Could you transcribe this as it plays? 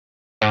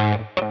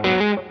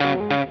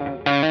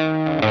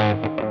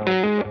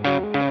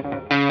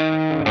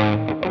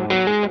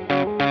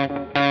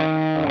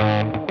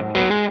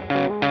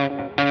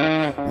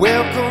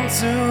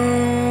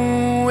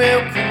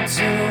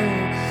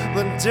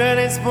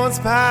Sports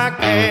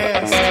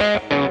Podcast.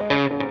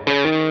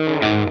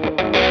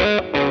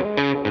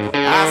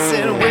 I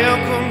said,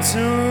 welcome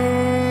to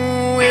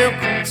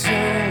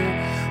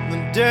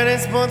the Dirty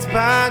Sports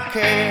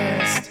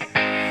Podcast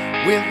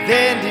with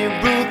Andy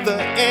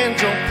Ruther and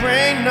Joe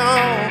Prano.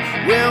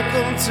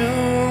 Welcome to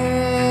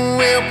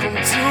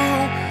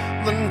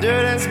the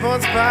Dirty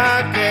Sports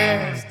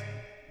Podcast.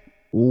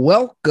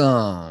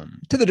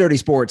 Welcome to the Dirty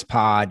Sports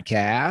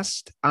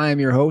Podcast. I'm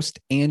your host,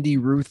 Andy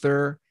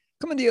Ruther,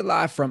 coming to you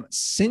live from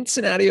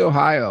Cincinnati,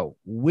 Ohio,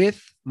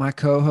 with my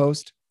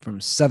co-host from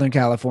Southern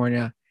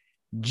California,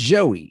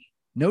 Joey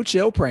No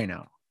Chill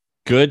Prano.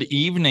 Good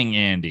evening,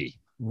 Andy.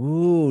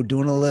 Ooh,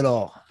 doing a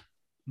little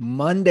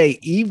Monday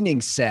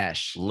evening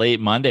sesh. Late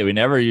Monday. We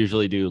never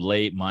usually do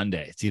late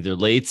Monday. It's either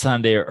late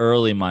Sunday or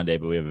early Monday,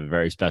 but we have a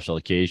very special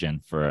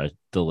occasion for a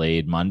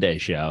delayed Monday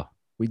show.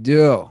 We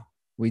do.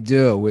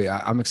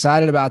 I'm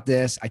excited about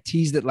this. I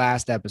teased it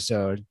last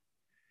episode.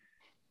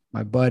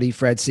 My buddy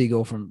Fred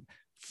Siegel from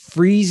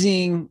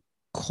Freezing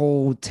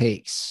Cold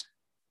Takes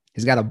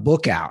has got a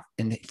book out,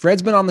 and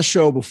Fred's been on the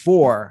show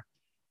before,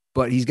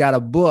 but he's got a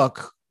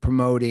book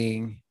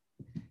promoting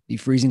the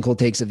freezing cold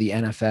takes of the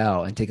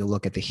NFL and take a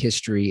look at the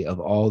history of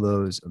all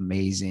those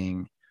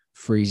amazing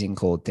freezing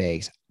cold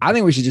takes. I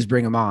think we should just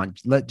bring him on.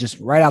 Just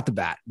right out the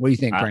bat. What do you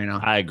think,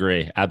 Prano? I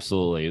agree.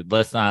 Absolutely.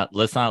 Let's not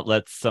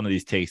let some of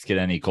these takes get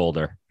any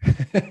colder.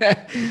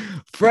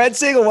 Fred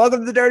Siegel,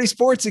 welcome to Dirty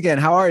Sports again.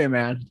 How are you,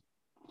 man?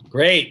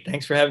 Great.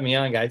 Thanks for having me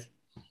on, guys.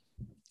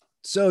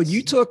 So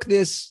you took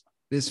this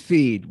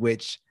feed,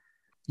 which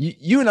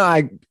you and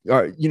I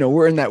are,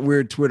 we're in that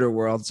weird Twitter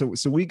world.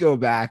 So we go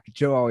back.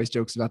 Joe always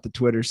jokes about the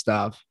Twitter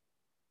stuff.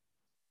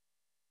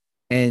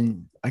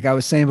 And like I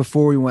was saying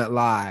before we went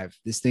live,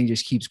 this thing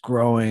just keeps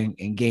growing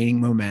and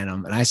gaining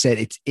momentum. And I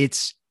said,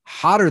 it's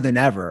hotter than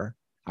ever,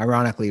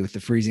 ironically, with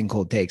the freezing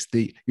cold takes.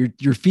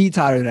 Your feed's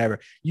hotter than ever.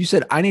 You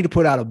said, I need to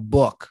put out a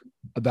book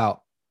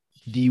about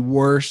the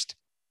worst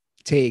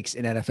takes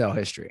in NFL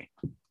history.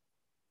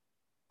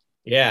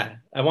 Yeah,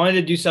 I wanted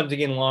to do something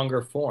in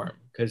longer form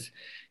because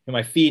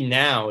my feed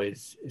now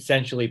is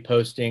essentially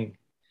posting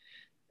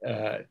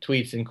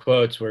tweets and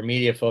quotes where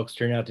media folks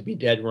turn out to be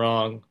dead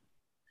wrong.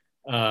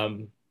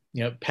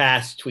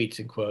 Past tweets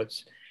and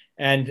quotes.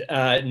 And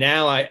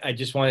now I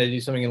just wanted to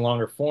do something in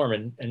longer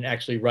form and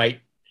actually write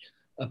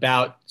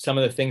about some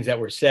of the things that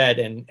were said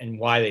and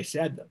why they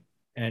said them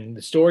and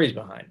the stories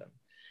behind them.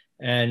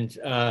 And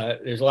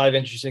there's a lot of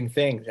interesting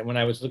things. And when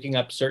I was looking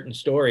up certain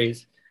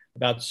stories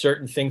about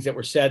certain things that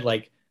were said,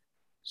 like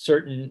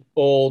certain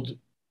old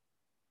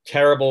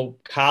terrible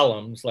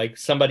columns, like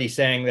somebody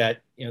saying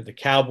that, the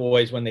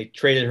Cowboys, when they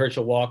traded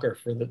Herschel Walker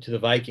to the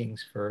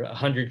Vikings for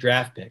 100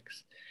 draft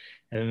picks,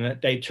 and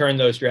that they turned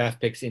those draft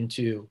picks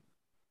into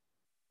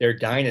their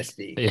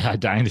dynasty. Yeah,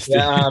 dynasty.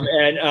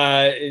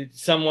 And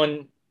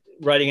someone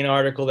writing an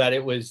article that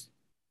it was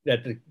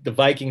that the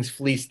Vikings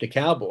fleeced the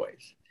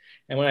Cowboys.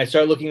 And when I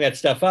started looking that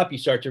stuff up, you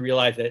start to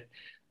realize that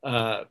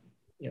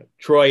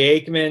Troy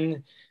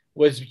Aikman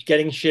was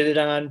getting shitted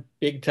on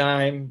big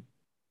time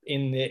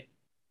in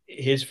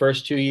his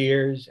first 2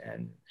 years.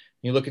 And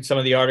you look at some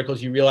of the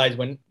articles, you realize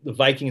when the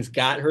Vikings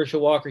got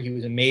Herschel Walker, he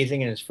was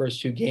amazing in his first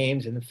 2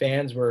 games, and the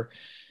fans were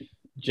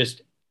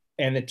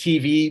and the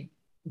TV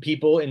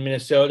people in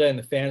Minnesota and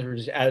the fans were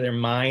just out of their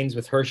minds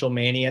with Herschel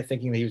mania,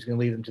 thinking that he was going to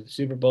lead them to the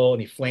Super Bowl,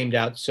 and he flamed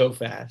out so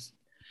fast.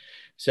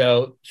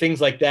 So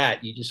things like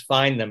that, you just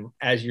find them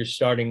as you're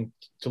starting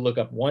to look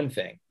up one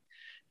thing,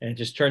 and it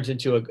just turns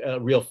into a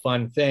real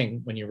fun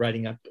thing when you're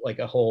writing up like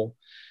a whole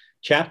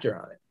chapter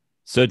on it.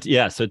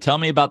 So tell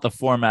me about the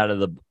format of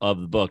the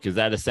book. Is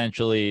that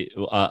essentially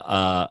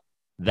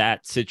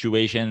that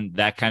situation,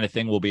 that kind of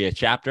thing will be a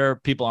chapter?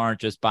 People aren't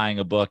just buying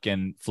a book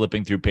and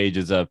flipping through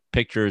pages of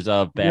pictures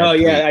of bad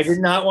tweets. Yeah, I did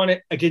not want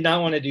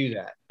to do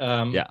that.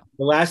 The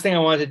last thing I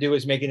wanted to do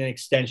was make it an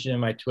extension of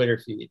my Twitter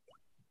feed,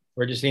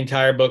 where just the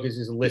entire book is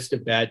just a list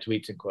of bad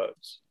tweets and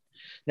quotes.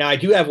 Now, I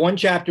do have one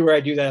chapter where I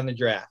do that on the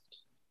draft.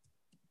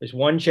 There's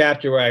one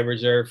chapter where I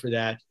reserve for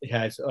that. It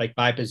has like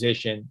by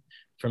position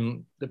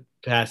from the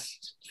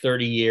past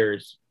 30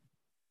 years,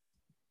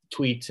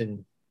 tweets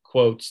and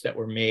quotes that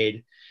were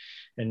made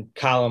and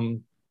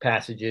column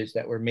passages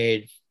that were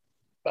made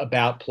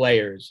about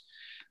players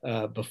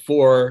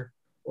before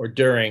or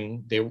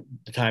during the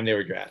time they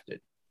were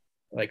drafted.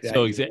 Like that.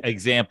 So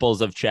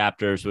examples of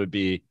chapters would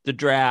be the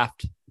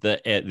draft,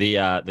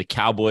 the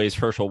Cowboys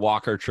Herschel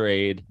Walker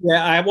trade.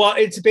 Yeah,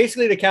 it's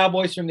basically the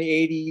Cowboys from the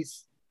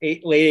late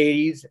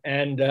 80s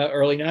and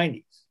early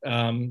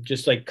 90s,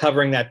 just like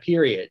covering that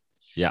period.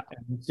 Yeah,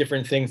 and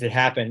different things that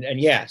happened.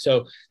 And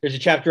so there's a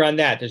chapter on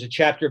that. There's a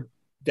chapter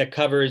that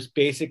covers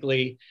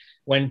basically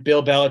when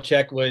Bill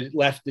Belichick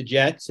left the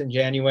Jets in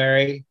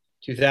January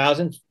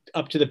 2000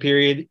 up to the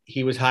period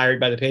he was hired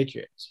by the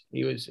Patriots.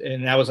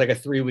 And that was like a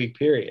 3-week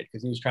period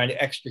because he was trying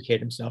to extricate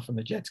himself from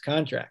the Jets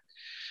contract.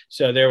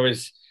 So there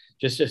was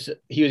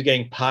he was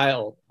getting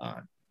piled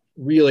on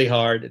really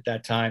hard at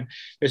that time.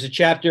 There's a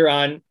chapter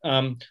on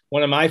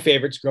one of my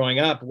favorites growing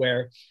up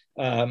where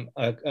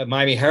a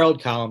Miami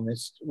Herald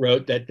columnist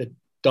wrote that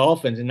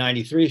Dolphins in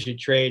 '93 should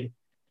trade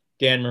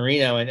Dan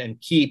Marino and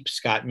keep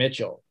Scott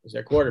Mitchell as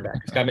their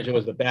quarterback. Scott Mitchell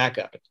was the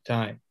backup at the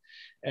time.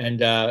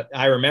 And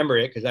I remember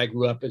it because I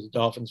grew up as a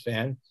Dolphins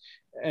fan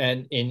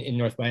and in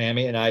North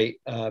Miami. And I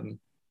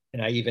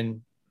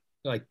even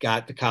like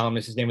got the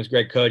columnist. His name was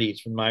Greg Cody. He's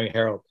from Miami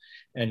Herald.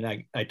 And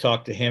I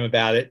talked to him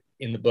about it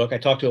in the book. I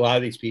talked to a lot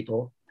of these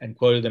people and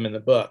quoted them in the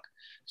book.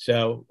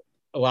 So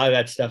a lot of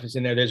that stuff is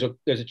in there. There's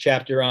a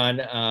chapter on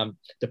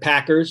the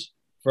Packers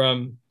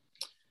from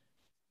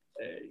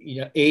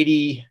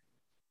 80,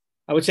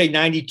 I would say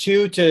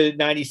 92 to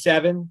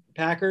 97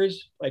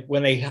 Packers, like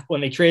when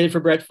they traded for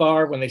Brett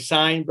Favre, when they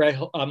signed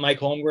Mike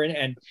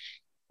Holmgren,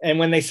 and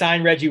when they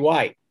signed Reggie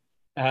White.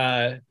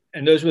 And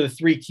those were the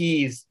three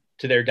keys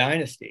to their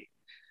dynasty,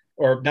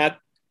 or not,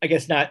 I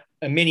guess not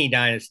a mini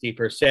dynasty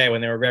per se,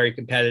 when they were very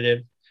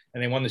competitive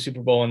and they won the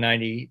Super Bowl in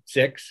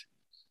 96.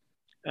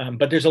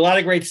 But there's a lot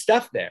of great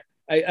stuff there.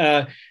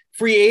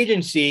 Free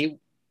agency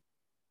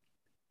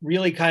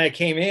really kind of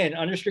came in.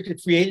 Unrestricted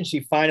free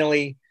agency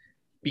finally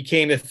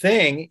became a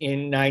thing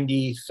in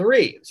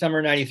 93,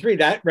 summer 93.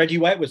 That Reggie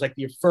White was like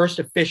the first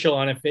official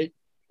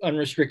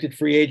unrestricted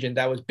free agent.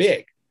 That was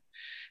big.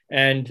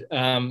 And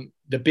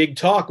the big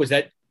talk was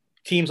that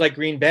teams like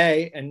Green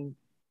Bay and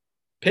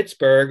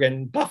Pittsburgh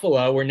and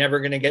Buffalo were never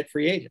going to get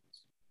free agents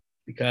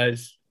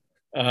because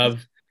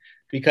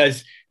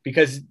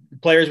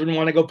players wouldn't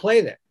want to go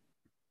play there.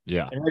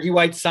 Yeah. And Reggie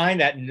White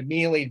signed that and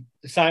immediately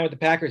signed with the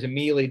Packers,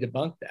 immediately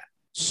debunked that.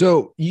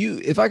 So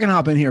if I can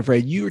hop in here,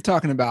 Fred, you were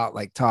talking about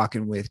like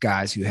talking with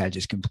guys who had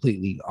just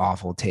completely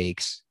awful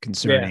takes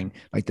concerning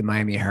like the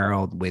Miami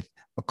Herald with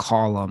a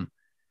column.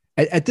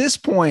 At this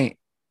point,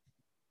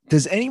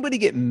 does anybody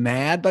get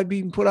mad by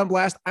being put on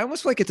blast? I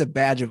almost feel like it's a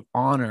badge of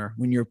honor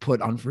when you're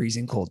put on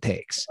Freezing Cold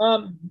Takes.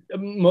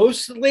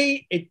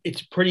 Mostly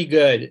it's pretty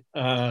good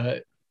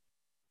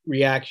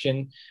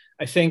reaction.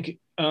 I think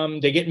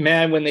they get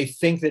mad when they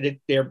think that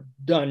they're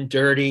done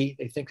dirty.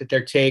 They think that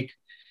their take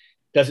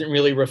doesn't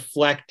really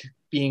reflect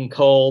being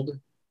cold.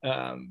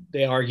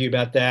 They argue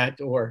about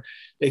that, or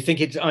they think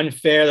it's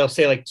unfair. They'll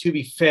say like, to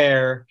be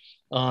fair,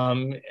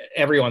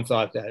 everyone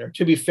thought that, or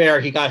to be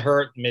fair, he got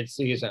hurt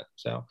mid-season.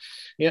 So,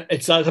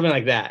 it's something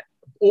like that.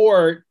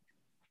 Or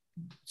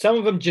some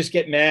of them just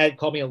get mad,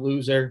 call me a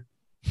loser.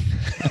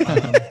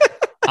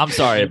 I'm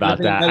sorry about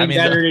that. I mean,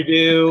 better to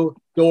do,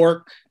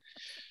 dork,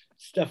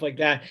 stuff like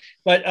that.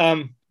 But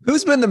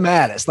who's been the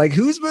maddest? Like,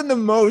 who's been the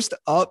most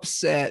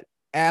upset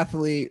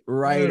athlete,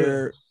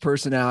 writer,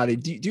 personality?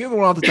 Do you have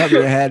one off the top of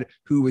your head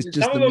who was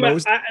just the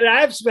most?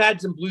 I've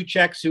had some blue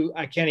checks who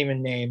I can't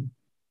even name,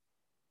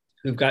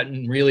 who've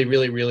gotten really,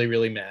 really, really,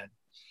 really mad.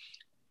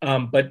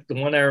 But the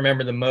one I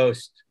remember the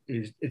most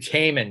it's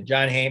Heyman,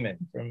 John Heyman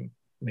from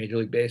Major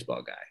League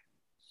Baseball guy.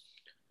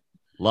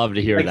 Love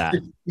to hear that.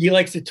 He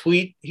likes to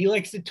tweet. He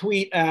likes to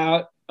tweet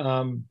out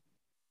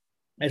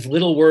as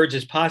little words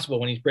as possible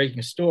when he's breaking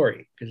a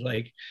story, because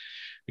like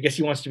I guess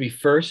he wants to be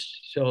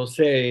first. So he'll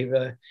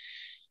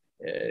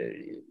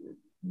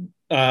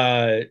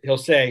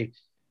say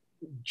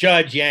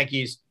Judge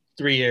Yankees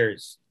 3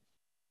 years.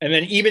 And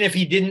then even if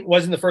he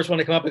wasn't the first one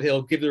to come up with it,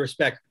 he'll give the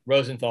respect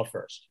Rosenthal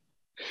first.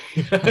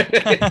 So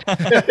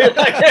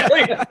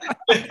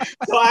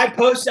I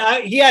post,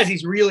 he has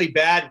these really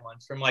bad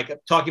ones from like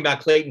talking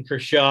about Clayton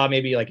Kershaw,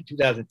 maybe like in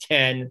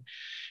 2010,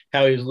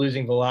 how he was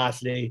losing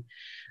velocity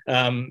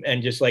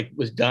and just like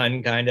was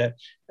done kind of.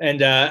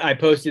 And I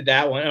posted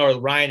that one, or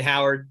Ryan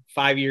Howard,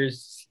 5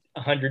 years,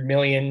 100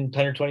 million,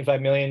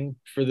 125 million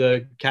for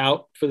the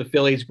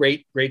Phillies.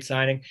 Great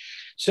signing.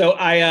 So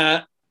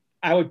I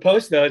would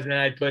post those and then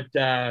I'd put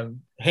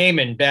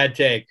Heyman, bad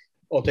take.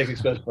 All takes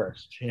exposed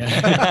first.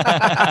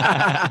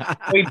 Yeah.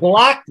 So he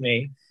blocked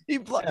me.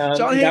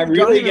 John He got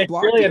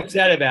really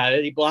upset about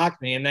it. He blocked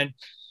me. And then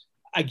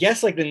I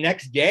guess like the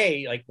next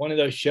day, like one of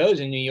those shows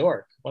in New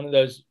York, one of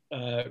those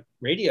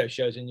radio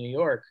shows in New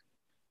York,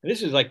 and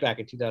this was like back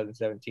in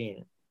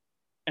 2017,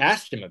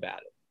 asked him about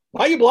it.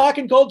 Why are you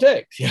blocking cold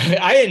takes?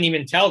 I didn't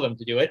even tell them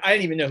to do it. I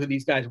didn't even know who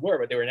these guys were,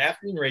 but they were an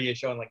afternoon radio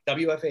show on like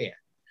WFAN.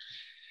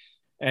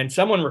 And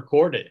someone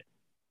recorded it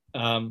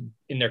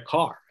in their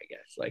car, I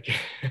guess,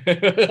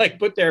 like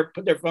put their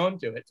phone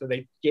to it. So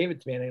they gave it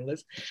to me and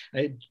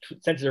I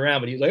sent it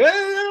around, but he was like, I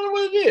don't know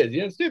what it is.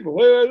 It's stupid.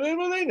 What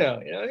do they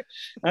know? I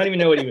don't even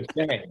know what he was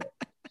saying.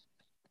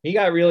 He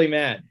got really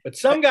mad. But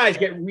some guys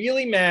get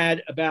really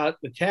mad about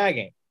the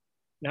tagging,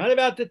 not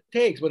about the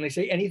takes. When they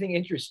say anything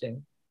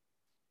interesting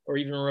or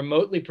even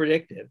remotely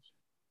predictive,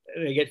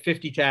 they get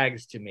 50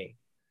 tags to me.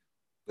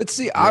 But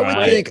see, I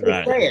would think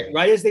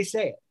right as they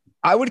say it.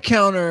 I would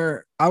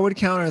counter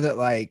that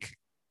like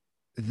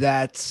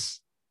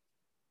that's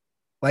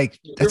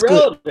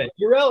irrelevant. Good.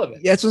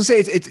 Irrelevant. Yeah, that's what I'm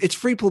saying. It's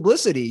free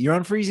publicity. You're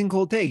on Freezing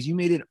Cold Takes. You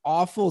made an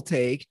awful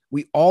take.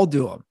 We all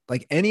do them.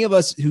 Like any of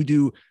us who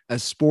do a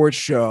sports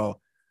show.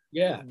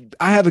 Yeah.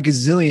 I have a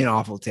gazillion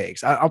awful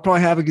takes. I'll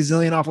probably have a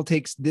gazillion awful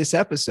takes this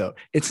episode.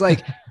 It's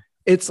like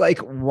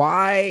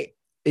why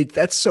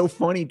that's so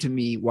funny to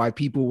me why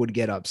people would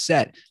get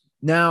upset.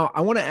 Now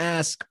I want to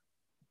ask,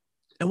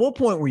 at what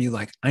point were you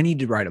like, I need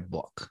to write a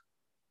book?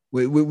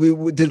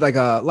 We did like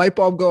a light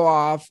bulb go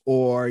off,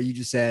 or you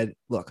just said,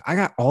 look, I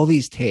got all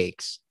these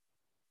takes.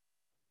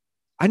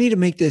 I need to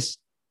make this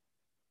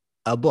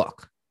a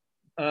book.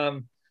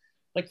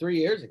 Like 3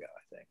 years ago,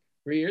 I think.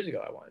 3 years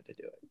ago, I wanted to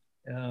do it.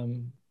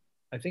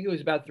 I think it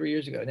was about 3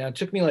 years ago. Now, it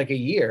took me like a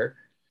year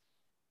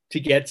to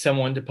get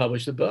someone to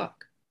publish the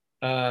book.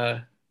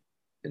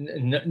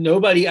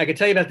 Nobody, I can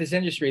tell you about this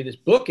industry, this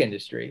book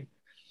industry,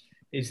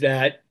 is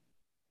that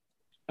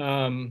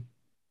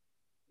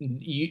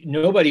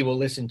nobody will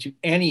listen to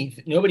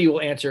nobody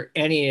will answer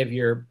any of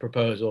your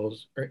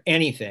proposals or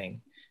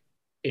anything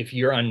if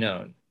you're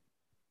unknown.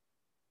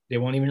 They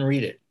won't even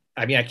read it.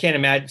 I mean, I can't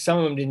imagine, some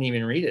of them didn't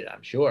even read it,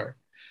 I'm sure.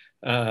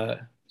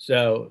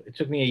 So it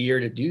took me a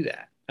year to do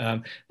that.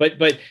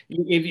 But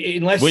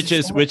unless which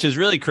is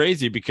really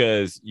crazy,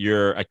 because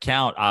your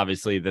account,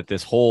 obviously, that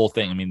this whole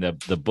thing, I mean,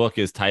 the book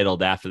is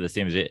titled after the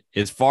same as it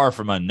is, far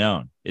from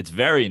unknown. It's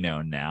very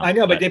known now. I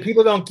know, but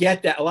people don't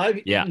get that. A lot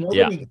of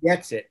nobody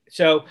gets it.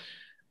 So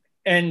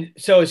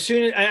as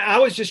soon as I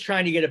was just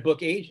trying to get a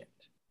book agent,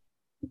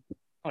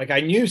 like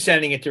I knew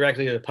sending it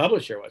directly to the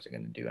publisher wasn't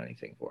going to do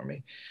anything for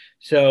me.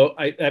 So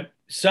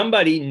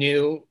somebody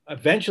knew.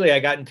 Eventually, I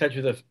got in touch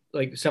with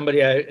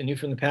somebody I knew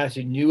from the past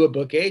who knew a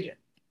book agent.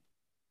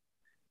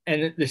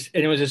 And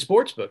it was a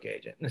sports book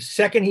agent. And the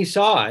second he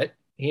saw it,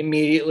 he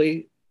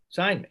immediately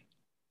signed me.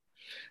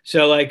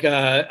 So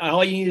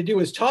all you need to do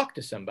is talk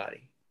to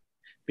somebody,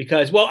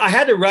 because, well, I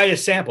had to write a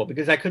sample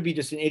because I could be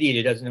just an idiot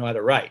who doesn't know how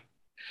to write.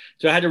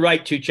 So I had to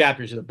write 2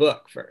 chapters of the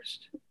book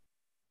first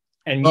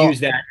and use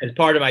that as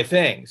part of my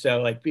thing.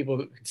 So people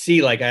could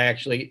see I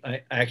actually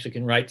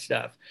can write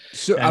stuff.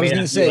 So I was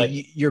going to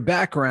say your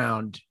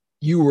background,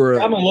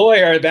 I'm a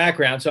lawyer in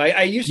background. So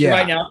I used to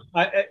write now.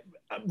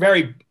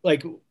 Very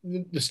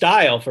the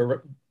style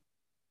for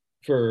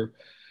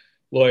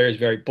lawyers,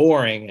 very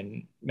boring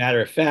and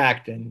matter of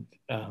fact, and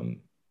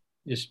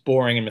just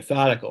boring and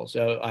methodical.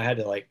 So I had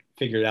to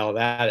figure all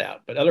that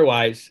out. But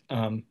otherwise,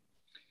 I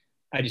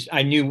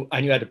knew how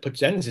to put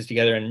sentences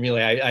together, and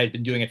really I had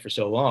been doing it for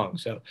so long.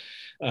 So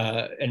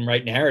and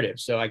write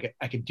narratives, so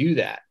I could do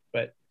that.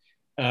 But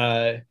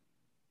I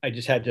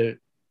just had to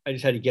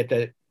get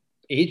that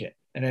agent,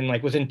 and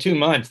then within 2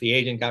 months, the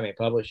agent got me a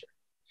publisher.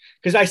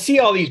 Because I see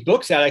all these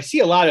books out. I see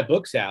a lot of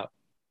books out,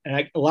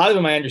 and a lot of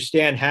them I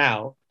understand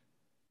how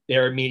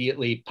they're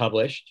immediately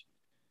published.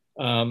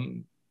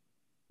 But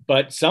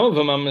some of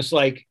them I'm just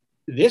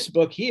this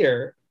book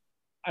here,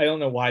 I don't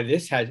know why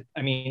this has,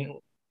 I mean,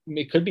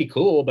 it could be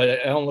cool, but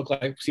I don't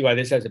see why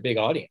this has a big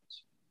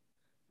audience.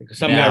 Because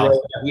some guy wrote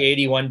about the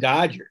 81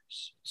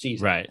 Dodgers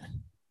season.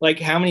 Right.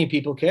 How many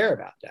people care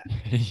about that?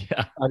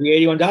 Yeah. The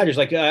 81 Dodgers,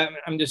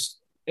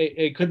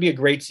 it could be a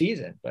great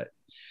season, but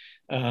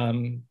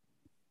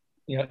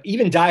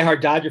even diehard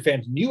Dodger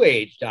fans, new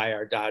age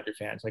diehard Dodger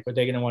fans, are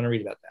they going to want to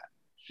read about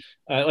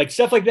that?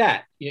 Stuff like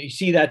that. You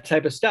see that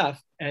type of stuff,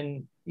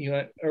 and you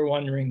are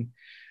wondering.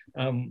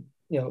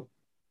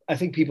 I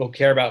think people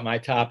care about my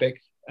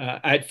topic.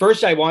 At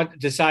first, I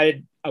wanted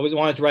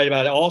to write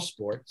about all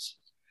sports,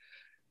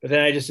 but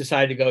then I just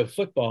decided to go with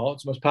football.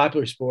 It's the most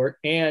popular sport,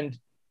 and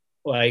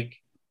if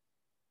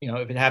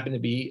it happened to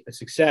be a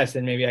success,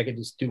 then maybe I could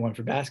just do one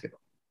for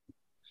basketball.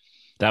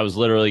 That was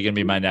literally going to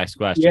be my next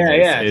question.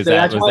 So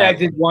that's why I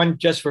did one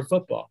just for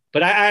football.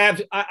 But I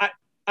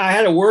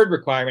had a word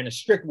requirement, a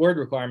strict word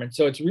requirement.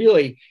 So it's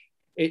really,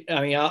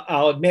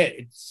 I'll admit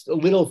it's a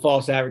little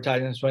false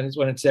advertising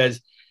when it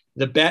says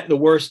the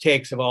worst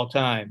takes of all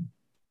time,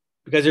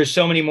 because there's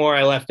so many more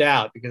I left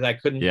out because I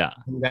couldn't do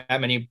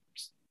that many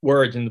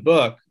words in the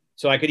book.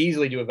 So I could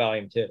easily do a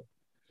volume 2.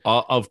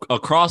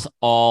 Across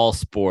all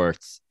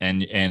sports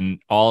and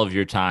all of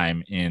your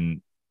time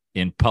in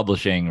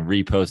publishing,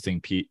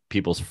 reposting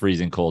people's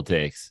freezing cold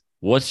takes,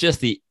 what's just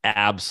the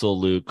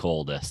absolute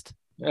coldest?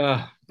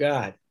 Oh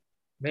God,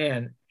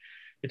 man,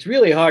 it's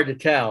really hard to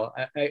tell.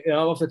 I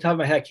off the top of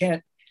my head,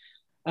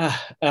 I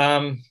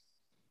can't.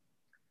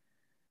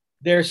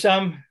 There's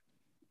some.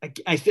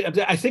 I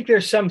think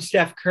there's some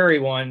Steph Curry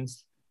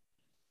ones.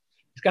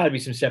 There's got to be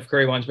some Steph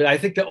Curry ones, but I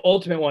think the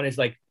ultimate one is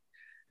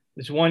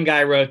this one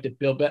guy wrote that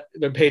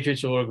the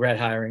Patriots will regret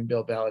hiring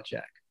Bill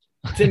Belichick.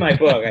 It's in my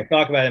book. I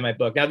talk about it in my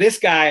book. Now, this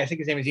guy, I think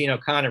his name is Ian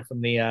O'Connor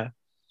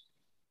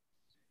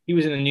he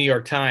was in the New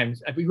York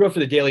Times. He wrote for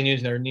the Daily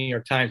News and the New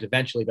York Times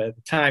eventually, but at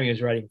the time he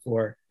was writing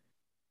for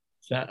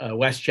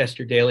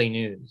Westchester Daily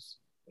News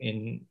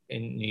in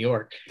New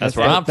York. That's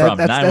where I'm from.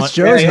 That's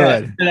Joe's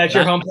hood. And that's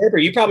your home paper.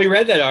 You probably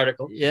read that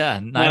article. Yeah,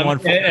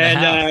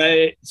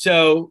 914.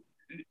 So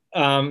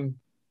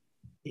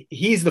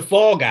he's the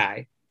fall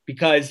guy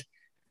because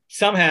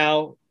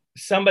somehow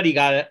somebody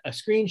got a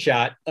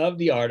screenshot of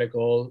the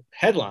article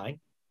headline,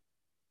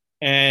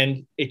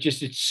 and it's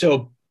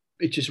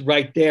just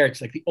right there. It's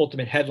the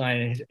ultimate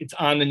headline, and it's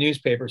on the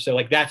newspaper.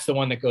 So that's the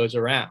one that goes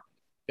around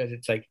because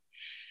it's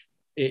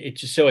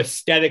it's just so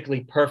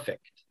aesthetically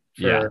perfect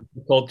for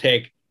the cold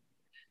take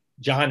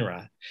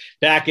genre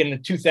back in the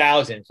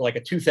 2000s, a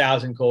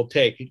 2000 cold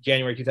take,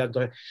 January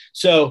 2000.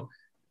 So,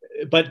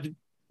 but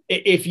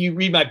if you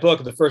read my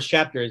book, the first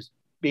chapter is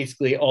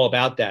basically all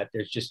about that.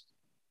 There's just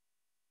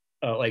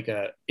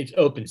it's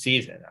open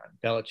season on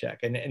Belichick,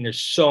 and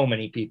there's so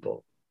many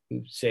people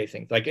who say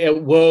things like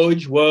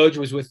Woj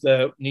was with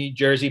the New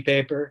Jersey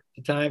paper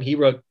at the time. He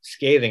wrote a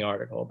scathing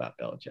article about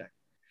Belichick.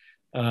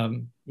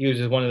 He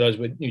was one of those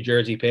with New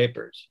Jersey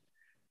papers.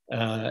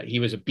 He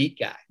was a beat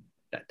guy at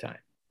that time.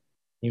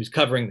 He was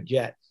covering the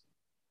Jets.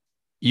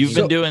 You've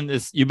been doing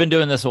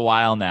this a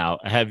while now.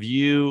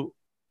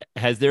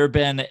 Has there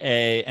been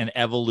an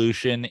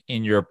evolution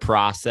in your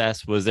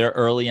process? Was there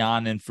early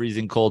on in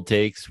Freezing Cold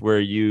Takes where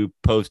you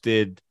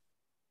posted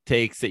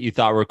takes that you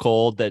thought were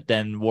cold that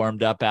then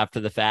warmed up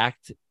after the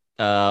fact?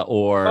 I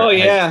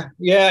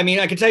mean,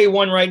 I can tell you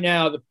one right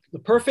now. The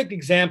perfect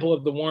example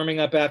of the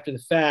warming up after the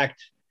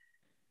fact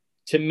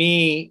to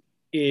me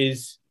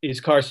is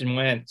Carson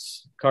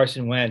Wentz. Like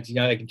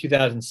in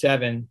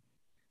 2007,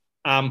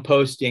 I'm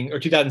posting, or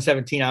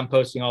 2017, I'm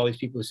posting all these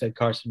people who said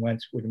Carson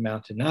Wentz would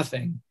amount to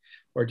nothing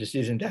or just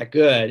isn't that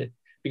good,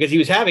 because he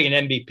was having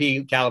an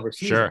MVP caliber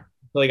season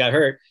until he got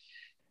hurt.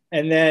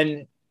 And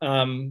then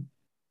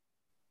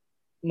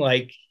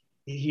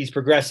he's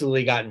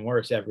progressively gotten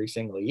worse every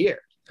single year.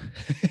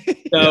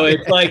 So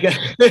it's like,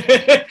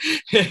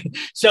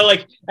 so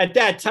like at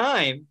that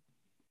time,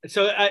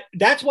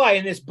 that's why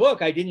in this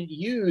book, I didn't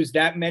use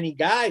that many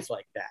guys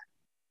like that,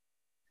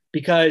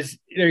 because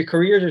their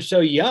careers are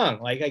so young.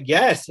 Like, I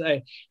guess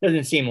it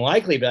doesn't seem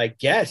likely, but I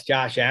guess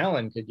Josh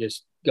Allen could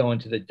just go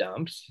into the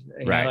dumps.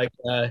 Right.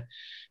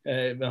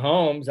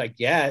 Mahomes, I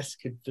guess,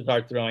 could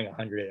start throwing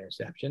 100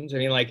 interceptions. I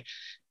mean, like,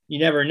 you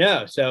never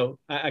know. So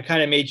I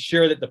kind of made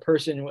sure that the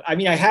person, I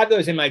mean, I have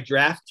those in my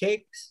draft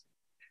takes,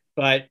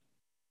 but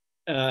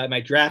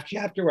my draft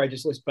chapter where I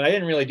just list, but I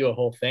didn't really do a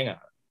whole thing on it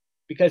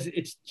because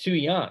it's too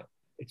young.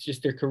 It's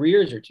just their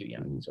careers are too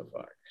young so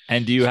far.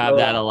 And do you have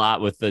that a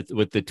lot with the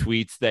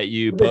tweets that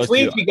you post? The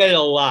tweets, you get it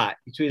a lot.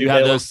 You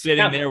have those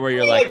sitting there where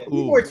you're like, ooh.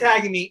 People are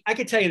tagging me. I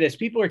could tell you this.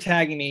 People are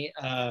tagging me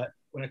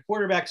when a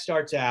quarterback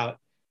starts out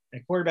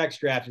and a quarterback's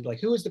drafted. Like,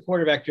 who was the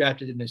quarterback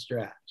drafted in this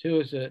draft?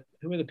 Who are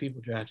the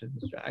people drafted in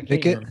this draft? I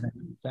can't remember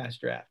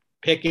past draft.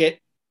 Pickett,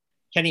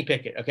 Kenny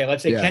Pickett. Okay,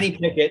 let's say Kenny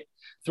Pickett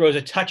throws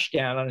a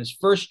touchdown on his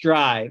first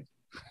drive.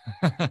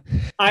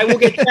 I will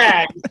get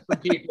tagged for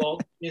people.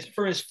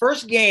 For his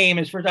first game,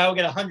 I will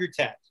get 100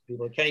 tags.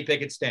 People, Kenny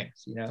Pickett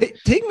stinks, you know.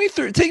 Take me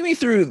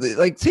through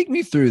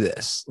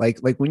this. Like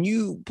when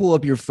you pull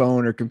up your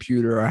phone or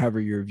computer or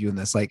however you're viewing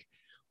this, like,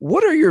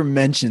 what are your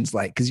mentions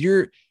like? Because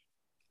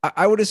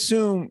I would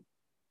assume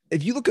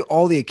if you look at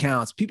all the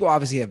accounts, people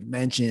obviously have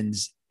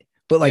mentions,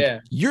 but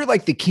like you're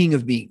like the king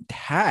of being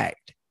tagged.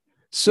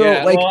 So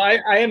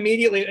I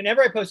immediately,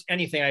 whenever I post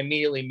anything, I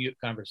immediately mute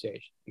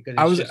conversation because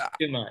it's just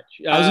too much.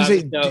 I was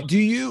gonna say, do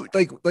you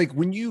like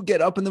when you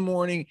get up in the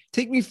morning,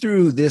 take me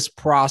through this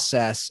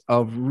process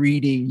of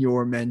reading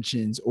your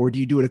mentions, or do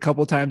you do it a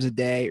couple times a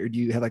day, or do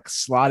you have like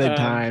slotted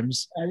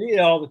times? I read it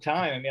all the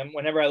time. I mean,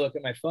 whenever I look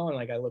at my phone,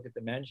 like I look at the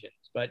mentions,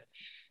 but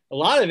a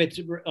lot of it's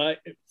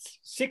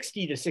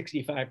 60 to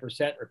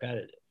 65%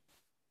 repetitive.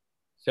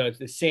 So it's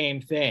the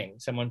same thing.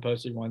 Someone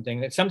posted one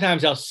thing that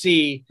sometimes I'll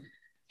see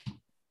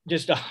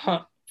just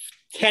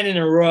 10 in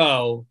a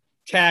row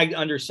tagged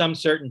under some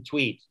certain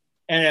tweet,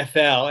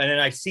 NFL, and then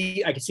I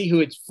can see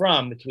who it's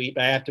from, the tweet,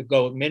 but I have to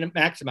go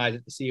maximize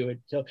it to see who it.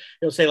 So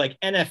it'll say like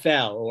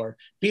NFL or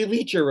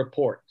Bleacher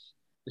Report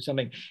or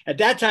something. At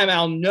that time,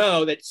 I'll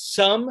know that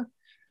some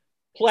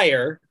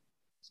player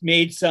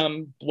made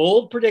some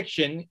bold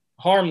prediction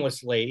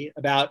harmlessly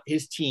about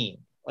his team,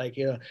 like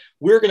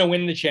we're going to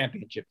win the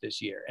championship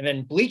this year, and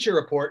then Bleacher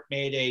Report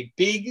made a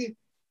big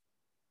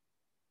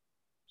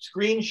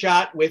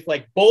screenshot with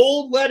like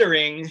bold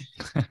lettering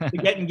to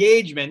get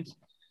engagement,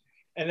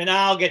 and then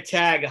I'll get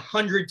tagged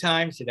 100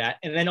 times to that.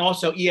 And then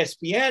also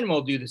ESPN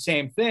will do the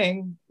same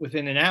thing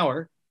within an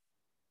hour,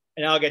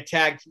 and I'll get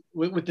tagged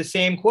with the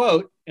same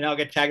quote, and I'll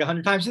get tagged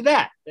 100 times to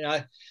that.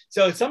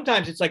 So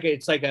sometimes it's like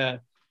a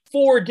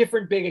 4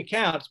 different big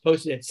accounts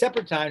posted at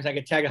separate times. I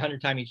get tagged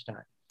 100 times each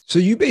time. So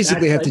you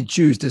basically have to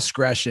choose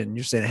discretion.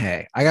 You're saying,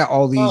 hey, I got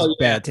all these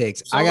bad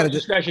takes. So I got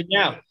discretion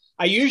now.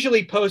 I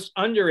usually post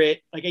under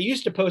it. Like I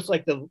used to post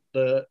like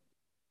the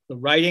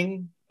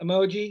writing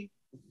emoji,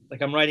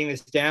 like I'm writing this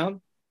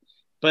down.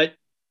 But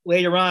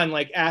later on,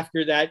 like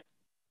after that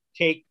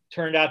take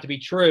turned out to be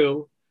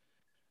true,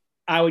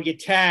 I would get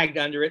tagged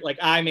under it. Like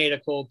I made a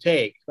cold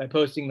take by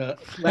posting the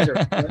letter.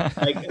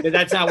 Like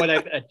that's not what I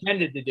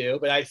intended to do,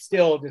 but I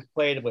still just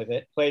played with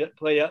it,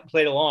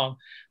 played along.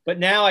 But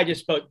now I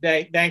just put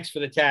thanks for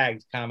the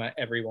tags,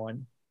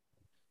 everyone.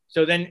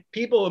 So then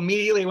people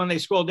immediately, when they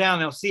scroll down,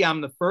 they'll see I'm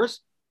the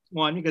first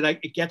one because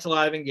it gets a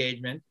lot of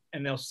engagement,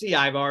 and they'll see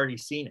I've already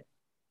seen it.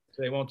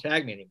 So they won't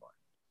tag me anymore.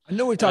 I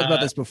know we talked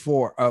about this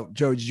before. Oh,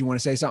 Joe, did you want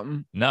to say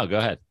something? No, go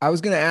ahead. I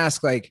was going to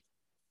ask, like,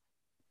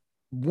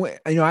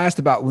 I asked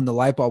about when the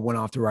light bulb went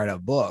off to write a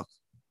book.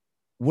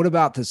 What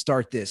about to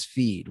start this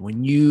feed? Were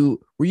you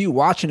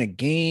watching a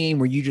game?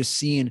 Were you just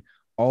seeing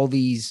all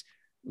these,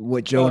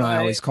 what Joe and I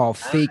always call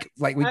fake,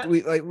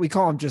 we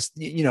call them just,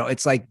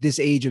 it's like this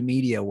age of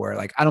media where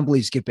like, I don't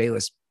believe Skip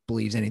Bayless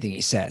believes anything he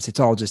says. It's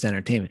all just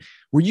entertainment.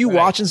 Were you Right.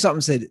 watching something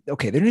and said,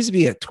 okay, there needs to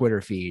be a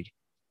Twitter feed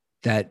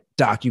that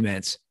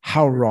documents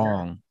how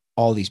wrong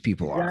all these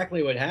people are?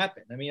 Exactly what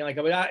happened. I mean, like,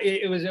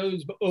 it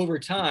was over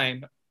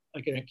time,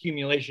 like an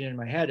accumulation in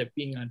my head of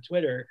being on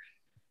Twitter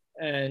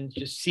and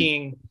just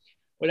seeing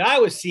what I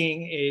was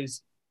seeing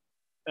is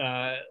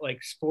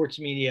like sports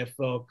media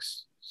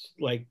folks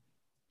like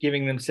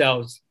giving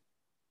themselves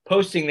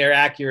posting their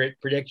accurate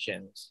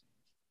predictions,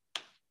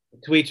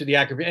 tweets with the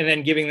accurate, and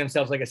then giving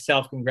themselves like a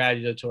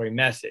self-congratulatory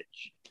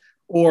message,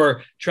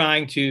 or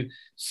trying to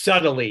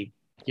subtly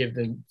give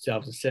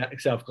themselves a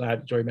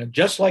self-congratulatory message,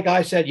 just like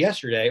I said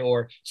yesterday,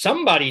 or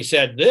somebody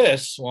said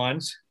this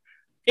once.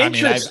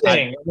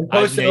 Interesting. And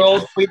posted an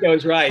old tweet that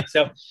was right.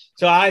 So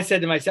I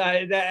said to myself,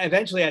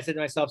 eventually I said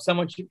to myself,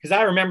 someone should, because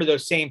I remember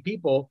those same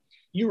people.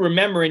 You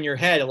remember in your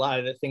head a lot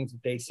of the things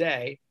that they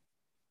say.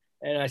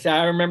 And I said,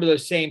 I remember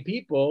those same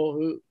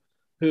people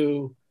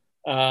who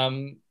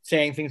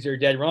saying things that are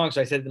dead wrong.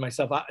 So I said to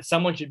myself,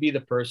 someone should be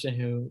the person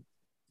who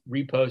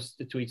reposts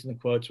the tweets and the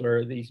quotes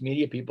where these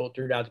media people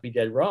turned out to be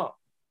dead wrong.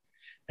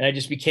 And I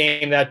just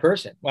became that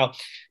person. Well,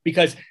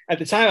 because at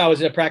the time I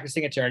was a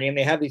practicing attorney, and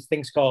they have these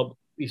things called,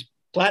 these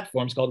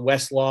platforms called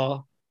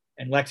Westlaw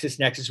and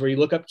LexisNexis, where you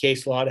look up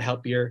case law to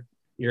help your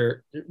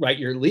write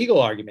your legal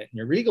argument and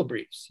your legal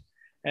briefs.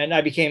 And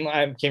I became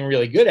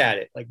really good at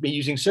it, like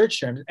using search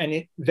terms,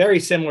 and very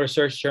similar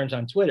search terms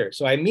on Twitter.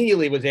 So I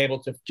immediately was able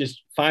to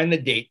just find the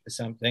date for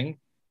something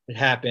that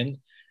happened.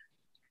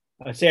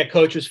 Say a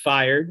coach was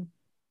fired.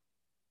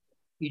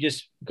 You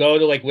just go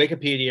to like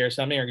Wikipedia or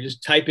something, or you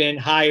just type in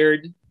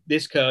hired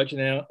this coach, and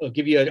then it'll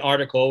give you an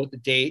article with the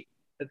date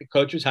that the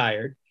coach was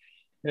hired.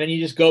 And then you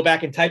just go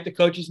back and type the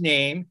coach's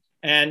name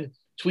and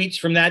tweets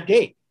from that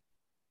date.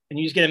 And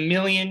you just get a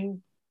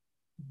million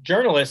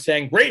journalists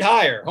saying, great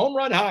hire, home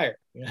run hire.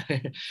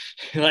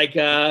 Like,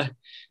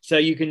 so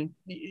you can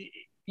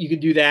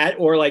do that.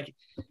 Or like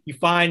you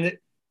find that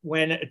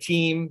when a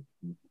team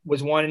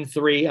was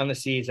 1-3 on the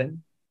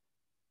season,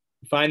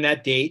 you find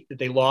that date that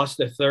they lost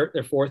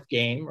their fourth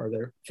game or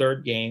their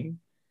third game,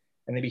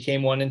 and they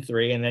became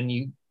 1-3. And then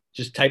you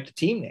just type the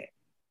team name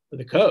for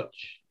the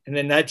coach. And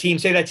then that team,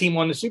 say that team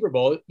won the Super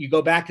Bowl, you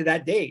go back to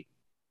that date,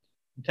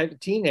 you type the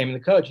team name, and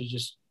the coach is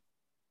just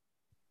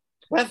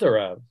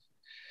plethora of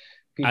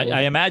people.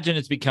 I imagine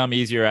it's become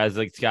easier as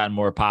it's gotten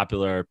more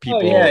popular.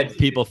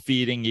 People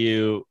feeding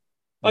you.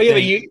 Oh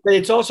yeah, but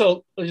it's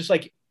also just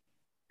like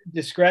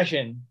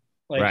discretion.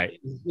 Like, right.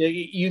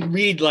 You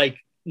read like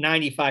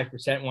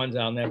 95% ones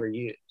I'll never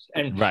use.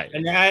 And right.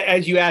 And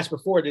as you asked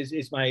before,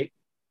 is my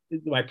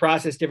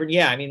process different?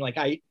 Yeah, I mean, like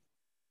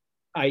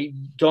I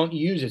don't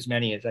use as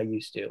many as I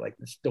used to, like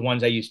the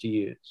ones I used to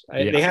use.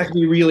 They have to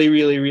be really,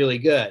 really, really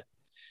good.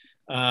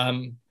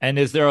 And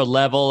is there a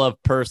level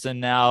of person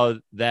now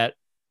that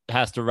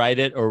has to write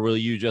it, or will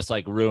you just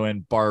like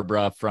ruin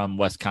Barbara from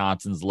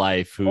Wisconsin's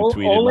life who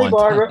tweeted only one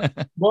Barbara?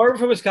 time? Barbara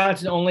from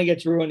Wisconsin only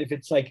gets ruined if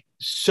it's like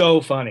so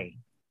funny.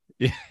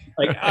 Yeah.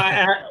 Like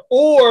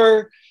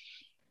or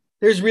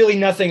there's really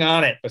nothing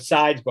on it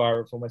besides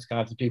Barbara from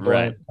Wisconsin. People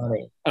right.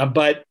 aren't funny.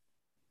 But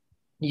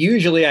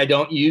usually I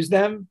don't use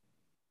them.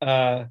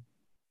 A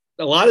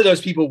lot of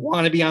those people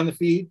want to be on the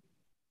feed,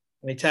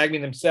 and they tag me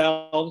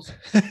themselves.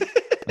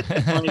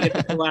 Want to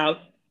get people out,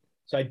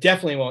 so I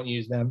definitely won't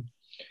use them.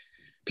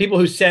 People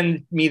who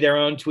send me their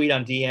own tweet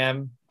on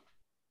DM,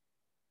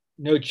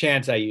 no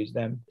chance I use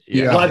them.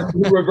 Yeah. But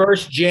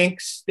reverse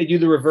jinx, they do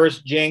the reverse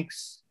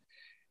jinx.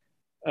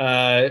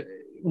 No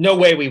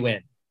way we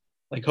win.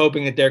 Like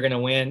hoping that they're going to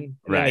win.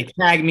 And right. They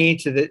tag me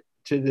to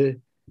the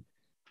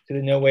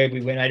no way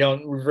we win. I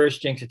don't. Reverse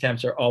jinx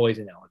attempts are always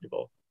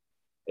ineligible.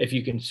 If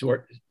you can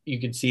you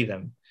can see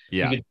them.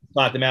 Yeah. You can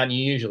plot them out, and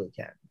you usually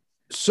can.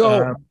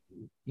 So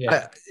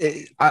yeah,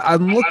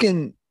 I'm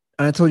looking,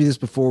 and I told you this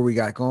before we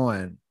got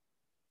going.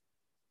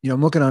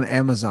 I'm looking on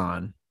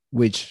Amazon,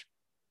 which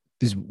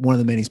is one of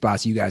the many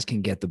spots you guys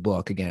can get the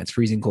book. Again, it's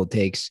Freezing Cold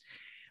Takes,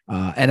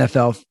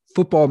 NFL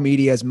football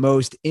media's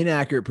most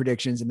inaccurate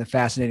predictions and the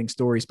fascinating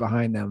stories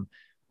behind them,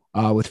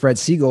 with Fred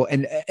Siegel.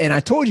 And I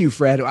told you,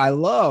 Fred, I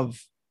love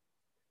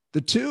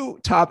the two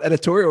top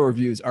editorial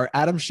reviews are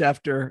Adam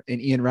Schefter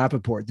and Ian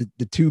Rappaport,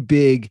 the two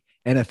big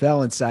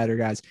NFL insider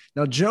guys.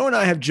 Now, Joe and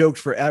I have joked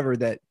forever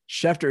that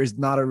Schefter is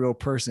not a real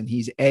person.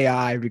 He's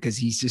AI because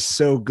he's just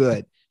so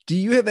good. Do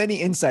you have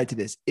any insight to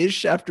this? Is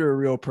Schefter a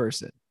real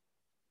person?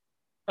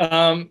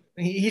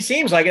 He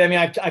seems like it. I mean,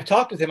 I've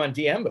talked with him on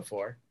DM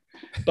before,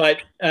 but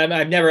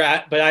I've never.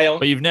 But I don't.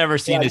 But you've never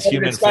seen his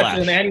human flesh.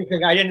 With him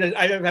anything. I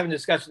haven't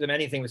discussed with him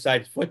anything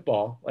besides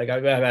football. Like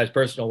I've had his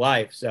personal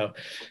life. So I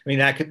mean,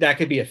 that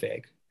could be a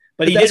fake.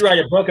 But he did write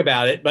a book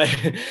about it. But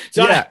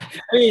so yeah.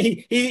 I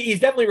mean, he's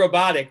definitely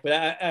robotic. But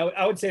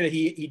I would say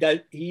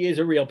that he is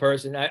a real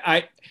person.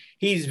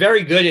 He's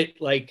very good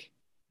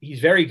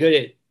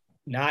at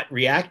not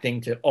reacting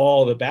to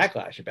all the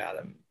backlash about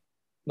him.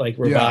 like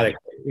robotic.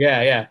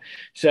 Yeah.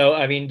 So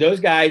I mean, those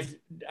guys,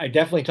 I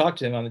definitely talked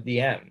to them on the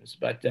DMs,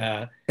 but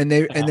and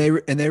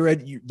they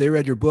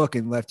read your book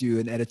and left you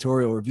an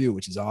editorial review,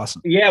 which is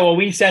awesome. yeah, well,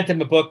 we sent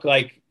them a book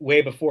like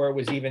way before it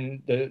was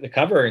even the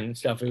cover and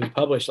stuff. It was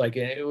published like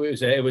it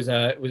was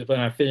when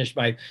I finished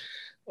my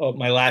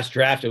last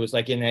draft. It was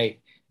like in a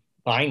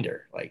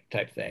binder like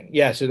type thing.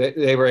 Yeah, so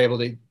they were able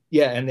to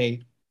they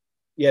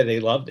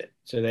loved it.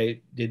 So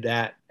they did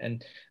that,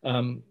 and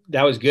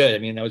that was good. I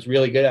mean, that was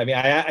really good. I mean,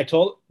 I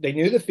told they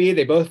knew the feed.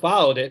 They both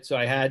followed it, so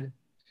I had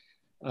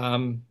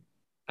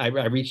I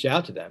reached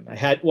out to them. I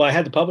had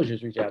the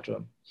publishers reach out to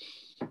them.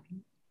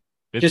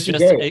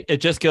 It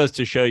just goes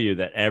to show you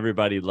that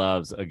everybody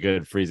loves a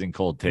good freezing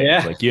cold take.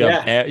 Yeah, like you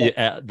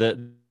have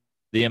the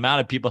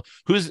amount of people.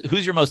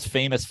 Who's your most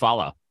famous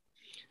follow?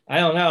 I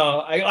don't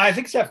know. I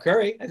think Steph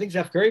Curry. I think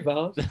Steph Curry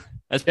follows.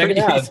 That's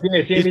pretty.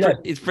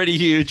 He's pretty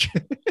huge.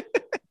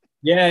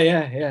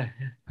 Yeah.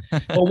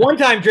 Well, one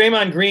time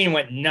Draymond Green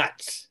went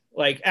nuts.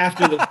 Like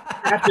after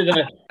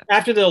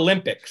the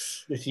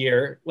Olympics this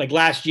year, like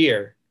last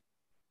year,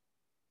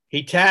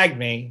 he tagged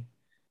me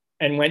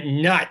and went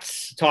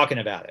nuts talking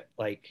about it.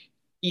 Like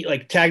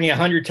tagged me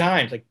 100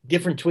 times, like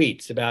different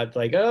tweets about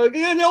like, oh,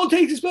 yeah, the old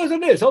takes exposed on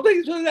this, old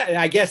takes exposed on that. And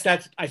I guess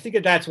I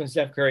think that's when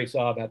Steph Curry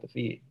saw about the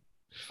feed.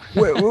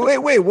 Wait,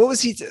 what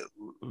was he?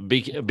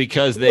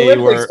 Because they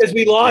were because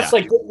we lost,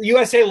 like the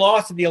USA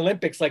lost at the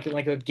Olympics, like in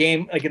like a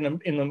game, like in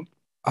the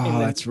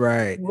that's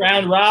right,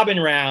 round robin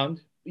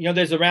round. You know,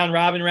 there's a round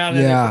robin round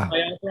and there's a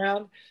playoff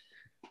round.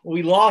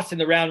 We lost in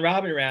the round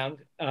robin round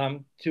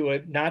to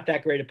a not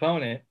that great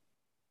opponent,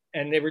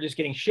 and they were just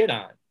getting shit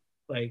on.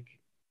 Like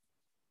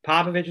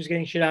Popovich was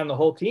getting shit on, the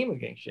whole team was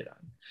getting shit on.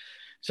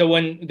 So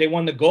when they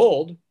won the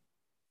gold,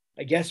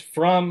 I guess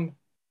from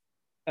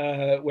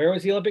where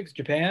was the Olympics?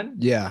 Japan?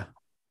 Yeah.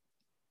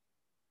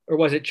 Or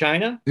was it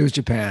China? It was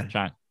Japan.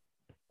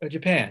 Oh,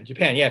 Japan.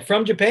 Yeah,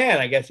 from Japan,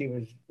 I guess he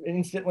was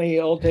instantly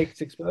old takes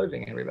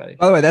exposing everybody.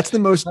 By the way, that's the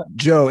most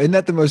Joe. Isn't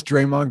that the most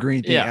Draymond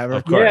Green thing ever?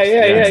 Of course.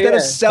 Yeah. Instead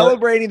of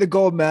celebrating the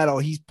gold medal,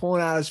 he's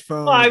pulling out his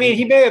phone. Well, I mean,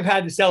 he may have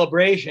had the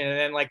celebration, and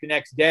then like the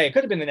next day, it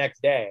could have been the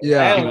next day.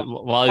 Yeah.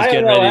 While he's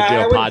getting ready to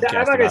do a podcast.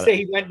 I'm not going to say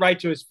he went right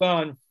to his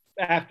phone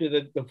after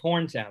the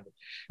horn sounded,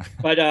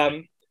 but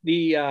it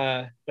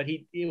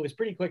was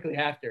pretty quickly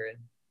after,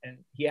 and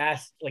he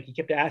asked, like he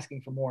kept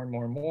asking for more and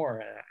more and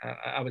more. And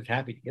I was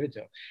happy to give it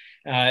to him.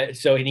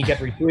 So he kept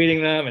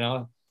retweeting them and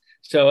all.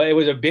 So it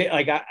was a bit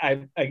like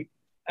I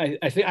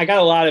think I got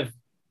a lot of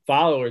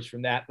followers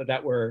from that, but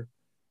that were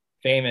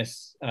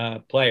famous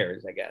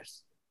players, I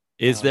guess.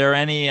 Is there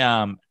any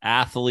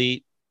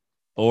athlete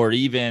or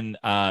even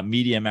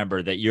media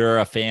member that you're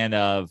a fan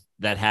of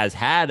that has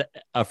had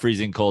a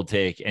freezing cold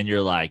take and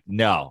you're like,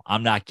 no,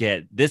 I'm not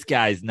getting this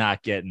guy's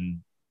not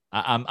getting.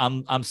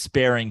 I'm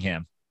sparing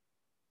him.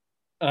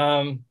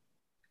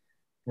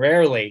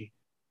 Rarely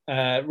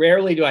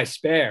do I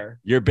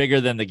spare. You're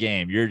bigger than the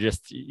game. You're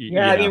just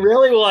I mean,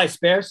 rarely will I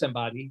spare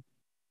somebody.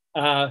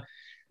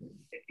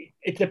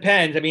 It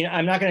depends. I mean,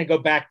 I'm not going to go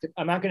back to.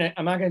 I'm not going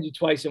to do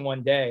twice in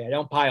one day. I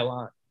don't pile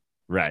on.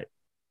 Right.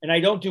 And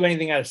I don't do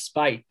anything out of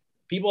spite.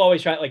 People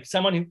always try, like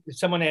someone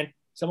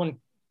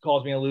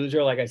calls me a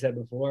loser, like I said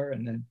before,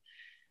 and then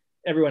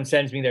everyone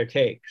sends me their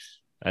takes.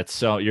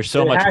 You're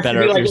so much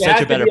better. You're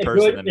such a better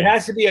person than me. It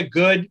has to be a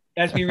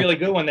really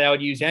good one that I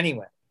would use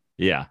anyway.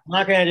 Yeah. I'm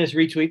not going to just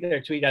retweet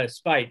their tweet out of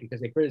spite because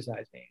they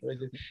criticize me.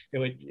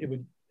 It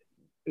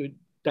would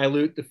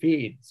dilute the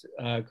feed's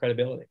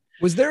credibility.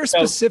 Was there a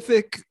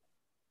specific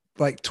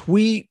like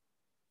tweet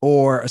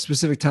or a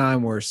specific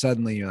time where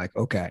suddenly you're like,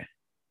 okay,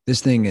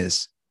 this thing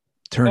is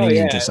turning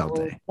into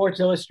something? Well, Sports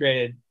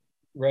Illustrated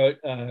wrote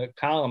a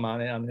column on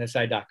it on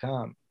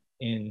SI.com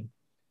in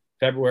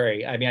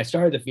February. I mean, I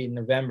started the feed in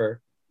November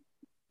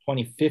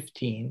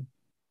 2015,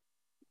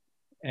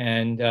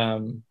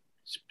 and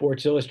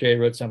Sports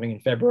Illustrated wrote something in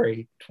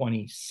February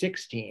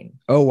 2016.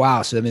 Oh,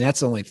 wow. So, I mean,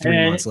 that's only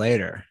 3 months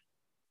later.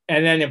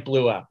 And then it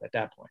blew up at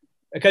that point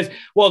because,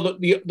 well,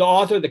 the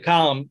author of the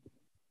column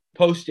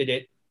posted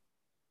it.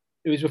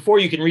 It was before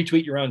you can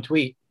retweet your own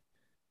tweet.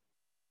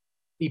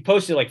 He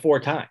posted like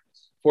 4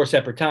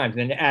 separate times,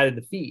 and then added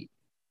the feed.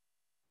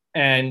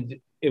 And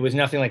it was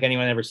nothing like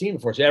anyone had ever seen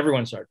before. So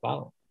everyone started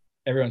following.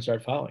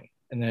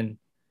 And then,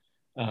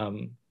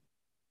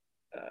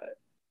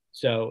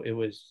 so it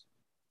was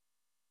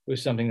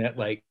something that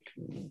like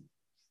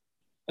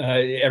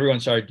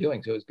everyone started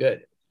doing. So it was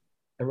good.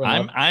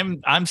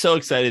 I'm so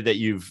excited that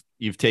you've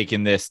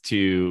taken this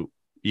to,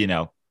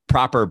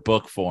 proper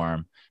book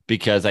form,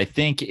 because I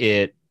think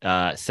it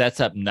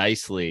sets up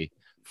nicely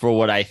for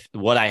what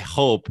I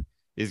hope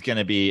is going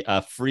to be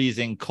a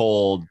freezing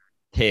cold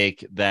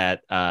take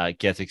that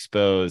gets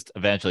exposed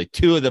eventually.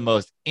 2 of the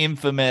most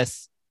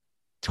infamous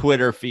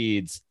Twitter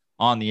feeds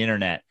on the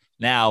internet.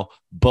 Now,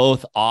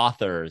 both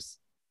authors.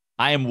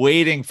 I am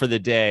waiting for the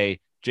day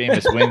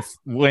Jameis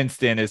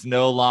Winston is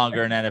no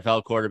longer an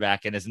NFL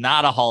quarterback and is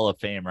not a Hall of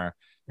Famer,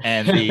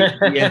 and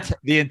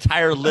the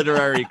entire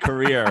literary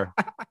career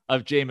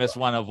of Jameis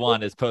 1 of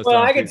 1 is posted.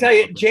 Well, I can tell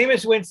you,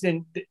 Jameis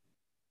Winston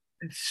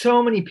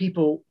so many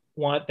people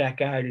want that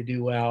guy to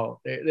do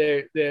well.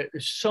 There's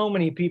so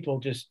many people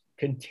just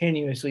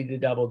continuously to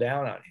double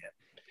down on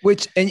him.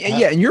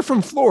 And you're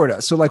from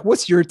Florida. So like,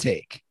 what's your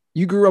take?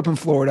 You grew up in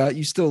Florida.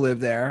 You still live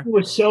there. He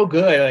was so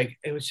good. Like,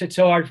 it was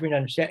so hard for me to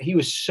understand. He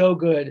was so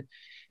good.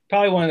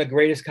 Probably one of the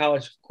greatest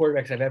college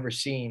quarterbacks I've ever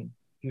seen.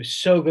 He was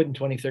so good in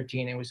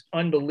 2013. It was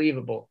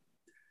unbelievable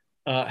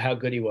how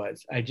good he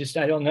was. I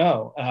don't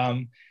know.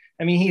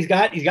 I mean, he's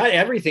got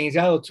everything. He's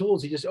got all the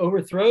tools. He just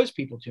overthrows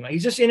people too much.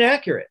 He's just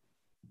inaccurate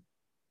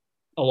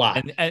a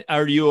lot. And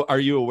are you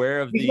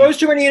aware of he throws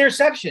too many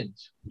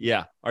interceptions?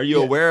 Yeah. Are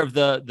you aware of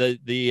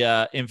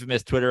the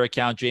infamous Twitter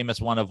account Jameis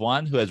 1 of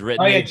 1, who has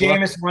written? Oh yeah,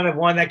 Jameis 1 of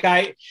 1. That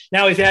guy.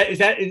 Now is that?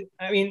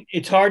 I mean,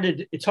 it's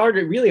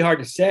really hard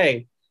to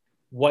say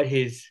what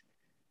his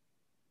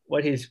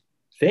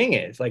thing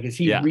is. Like, is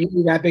he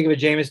really that big of a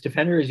Jameis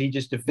defender? Or is he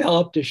just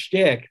developed a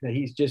shtick that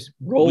he's just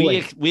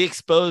rolling? We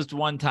exposed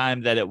one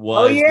time that it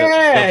was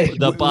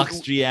the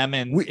Bucs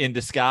GM in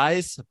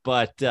disguise,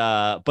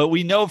 but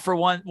we know for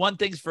one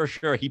thing's for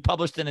sure, he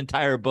published an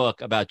entire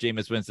book about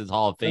Jameis Winston's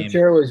Hall of Fame. I'm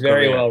sure it was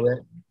very well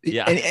written.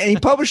 Yeah, and he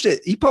published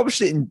it. He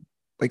published it in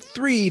like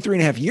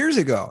 3.5 years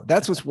ago.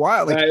 That's what's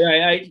wild. Like,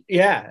 right.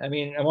 Yeah. I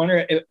mean, I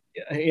wonder.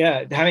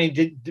 How many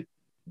did?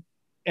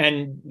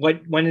 And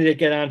when did it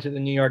get onto the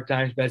New York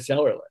Times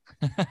bestseller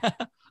list?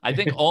 I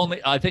think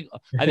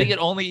it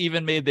only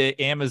even made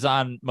the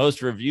Amazon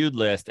most reviewed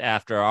list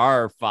after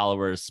our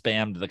followers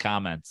spammed the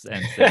comments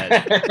and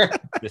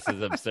said, "This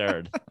is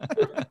absurd."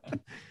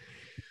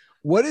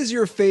 What is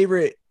your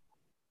favorite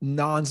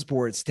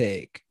non-sports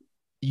take?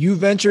 You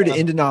ventured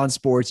into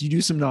non-sports. You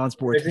do some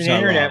non-sports. There's an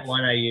internet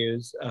one I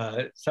use.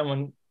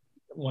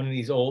 One of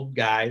these old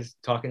guys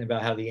talking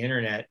about how the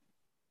internet.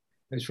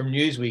 It was from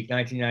Newsweek,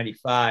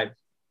 1995.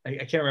 I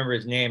can't remember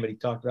his name, but he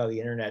talked about the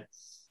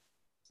internet's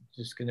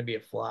just going to be a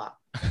flop.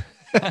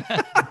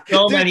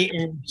 And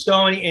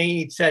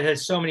he said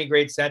has so many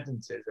great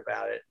sentences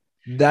about it.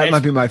 That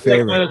might be my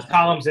favorite. Like one of those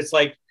columns, it's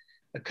like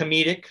a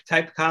comedic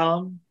type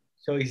column.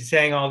 So he's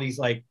saying all these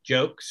like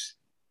jokes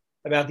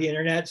about the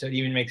internet, so it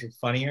even makes it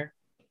funnier.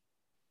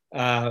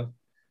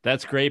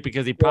 That's great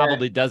because he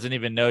probably doesn't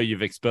even know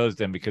you've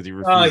exposed him because he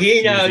refuses. Oh,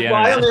 he knows. Well,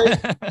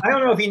 I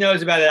don't know if he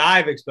knows about it.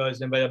 I've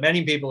exposed him, but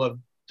many people have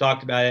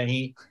talked about it,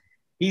 and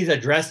he's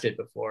addressed it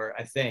before.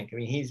 I think. I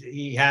mean,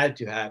 he had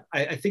to have.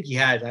 I think he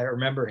has. I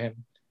remember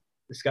him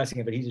discussing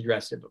it, but he's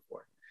addressed it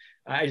before.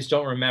 I just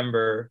don't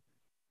remember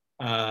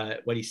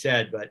what he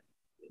said, but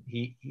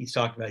he's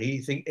talked about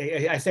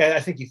it. I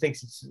think he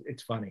thinks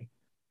it's funny.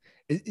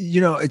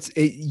 You know,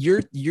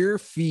 your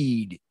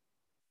feed.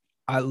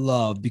 I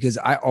love because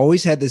I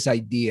always had this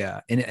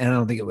idea, and I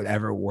don't think it would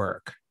ever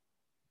work.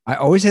 I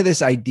always had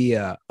this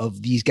idea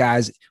of these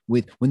guys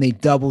when they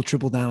double,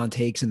 triple down on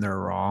takes and they're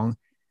wrong.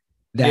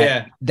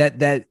 That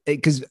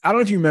because I don't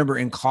know if you remember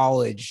in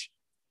college,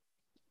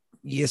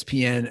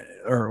 ESPN,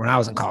 or when I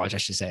was in college, I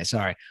should say,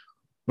 sorry.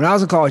 When I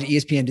was in college,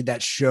 ESPN did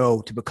that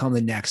show to become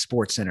the next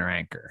Sports Center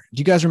anchor.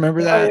 Do you guys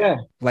remember that? Oh,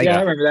 yeah.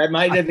 I remember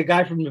that. The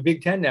guy from the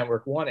Big Ten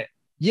Network won it.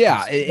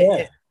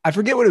 Yeah. I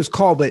forget what it was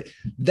called, but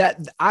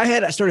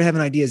I started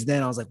having ideas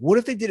then. I was like, what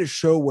if they did a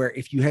show where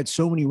if you had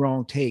so many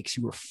wrong takes,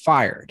 you were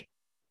fired?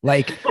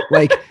 Like,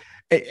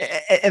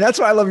 and that's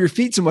why I love your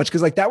feed so much.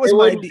 Cause like, that was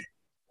my idea.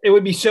 It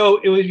would be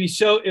so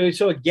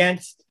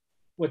against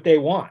what they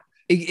want.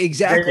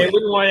 Exactly. They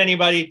wouldn't want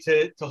anybody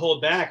to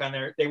hold back on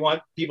they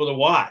want people to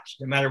watch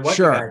no matter what.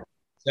 Sure.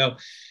 So,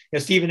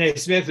 Stephen A.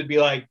 Smith would be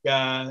like,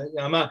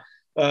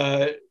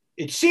 it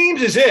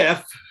seems as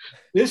if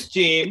this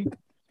team,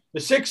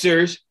 the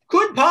Sixers,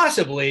 could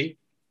possibly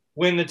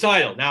win the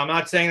title. Now, I'm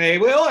not saying they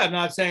will. I'm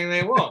not saying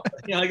they won't.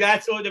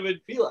 That's what it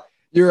would be like.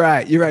 You're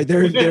right.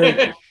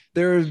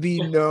 There would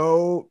be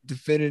no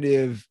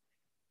definitive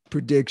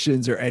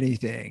predictions or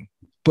anything.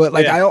 But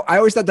like, I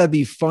always thought that'd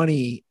be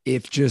funny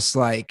if just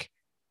like,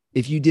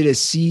 if you did a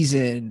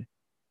season,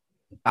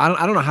 I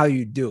don't know how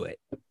you do it.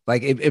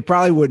 Like it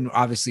probably wouldn't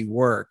obviously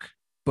work,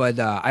 but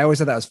I always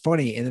thought that was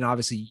funny. And then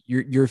obviously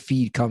your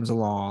feed comes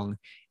along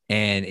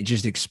and it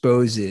just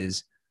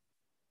exposes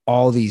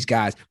all these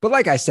guys. But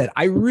like I said,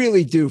 I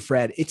really do,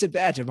 Fred. It's a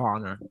badge of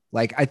honor.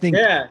 Like I think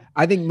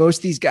most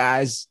of these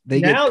guys,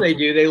 they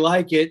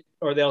like it,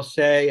 or they'll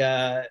say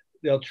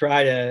they'll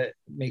try to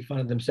make fun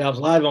of themselves.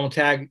 A lot of them will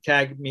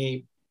tag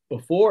me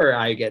before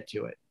I get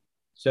to it,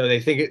 so they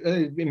think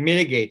it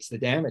mitigates the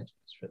damages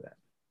for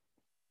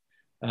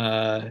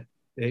them.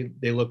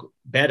 They look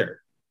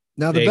better.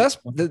 Now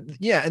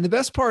the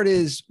best part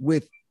is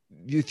with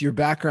your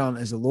background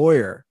as a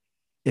lawyer,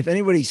 if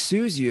anybody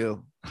sues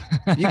you,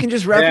 you can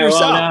just rep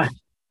yourself.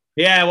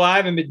 Well, I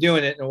haven't been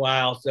doing it in a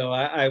while, so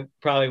I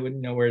probably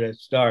wouldn't know where to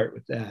start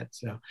with that.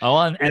 So,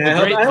 and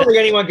I don't think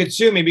anyone could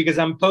sue me because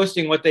I'm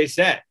posting what they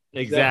said.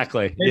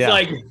 Exactly. So it's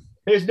like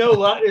there's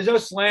no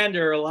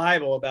slander or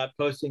libel about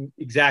posting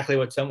exactly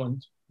what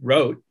someone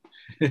wrote.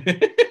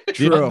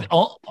 True.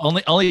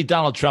 Only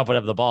Donald Trump would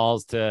have the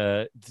balls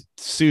to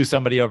sue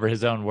somebody over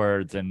his own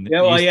words. And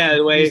Yeah, well, yeah,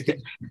 the way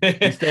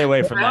you stay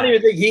away from I that. don't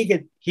even think he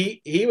could.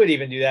 He would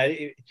even do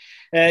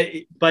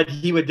that. But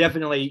he would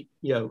definitely,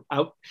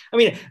 I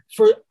mean,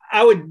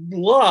 I would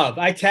love.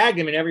 I tagged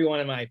him in every one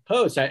of my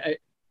posts. I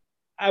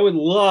would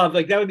love,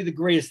 like, that would be the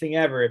greatest thing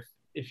ever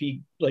if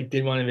he like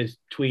did one of his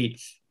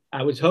tweets.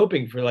 I was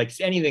hoping for like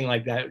anything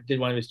like that. Did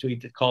one of his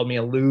tweets that called me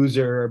a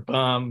loser or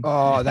bum.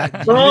 Oh,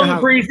 that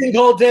freezing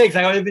cold takes.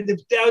 That would have been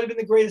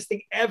the greatest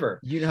thing ever.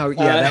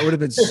 That would have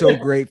been so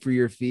great for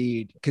your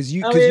feed because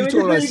you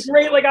told us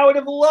great. Like, I would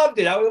have loved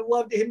it. I would have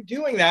loved him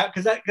doing that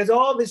because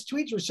all of his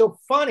tweets were so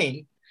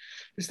funny.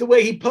 It's the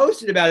way he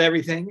posted about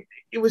everything.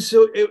 It was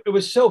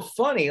so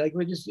funny. Like,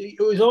 it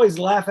was always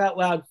laugh out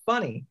loud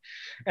funny,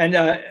 and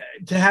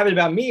to have it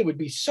about me would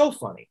be so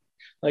funny.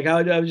 Like,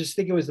 I would just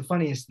think it was the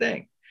funniest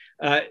thing.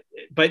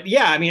 But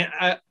yeah, I mean,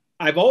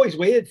 I've always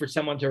waited for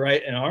someone to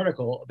write an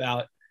article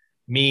about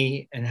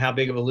me and how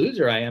big of a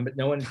loser I am, but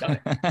no one's done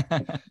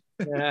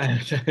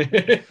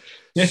it.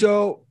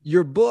 So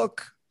your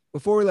book,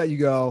 before we let you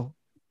go,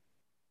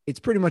 it's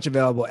pretty much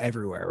available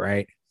everywhere,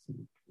 right?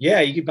 Yeah,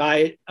 you can buy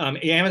it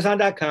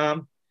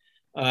Amazon.com.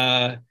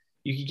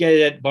 You can get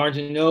it at Barnes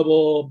 &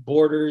 Noble,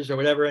 Borders, or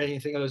whatever,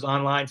 anything of those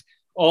online.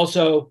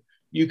 Also,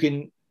 you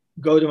can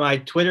go to my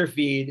Twitter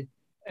feed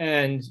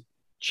and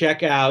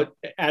check out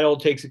at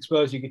Old Takes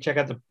Exposed. You can check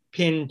out the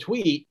pinned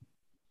tweet,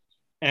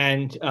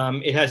 and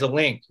it has a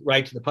link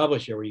right to the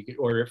publisher where you could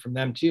order it from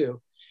them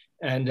too.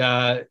 And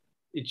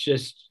it's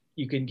just,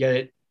 you can get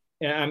it.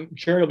 And I'm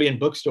sure it'll be in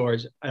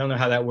bookstores. I don't know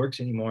how that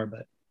works anymore,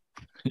 but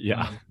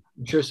yeah.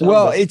 I'm sure so.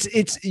 Well,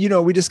 it's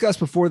we discussed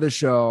before the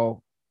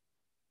show.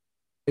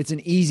 It's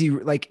an easy,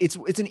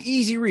 it's an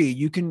easy read.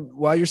 You can,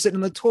 while you're sitting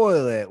in the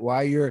toilet,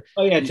 while you're,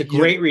 it's a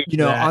great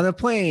read. On a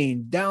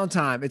plane,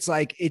 downtime. It's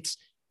like, it's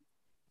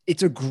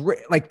a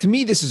great, to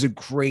me, this is a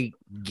great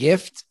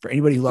gift for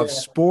anybody who loves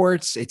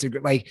sports. It's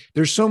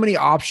there's so many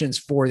options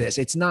for this.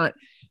 It's not,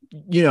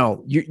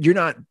 you're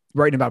not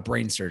writing about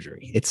brain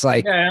surgery. It's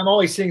like, I'm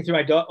always sitting through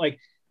my daughter. Like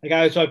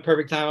I was at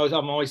Perfect Time.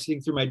 I'm always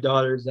sitting through my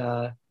daughter's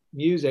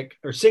music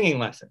or singing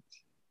lessons.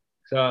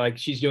 So like,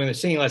 she's doing the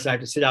singing lesson. I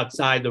have to sit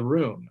outside the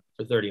room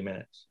for 30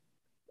 minutes.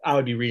 I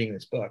would be reading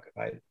this book if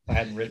I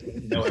hadn't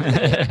written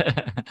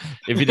it.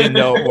 If you didn't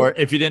know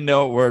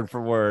it word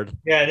for word.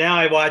 Yeah, now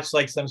I watch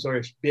like some sort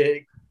of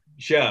big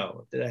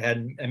show that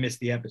I missed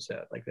the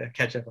episode, like that,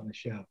 catch up on the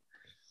show.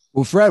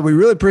 Well, Fred, we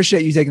really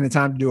appreciate you taking the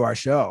time to do our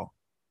show.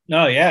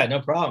 No, yeah, no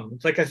problem.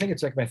 I think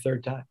it's like my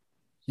third time.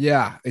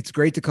 Yeah, it's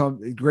great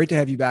to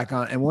have you back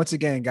on. And once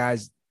again,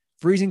 guys,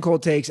 Freezing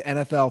Cold Takes,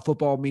 NFL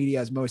football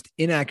media's most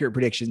inaccurate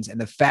predictions and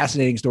the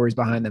fascinating stories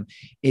behind them.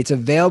 It's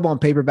available on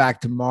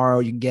paperback tomorrow.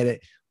 You can get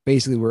it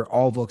basically where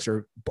all books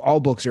are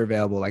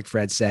available. Like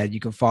Fred said, you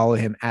can follow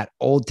him at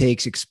Old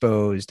Takes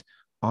Exposed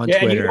on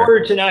Twitter. And you can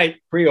order tonight,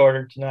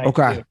 pre-order tonight.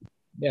 Okay. Too.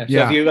 Yeah.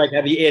 So if you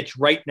have the itch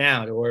right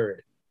now to order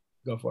it,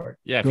 go for it.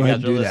 Yeah. If you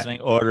guys are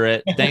listening, order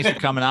it. Thanks for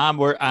coming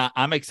on.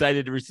 I'm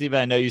excited to receive it.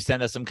 I know you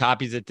sent us some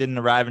copies that didn't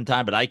arrive in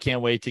time, but I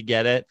can't wait to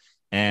get it.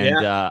 And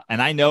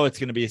I know it's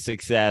going to be a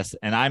success.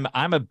 And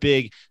I'm a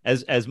big,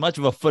 as much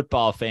of a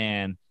football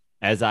fan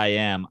as I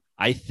am,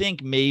 I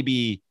think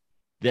maybe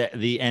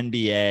the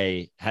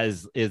NBA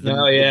is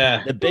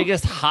the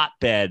biggest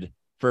hotbed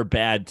for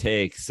bad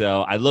takes.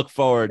 So I look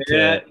forward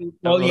to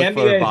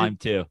volume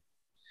 2.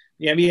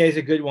 The NBA is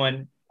a good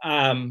one.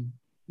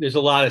 There's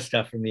a lot of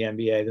stuff from the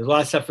NBA. There's a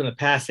lot of stuff from the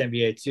past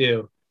NBA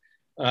too.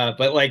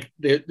 But like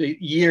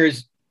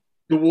the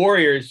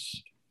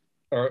Warriors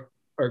are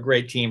a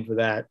great team for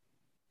that.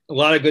 A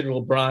lot of good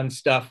LeBron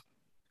stuff,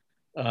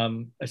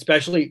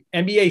 especially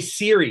NBA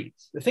series.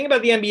 The thing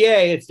about the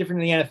NBA, it's different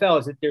than the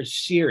NFL, is that there's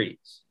series.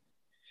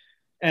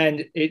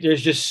 And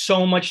there's just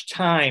so much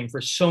time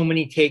for so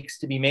many takes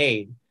to be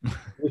made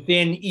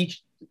within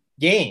each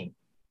game.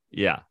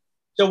 Yeah.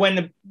 So when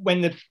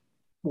the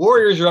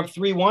Warriors are up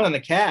 3-1 on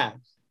the Cavs,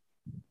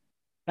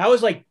 that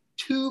was like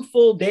 2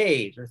 full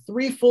days or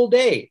 3 full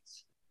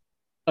days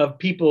of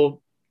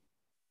people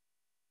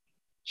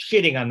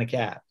shitting on the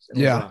Cavs.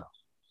 Yeah.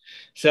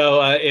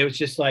 So it was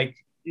just like,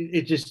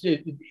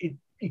 it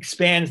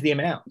expands the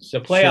amount. So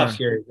playoff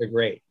series are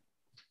great.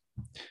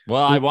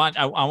 Well, I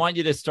want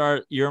you to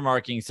start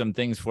earmarking some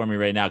things for me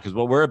right now, because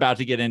what we're about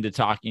to get into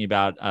talking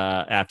about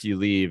after you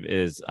leave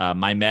is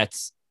my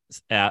Mets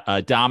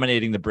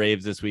dominating the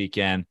Braves this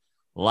weekend.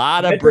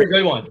 Mets are a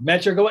good one.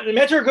 Mets are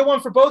a good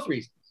one for both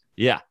reasons.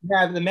 Yeah. You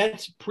have the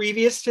Mets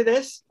previous to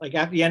this, like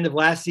at the end of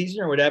last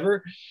season or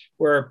whatever,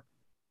 where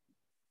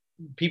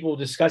people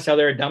discuss how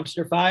they're a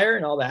dumpster fire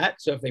and all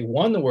that. So if they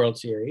won the World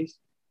Series,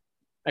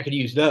 I could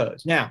use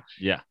those. Now,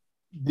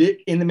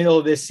 in the middle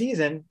of this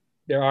season,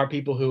 there are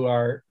people who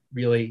are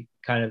really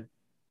kind of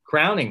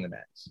crowning the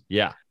Mets.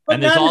 Yeah. But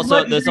and there's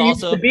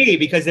also to be,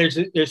 because there's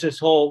this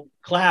whole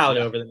cloud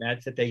over the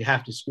Mets that they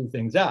have to screw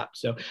things up.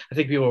 So I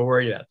think people are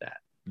worried about that.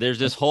 There's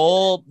this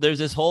whole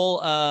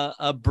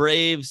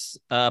Braves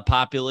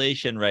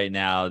population right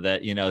now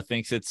that, you know,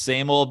 thinks it's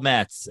same old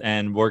Mets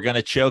and we're going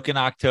to choke in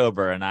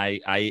October. And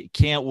I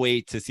can't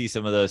wait to see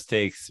some of those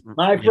takes.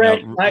 My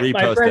friend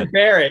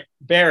Barrett,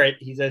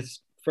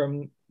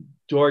 from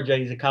Georgia.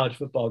 He's a college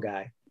football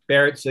guy.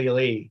 Barrett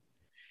Sallee.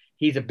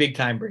 He's a big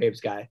time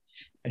Braves guy.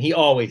 And he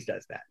always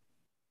does that.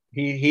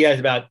 He has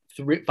about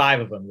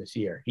 5 of them this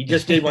year. He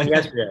just did one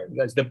yesterday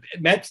because the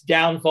Mets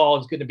downfall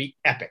is going to be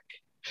epic.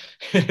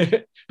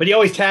 But he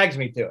always tags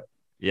me to it.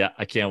 Yeah,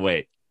 I can't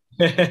wait.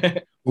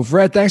 Well,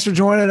 Fred, thanks for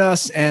joining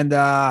us, and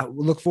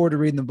we'll look forward to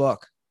reading the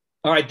book.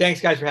 All right,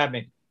 thanks guys for having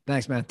me.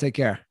 Thanks, man. Take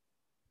care.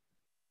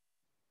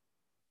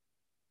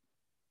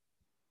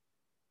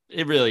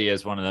 It really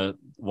is one of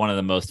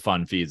the most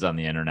fun feeds on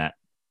the internet.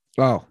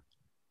 Oh,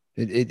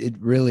 it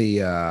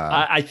really.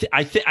 I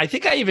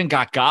think I even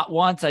got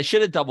once. I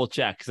should have double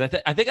checked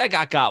because I think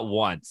I got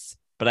once,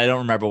 but I don't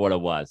remember what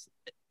it was.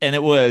 And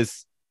it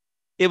was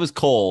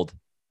cold.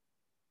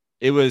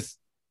 It was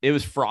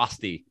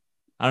frosty.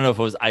 I don't know if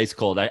it was ice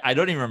cold. I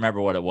don't even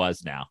remember what it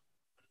was now,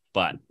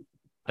 but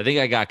I think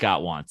I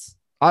got once.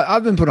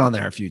 I've been put on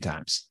there a few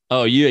times.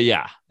 Oh,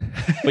 yeah.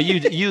 But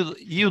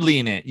you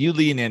lean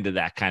into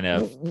that kind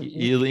of,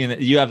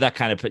 you have that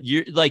kind of,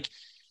 you're like,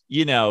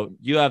 you know,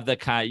 you have the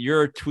kind,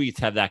 your tweets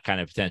have that kind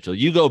of potential.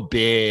 You go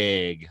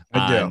big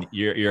on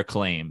your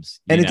claims.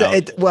 And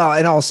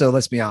and also,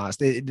 let's be honest,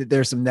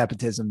 there's some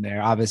nepotism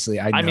there. Obviously,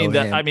 I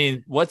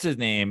mean, what's his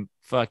name?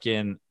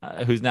 Fucking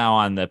who's now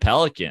on the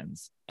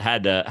Pelicans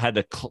had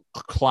to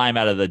climb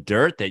out of the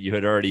dirt that you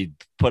had already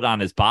put on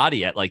his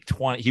body at like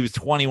 20. He was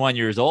 21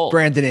 years old.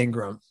 Brandon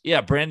Ingram.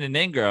 Yeah. Brandon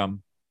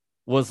Ingram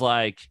was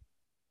like,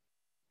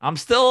 I'm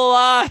still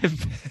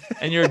alive.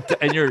 And you're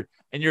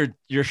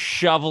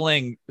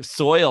shoveling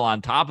soil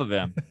on top of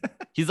him.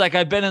 He's like,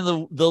 I've been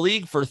in the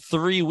league for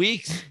 3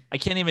 weeks. I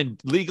can't even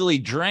legally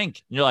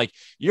drink. And you're like,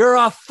 you're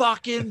a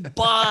fucking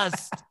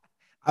bust.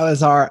 I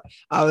was hard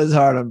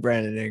on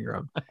Brandon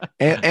Ingram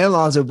and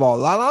Lonzo Ball.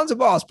 Lonzo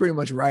Ball is pretty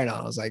much right on.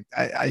 I was like,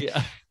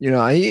 you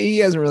know, he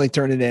hasn't really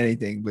turned into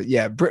anything, but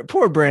yeah,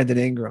 poor Brandon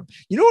Ingram.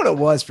 You know what it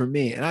was for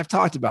me? And I've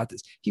talked about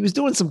this. He was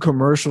doing some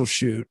commercial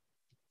shoot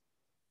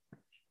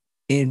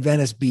in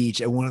Venice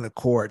Beach at one of the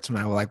courts when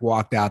I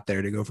walked out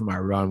there to go for my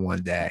run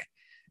one day.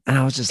 And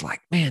I was just like,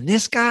 man,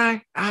 this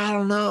guy, I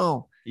don't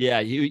know.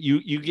 Yeah,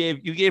 you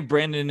gave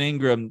Brandon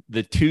Ingram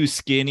the too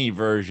skinny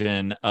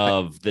version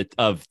of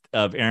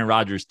Aaron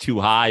Rodgers' too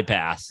high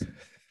pass.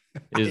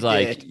 Is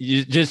like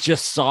you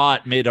just saw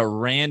it, made a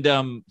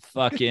random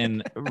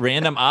observation,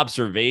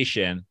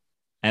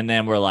 and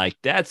then we're like,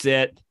 that's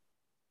it.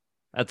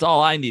 That's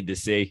all I need to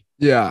see.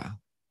 Yeah,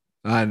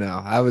 I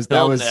know.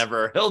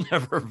 He'll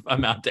never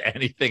amount to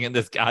anything in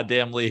this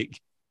goddamn league.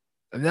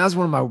 I mean, that was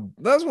one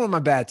of my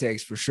bad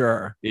takes for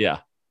sure. Yeah,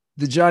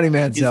 the Johnny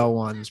Manziel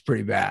one was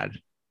pretty bad.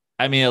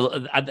 I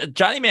mean,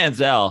 Johnny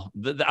Manziel,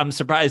 I'm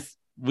surprised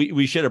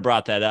we should have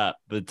brought that up,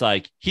 but it's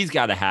like, he's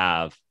got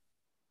to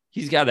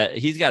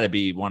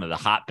be one of the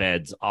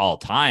hotbeds all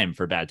time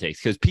for bad takes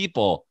because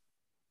people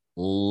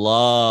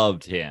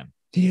loved him.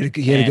 He had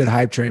a good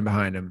hype train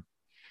behind him.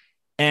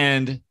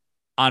 And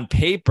on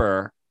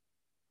paper,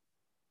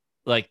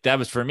 like that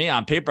was for me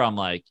on paper. I'm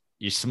like,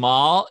 you're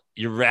small,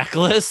 you're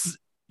reckless,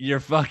 you're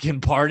fucking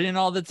partying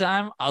all the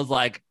time. I was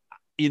like,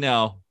 you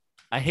know,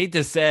 I hate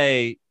to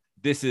say,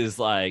 this is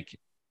like,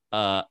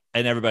 and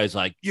everybody's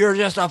like, you're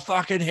just a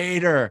fucking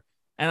hater.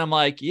 And I'm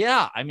like,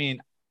 yeah, I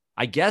mean,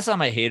 I guess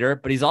I'm a hater,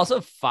 but he's also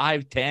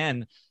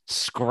 5'10",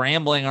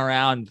 scrambling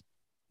around,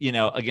 you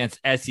know, against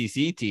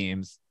SEC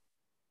teams.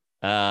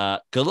 Good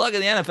luck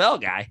in the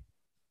NFL, guy.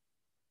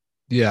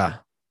 Yeah.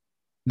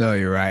 No,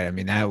 you're right. I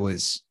mean, that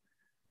was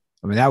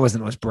the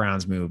most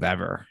Browns move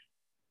ever.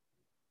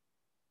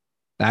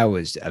 That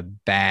was a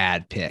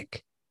bad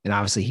pick. And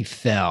obviously he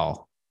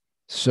fell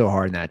so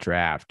hard in that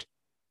draft.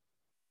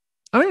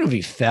 I don't know if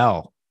he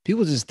fell.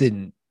 People just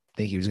didn't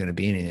think he was going to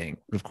be anything.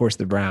 But of course,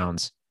 the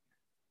Browns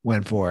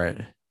went for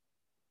it.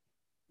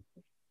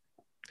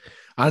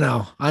 I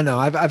know.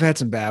 I've had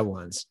some bad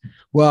ones.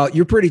 Well,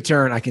 you're pretty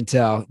turned, I can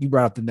tell. You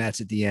brought up the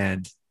Mets at the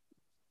end.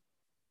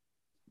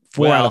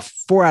 Four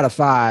out of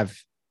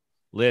 5.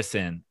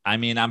 Listen, I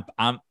mean,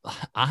 I'm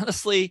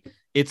honestly,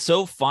 it's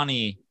so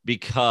funny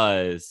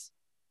because,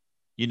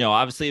 you know,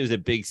 obviously it was a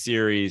big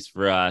series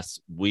for us.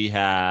 We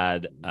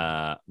had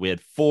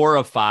 4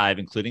 of 5,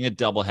 including a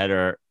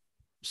doubleheader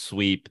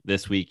sweep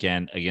this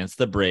weekend against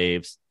the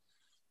Braves.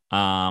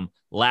 And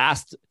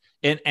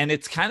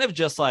it's kind of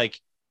just like,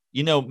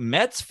 you know,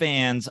 Mets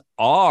fans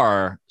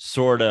are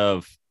sort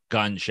of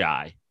gun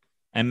shy,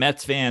 and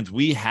Mets fans,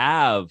 we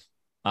have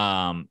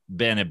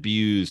been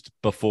abused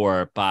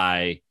before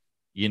by,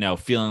 you know,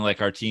 feeling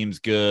like our team's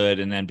good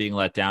and then being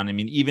let down. I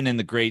mean, even in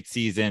the great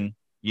season,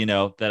 you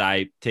know, that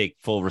I take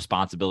full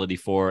responsibility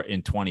for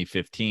in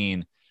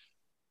 2015,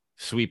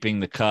 sweeping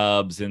the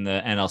Cubs and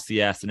the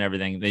NLCS and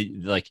everything. They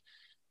like,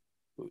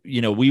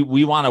 you know,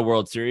 we want a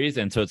World Series.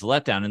 And so it's a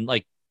letdown. And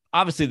like,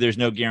 obviously there's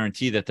no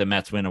guarantee that the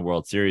Mets win a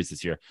World Series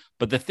this year.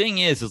 But the thing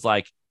is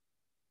like,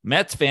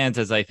 Mets fans,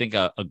 as I think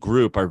a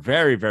group, are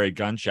very, very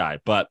gun shy.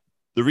 But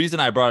the reason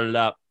I brought it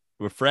up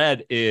with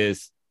Fred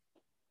is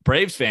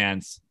Braves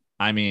fans.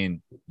 I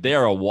mean,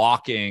 they're a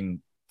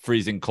walking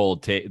freezing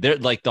cold take. They're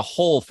like the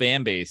whole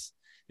fan base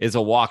is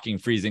a walking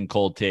freezing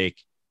cold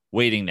take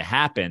waiting to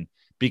happen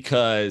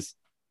because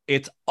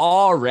it's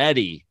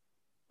already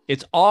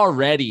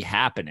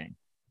happening.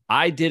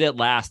 I did it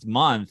last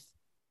month.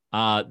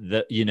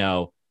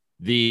 The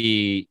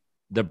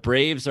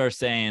Braves are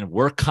saying,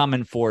 we're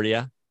coming for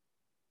you.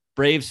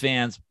 Braves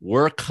fans,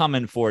 we're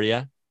coming for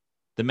you.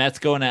 The Mets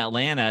go in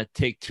Atlanta,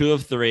 take 2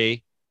 of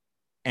 3.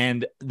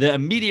 And the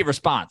immediate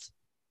response.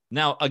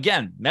 Now,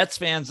 again, Mets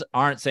fans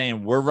aren't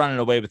saying we're running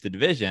away with the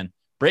division.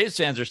 Braves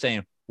fans are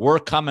saying, we're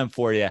coming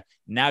for you.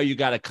 Now you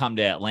got to come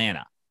to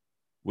Atlanta.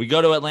 We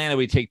go to Atlanta,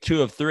 we take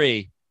 2 of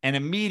 3. And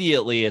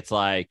immediately it's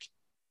like,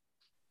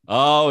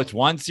 oh, it's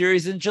one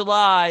series in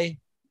July.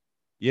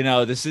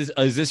 Is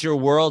this your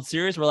World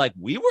Series? We're like,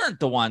 we weren't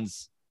the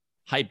ones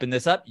hyping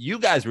this up. You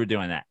guys were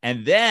doing that.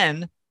 And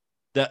then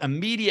the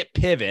immediate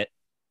pivot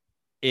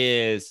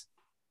is,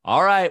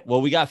 all right,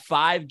 well, we got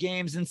 5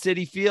 games in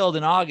Citi Field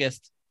in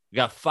August. We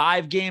got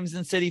 5 games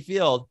in Citi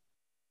Field.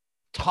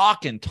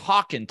 Talking.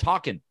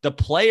 The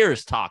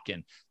players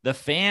talking. The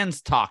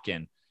fans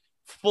talking.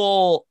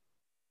 Full,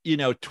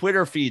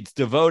 Twitter feeds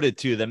devoted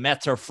to the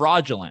Mets are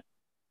fraudulent.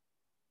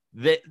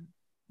 The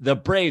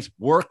Braves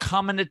were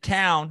coming to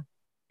town.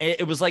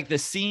 It was like the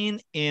scene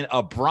in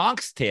A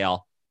Bronx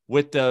Tale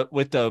with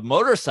the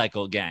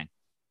motorcycle gang.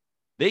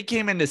 They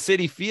came into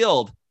Citi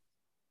Field.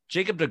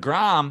 Jacob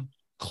deGrom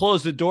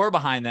closed the door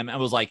behind them and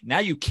was like, now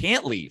you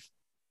can't leave.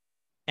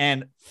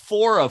 And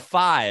 4 of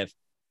 5,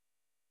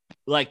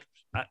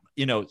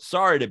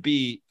 sorry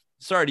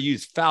to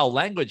use foul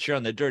language here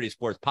on the Dirty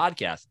Sports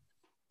Podcast,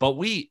 but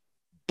we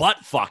butt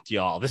fucked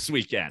y'all this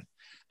weekend.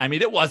 I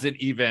mean, it wasn't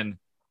even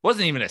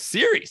a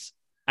series.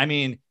 I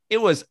mean,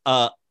 it was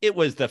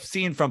the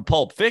scene from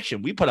Pulp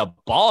Fiction. We put a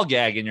ball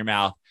gag in your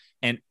mouth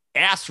and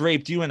ass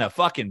raped you in a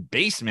fucking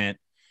basement.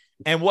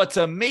 And what's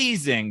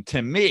amazing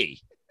to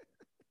me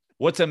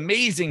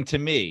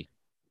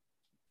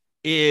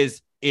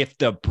is if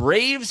the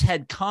Braves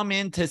had come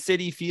into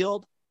Citi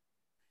Field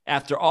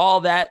after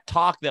all that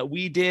talk that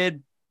we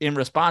did in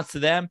response to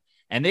them,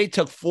 and they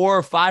took 4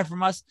 or 5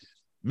 from us,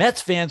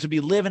 Mets fans would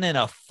be living in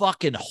a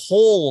fucking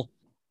hole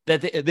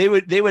that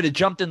they would have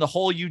jumped in the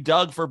hole you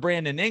dug for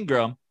Brandon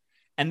Ingram,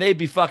 and they'd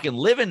be fucking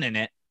living in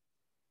it.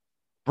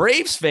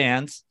 Braves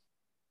fans,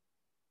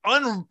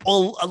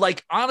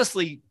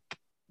 honestly,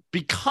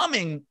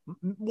 becoming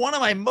one of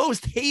my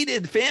most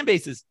hated fan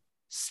bases,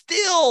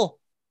 still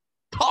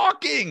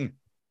talking.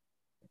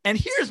 And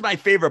here's my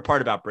favorite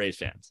part about Braves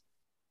fans.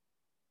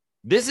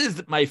 This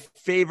is my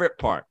favorite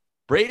part.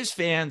 Braves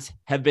fans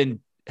have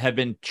been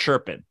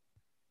chirping.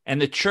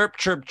 And the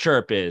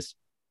chirp is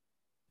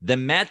the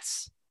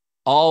Mets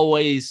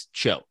always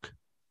choke.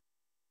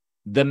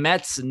 The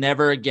Mets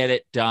never get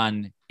it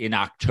done in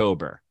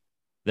October.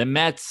 The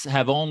Mets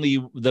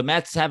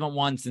haven't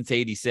won since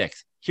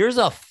 86. Here's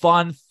a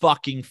fun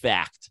fucking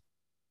fact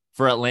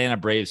for Atlanta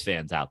Braves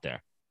fans out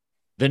there.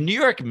 The New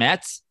York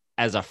Mets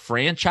as a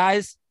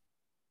franchise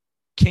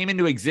came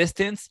into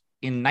existence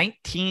in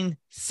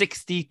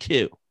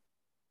 1962.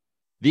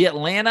 The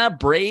Atlanta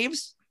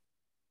Braves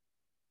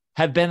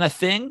have been a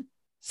thing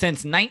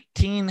since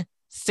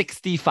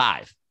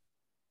 1965.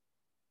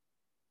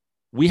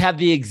 We have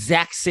the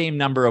exact same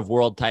number of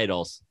world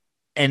titles.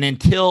 And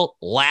until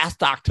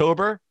last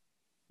October,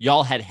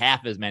 y'all had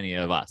half as many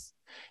of us.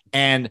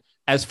 And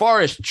as far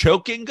as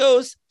choking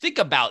goes, think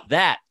about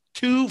that.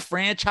 2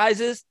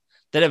 franchises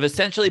that have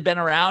essentially been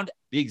around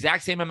the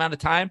exact same amount of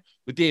time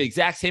with the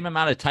exact same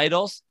amount of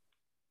titles.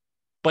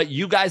 But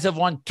you guys have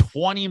won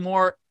 20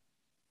 more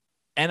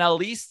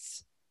NL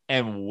Easts,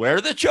 and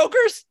we're the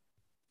chokers?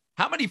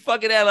 How many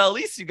fucking NL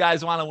Easts you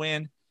guys want to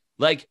win?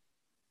 Like,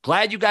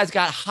 glad you guys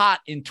got hot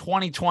in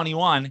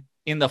 2021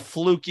 in the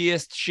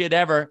flukiest shit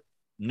ever.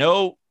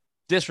 No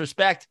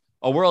disrespect.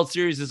 A World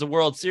Series is a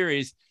World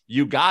Series.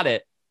 You got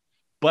it.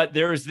 But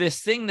there's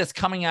this thing that's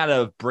coming out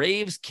of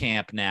Braves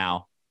camp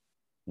now.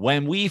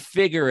 When we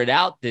figure it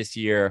out this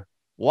year,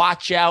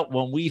 watch out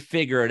when we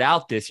figure it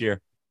out this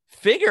year.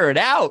 Figure it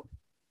out.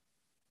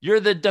 You're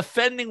the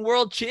defending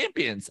world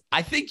champions.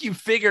 I think you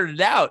figured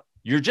it out.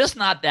 You're just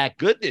not that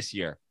good this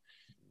year.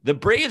 The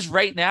Braves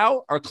right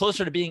now are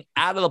closer to being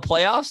out of the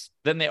playoffs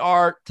than they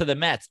are to the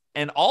Mets.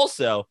 And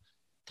also,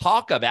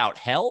 talk about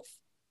health.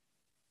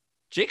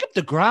 Jacob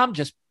deGrom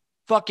just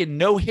fucking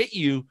no-hit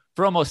you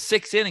for almost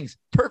 6 innings.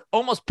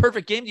 Almost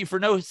perfect game to you for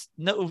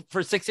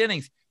 6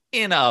 innings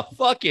in a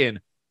fucking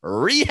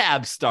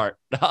rehab start,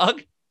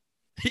 dog.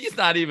 He's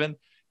not even.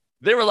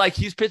 They were like,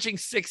 he's pitching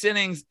 6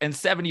 innings and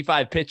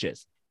 75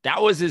 pitches.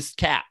 That was his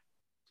cap.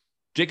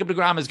 Jacob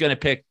deGrom is going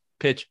to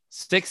pitch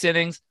 6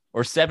 innings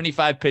or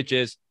 75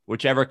 pitches,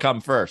 whichever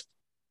come first.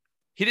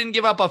 He didn't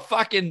give up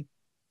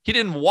he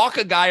didn't walk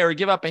a guy or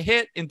give up a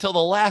hit until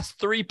the last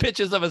 3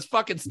 pitches of his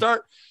fucking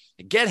start.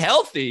 Get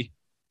healthy.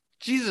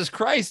 Jesus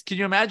Christ. Can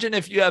you imagine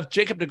if you have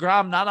Jacob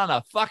deGrom not on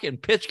a fucking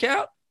pitch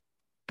count?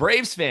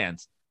 Braves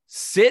fans,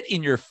 sit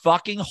in your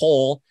fucking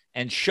hole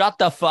and shut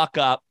the fuck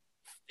up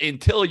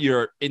until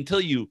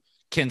you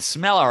can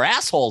smell our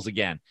assholes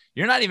again.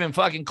 You're not even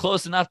fucking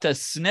close enough to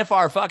sniff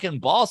our fucking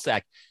ball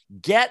sack.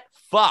 Get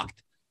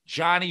fucked.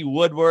 Johnny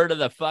Woodward of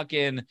the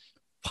fucking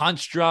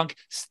punch drunk,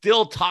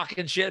 still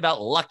talking shit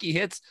about lucky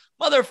hits.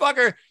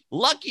 Motherfucker,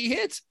 lucky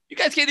hits. You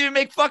guys can't even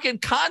make fucking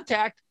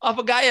contact off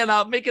a guy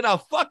and making a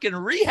fucking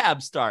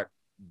rehab start.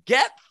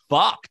 Get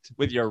fucked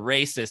with your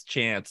racist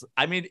chants.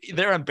 I mean,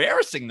 they're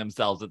embarrassing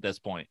themselves at this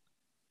point.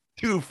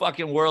 2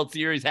 fucking World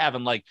Series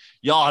having like,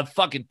 y'all have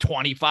fucking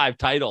 25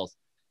 titles.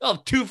 Y'all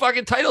have 2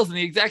 fucking titles in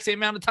the exact same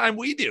amount of time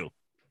we do.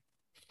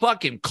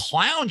 Fucking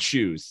clown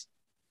shoes.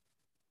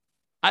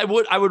 I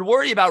would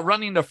worry about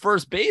running to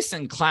first base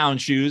in clown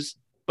shoes,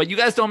 but you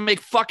guys don't make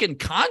fucking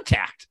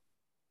contact.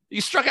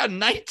 You struck out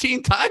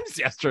 19 times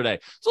yesterday.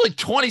 It's only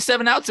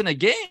 27 outs in a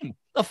game.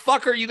 The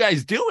fuck are you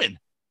guys doing?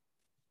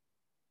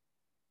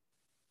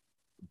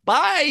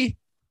 Bye.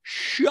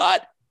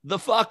 Shut the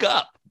fuck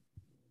up.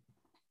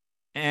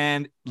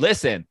 And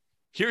listen,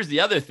 here's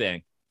the other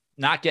thing.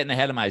 Not getting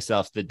ahead of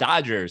myself. The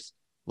Dodgers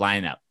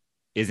lineup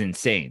is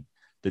insane.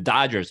 The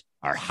Dodgers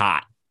are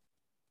hot.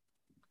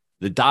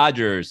 The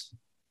Dodgers,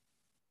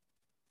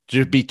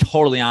 to be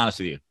totally honest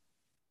with you,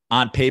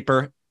 on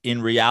paper,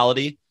 in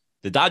reality,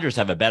 the Dodgers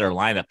have a better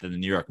lineup than the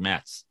New York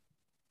Mets.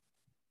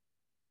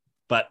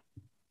 But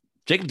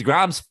Jacob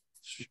deGrom's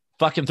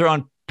fucking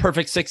throwing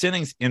perfect 6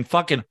 innings in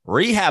fucking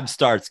rehab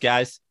starts,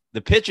 guys.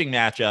 The pitching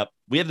matchup,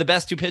 we have the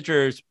best 2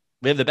 pitchers.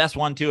 We have the best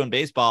 1-2 in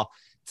baseball.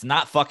 It's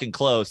not fucking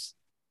close.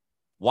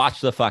 Watch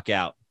the fuck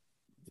out.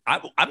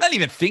 I'm not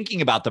even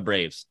thinking about the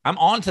Braves. I'm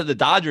on to the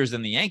Dodgers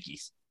and the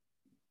Yankees.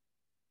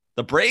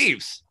 The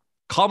Braves.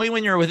 Call me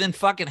when you're within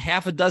fucking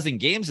half a dozen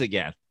games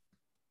again.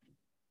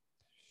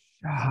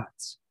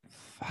 Shots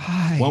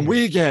fired. When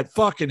we get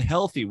fucking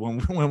healthy,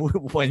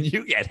 when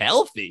you get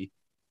healthy,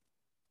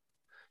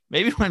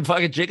 maybe when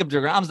fucking Jacob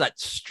deGrom's not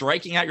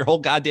striking out your whole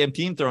goddamn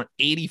team, throwing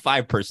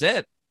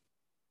 85%.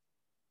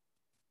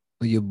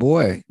 Well, your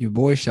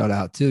boy shout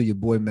out too. Your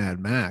boy Mad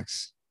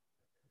Max.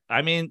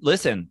 I mean,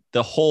 listen,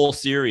 the whole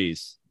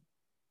series,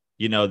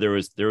 you know, there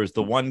was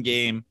the one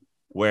game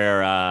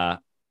where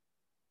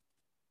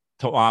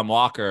Taijuan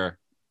Walker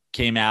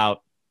came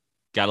out,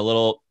 got a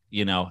little,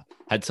 you know,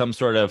 had some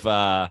sort of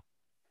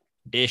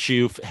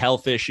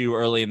health issue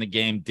early in the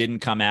game, didn't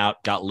come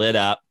out, got lit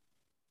up.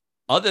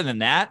 Other than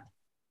that,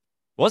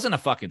 it wasn't a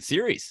fucking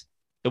series.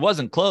 It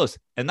wasn't close.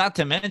 And not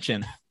to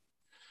mention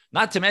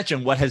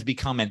what has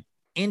become an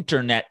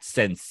internet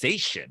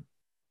sensation.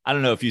 I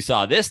don't know if you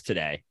saw this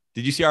today.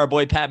 Did you see our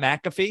boy Pat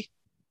McAfee?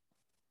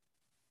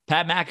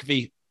 Pat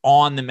McAfee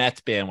on the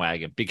Mets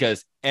bandwagon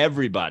because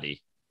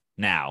everybody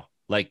now,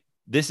 like,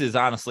 this is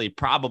honestly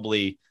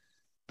probably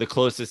the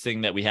closest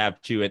thing that we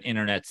have to an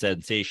internet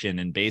sensation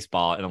in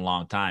baseball in a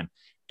long time.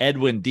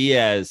 Edwin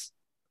Diaz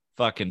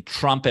fucking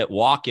trumpet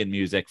walk-in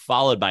music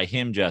followed by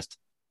him just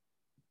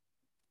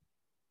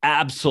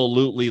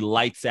absolutely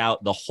lights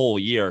out the whole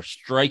year,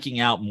 striking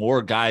out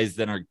more guys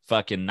than are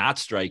fucking not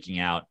striking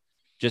out,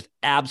 just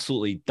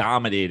absolutely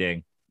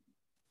dominating.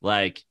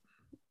 Like,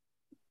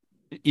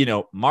 you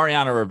know,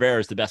 Mariano Rivera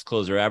is the best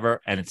closer ever,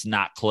 and it's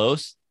not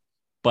close,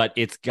 but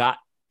it's got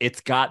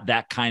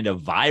that kind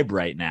of vibe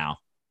right now.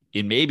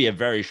 In maybe a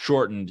very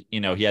shortened, you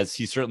know,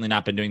 he's certainly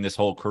not been doing this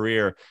whole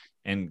career,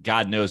 and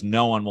God knows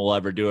no one will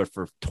ever do it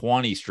for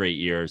 20 straight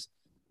years.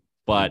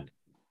 But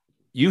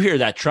you hear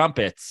that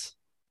trumpets,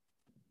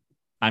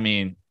 I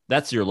mean,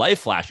 that's your life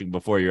flashing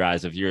before your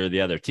eyes if you're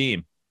the other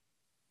team.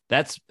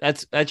 That's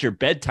your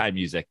bedtime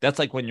music. That's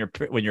like when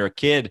you're a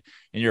kid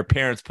and your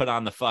parents put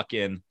on the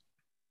fucking,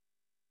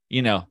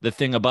 you know, the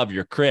thing above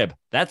your crib.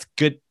 That's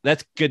good.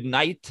 That's good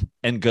night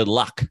and good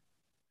luck.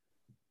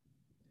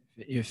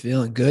 You're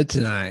feeling good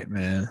tonight,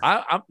 man.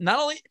 I'm not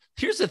only,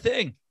 here's the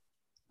thing.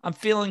 I'm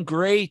feeling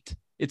great.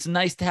 It's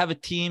nice to have a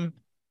team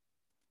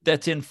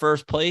that's in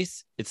first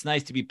place. It's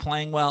nice to be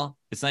playing well.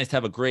 It's nice to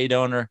have a great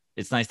owner.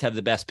 It's nice to have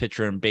the best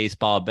pitcher in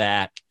baseball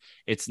back.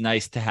 It's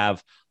nice to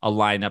have a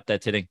lineup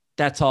that's hitting.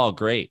 That's all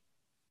great.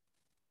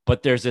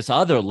 But there's this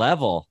other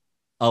level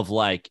of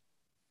like,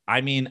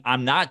 I mean,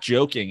 I'm not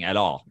joking at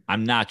all.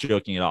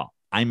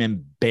 I'm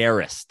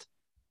embarrassed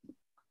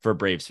for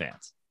Braves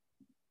fans.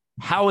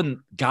 How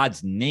in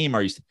God's name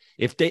are you?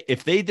 If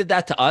they did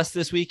that to us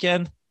this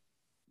weekend,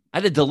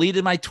 I'd have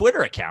deleted my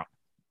Twitter account.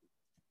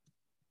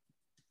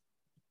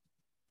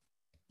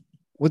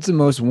 What's the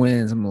most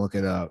wins? I'm gonna look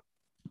it up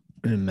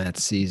in the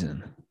Mets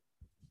season.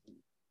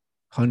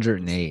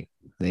 108.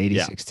 The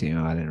 86 team.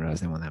 Oh, I didn't realize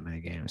they won that many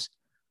games.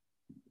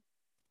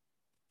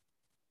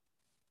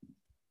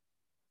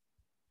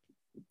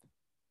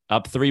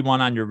 Up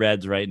 3-1 on your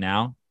Reds right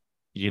now.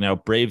 You know,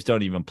 Braves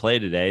don't even play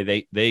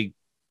today. They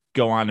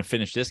go on and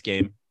finish this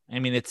game. I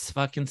mean, it's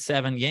fucking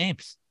 7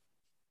 games.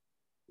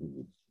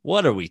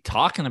 What are we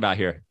talking about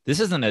here? This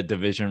isn't a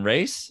division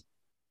race.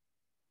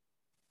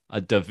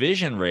 A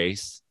division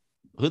race?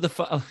 Who the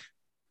fuck?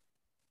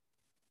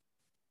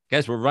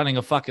 Guys, we're running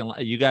a fucking...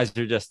 You guys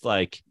are just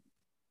like...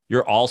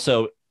 You're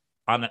also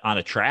on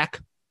a track.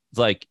 It's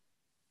like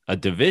a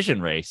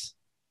division race.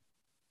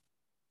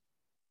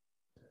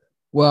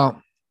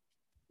 Well,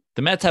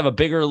 The Mets have a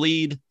bigger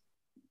lead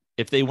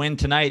if they win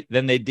tonight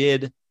than they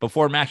did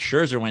before Max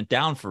Scherzer went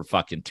down for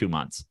fucking 2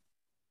 months.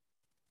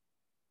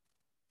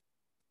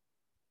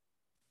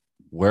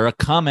 We're a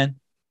coming.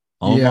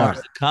 Omar's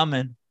a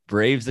coming.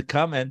 Braves a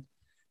coming.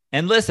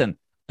 And listen,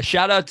 a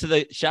shout out to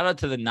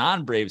the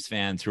non-Braves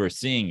fans who are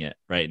seeing it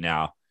right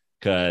now,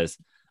 because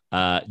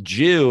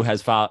Jew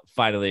has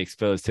finally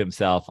exposed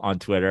himself on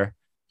Twitter.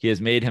 He has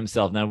made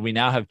himself. Now we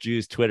now have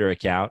Jew's Twitter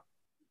account.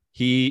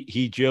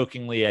 He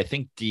jokingly, I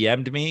think,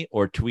 DM'd me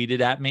or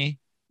tweeted at me.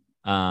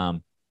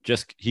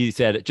 He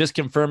said, just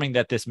confirming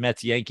that this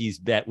Mets Yankees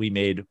bet we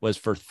made was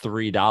for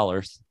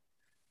 $3.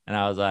 And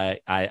I was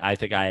like, I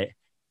think I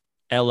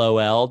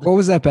LOL'd. What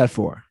was that bet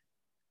for?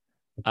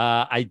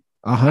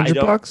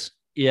 $100?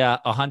 Yeah,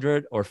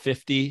 100 or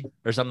 50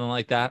 or something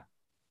like that.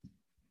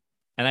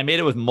 And I made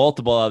it with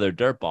multiple other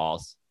dirt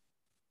balls.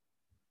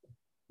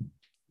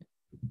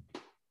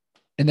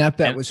 And that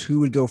bet was who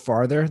would go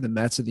farther, the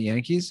Mets or the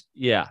Yankees?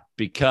 Yeah,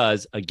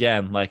 because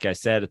again, like I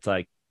said, it's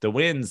like the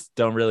wins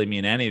don't really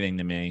mean anything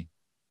to me.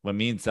 What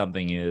means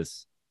something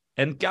is,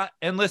 and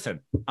listen,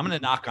 I'm going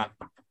to knock on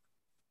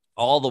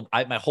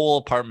my whole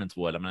apartment's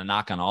wood. I'm going to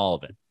knock on all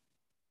of it.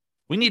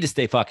 We need to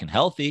stay fucking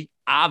healthy,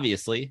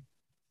 obviously.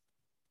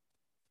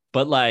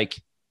 But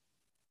like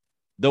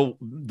the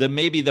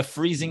maybe the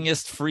freezing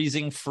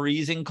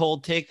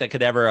cold take that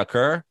could ever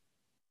occur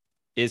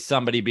is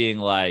somebody being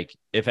like,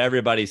 if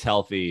everybody's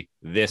healthy,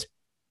 this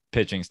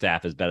pitching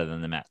staff is better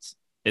than the Mets.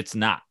 It's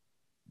not.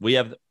 We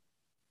have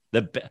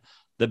the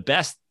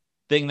best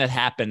thing that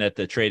happened at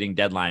the trading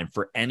deadline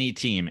for any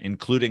team,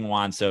 including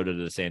Juan Soto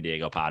to the San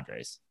Diego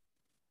Padres,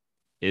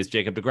 is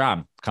Jacob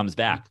deGrom comes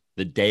back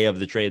the day of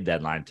the trade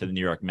deadline to the New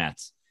York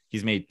Mets.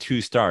 He's made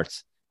 2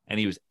 starts, and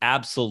he was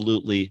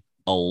absolutely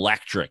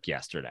electric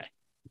yesterday.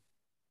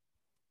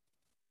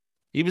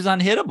 He was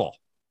unhittable.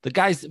 The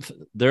guys,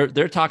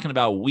 they're talking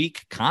about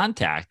weak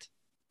contact.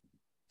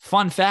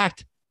 Fun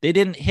fact, they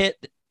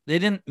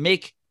didn't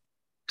make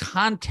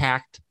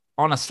contact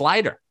on a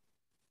slider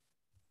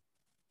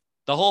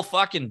the whole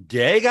fucking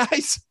day,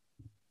 guys.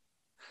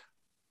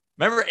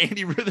 Remember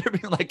Andy Ruther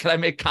being like, can I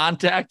make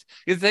contact?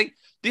 He's like,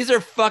 this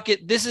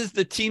is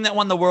the team that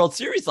won the World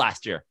Series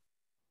last year,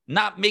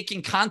 not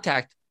making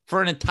contact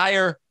for an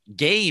entire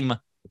game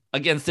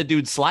against the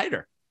dude's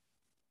slider.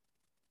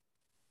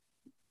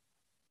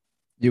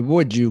 Your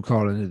boy Jew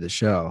called into the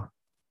show.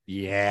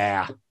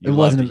 Yeah. It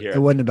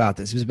wasn't about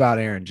this. It was about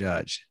Aaron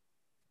Judge.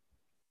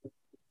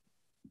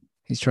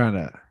 He's trying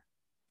to.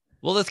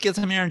 Well, let's get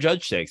some Aaron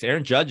Judge takes.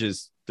 Aaron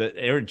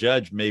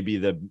Judge may be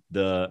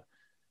the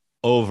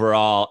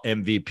overall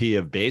MVP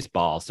of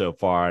baseball so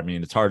far. I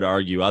mean, it's hard to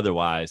argue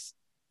otherwise,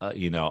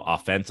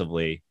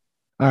 offensively.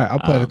 All right, I'll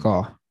play the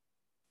call.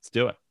 Let's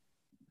do it.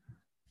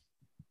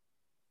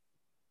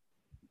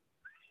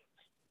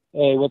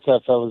 Hey, what's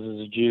up, fellas?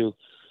 This is Jew.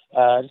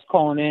 Just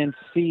calling in to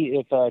see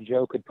if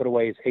Joe could put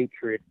away his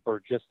hatred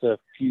for just a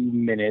few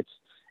minutes.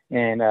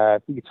 And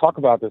if we could talk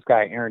about this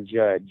guy, Aaron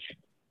Judge,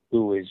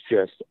 who is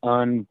just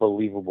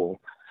unbelievable.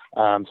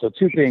 So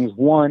 2 things.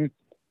 One,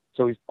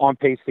 so he's on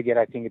pace to get,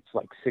 I think it's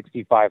like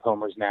 65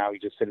 homers now. He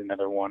just hit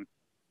another one.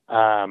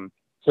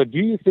 So do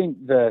you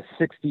think the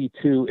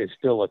 62 is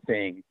still a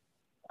thing?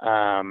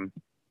 Not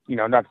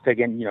to take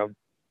in,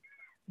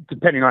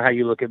 depending on how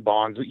you look at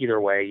Bonds, either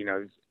way,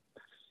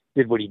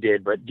 did what he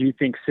did, but do you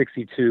think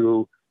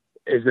 62,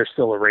 is there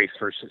still a race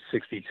for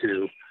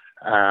 62?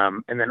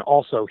 And then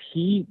also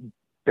he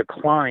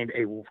declined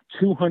a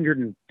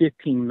 $215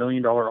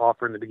 million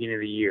offer in the beginning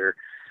of the year,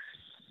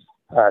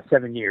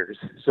 7 years.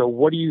 So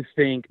what do you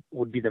think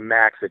would be the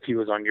max if he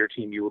was on your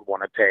team you would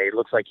want to pay? It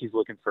looks like he's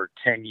looking for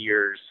 10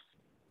 years,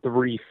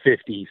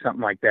 350,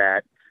 something like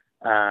that.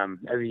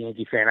 As a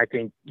Yankee fan, I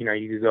think, you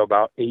could go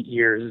about 8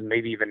 years,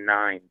 maybe even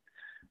 9,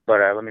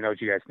 but let me know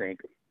what you guys think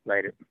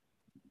later.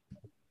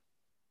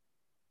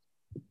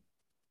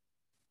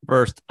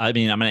 First, I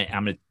mean, I'm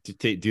gonna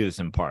do this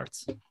in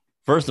parts.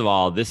 First of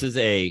all, this is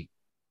a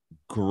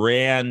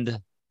grand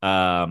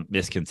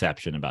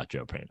misconception about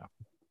Joe Prano.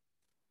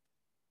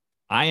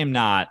 I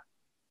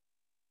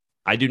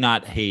do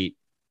not hate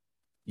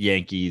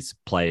Yankees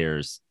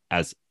players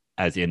as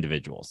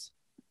individuals.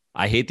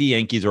 I hate the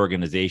Yankees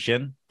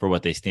organization for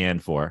what they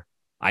stand for.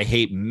 I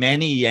hate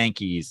many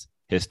Yankees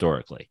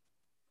historically.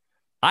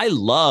 I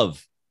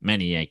love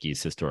many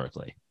Yankees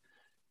historically.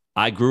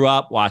 I grew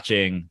up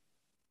watching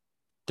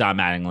Don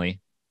Mattingly,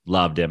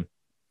 loved him.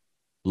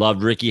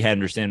 Loved Ricky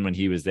Henderson when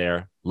he was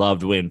there.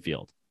 Loved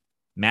Winfield.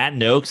 Matt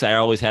Noakes, I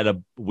always had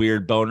a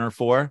weird boner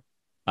for.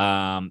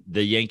 The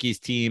Yankees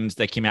teams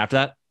that came after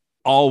that,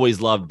 always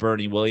loved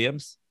Bernie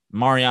Williams.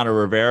 Mariano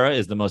Rivera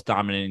is the most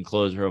dominating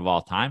closer of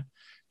all time.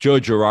 Joe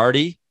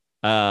Girardi,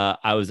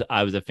 I was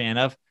a fan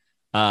of.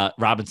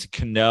 Robinson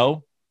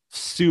Cano,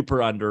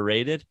 super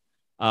underrated.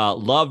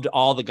 Loved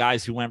all the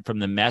guys who went from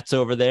the Mets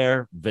over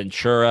there.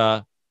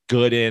 Ventura,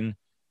 Gooden,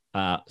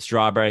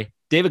 Strawberry.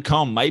 David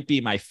Cone might be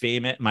my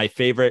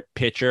favorite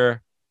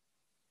pitcher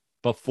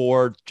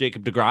before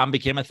Jacob deGrom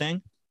became a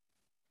thing.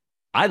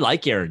 I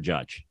like Aaron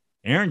Judge.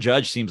 Aaron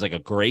Judge seems like a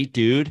great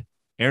dude.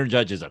 Aaron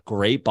Judge is a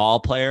great ball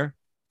player.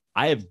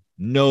 I have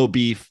no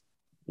beef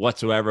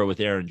whatsoever with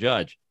Aaron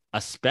Judge,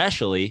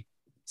 especially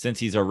since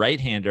he's a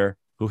right-hander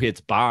who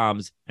hits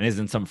bombs and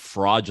isn't some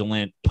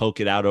fraudulent poke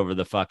it out over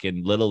the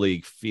fucking Little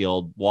League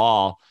field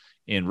wall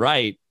in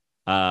right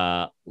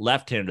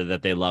left-hander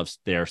that they love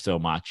there so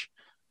much.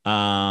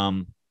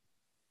 I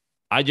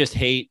just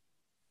hate,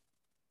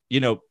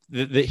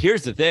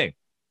 here's the thing.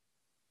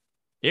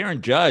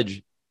 Aaron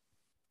Judge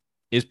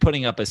is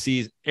putting up a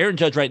season. Aaron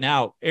Judge right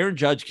now, Aaron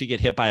Judge could get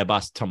hit by a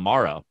bus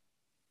tomorrow.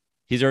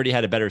 He's already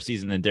had a better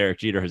season than Derek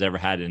Jeter has ever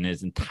had in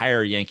his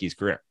entire Yankees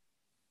career.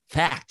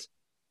 Fact.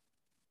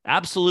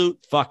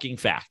 Absolute fucking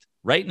fact.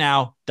 Right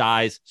now,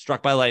 dies,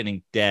 struck by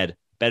lightning, dead.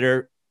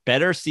 Better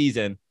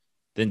season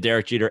than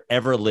Derek Jeter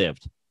ever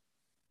lived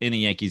in a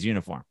Yankees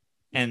uniform.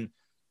 And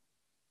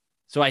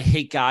so I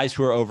hate guys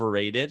who are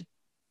overrated.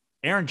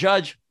 Aaron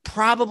Judge,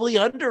 probably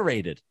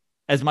underrated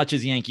as much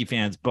as Yankee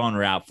fans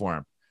boner out for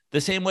him.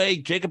 The same way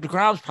Jacob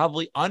deGrom is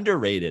probably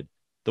underrated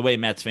the way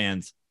Mets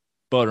fans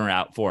boner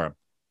out for him.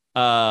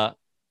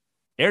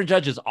 Aaron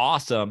Judge is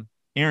awesome.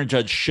 Aaron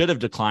Judge should have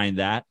declined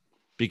that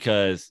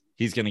because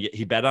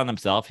he bet on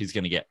himself. He's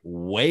going to get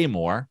way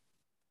more.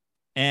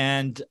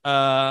 And,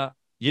 I'm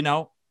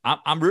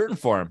rooting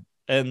for him.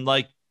 And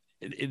like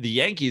the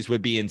Yankees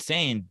would be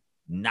insane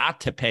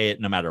not to pay it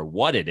no matter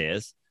what it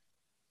is.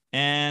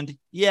 And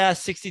yeah,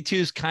 62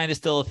 is kind of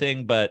still a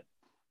thing, but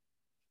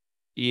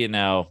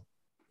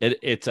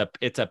it's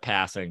a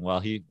passing. Well,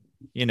 he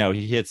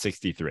hit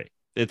 63.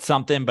 It's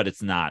something, but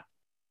it's not.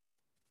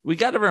 We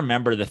got to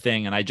remember the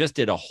thing. And I just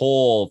did a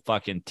whole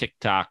fucking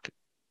TikTok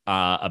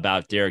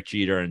about Derek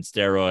Jeter and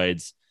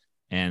steroids.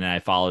 And I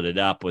followed it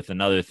up with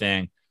another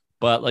thing,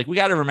 but like, we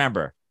got to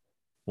remember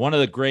one of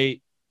the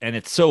great, and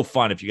it's so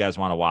fun if you guys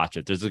want to watch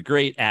it. There's a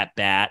great at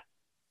bat,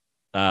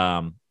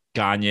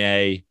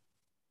 Gagne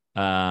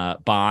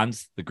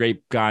Bonds, the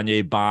great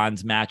Gagne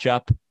Bonds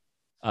matchup.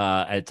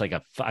 It's like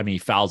he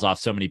fouls off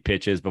so many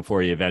pitches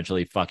before he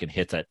eventually fucking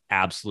hits an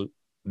absolute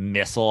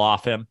missile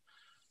off him.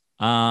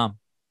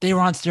 They were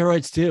on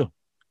steroids too.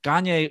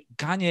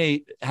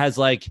 Gagne has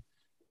like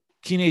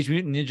Teenage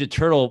Mutant Ninja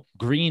Turtle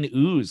green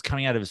ooze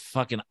coming out of his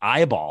fucking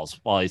eyeballs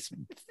while he's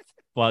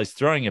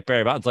throwing at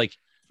Barry Bonds. Like,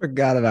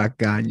 forgot about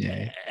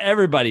Gagne.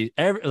 Everybody,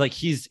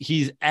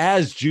 he's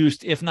as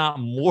juiced, if not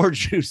more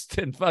juiced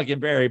than fucking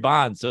Barry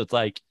Bonds. So it's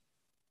like,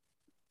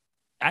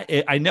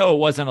 I know it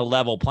wasn't a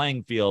level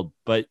playing field,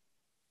 but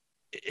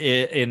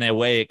in a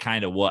way it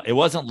kind of was. It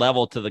wasn't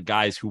level to the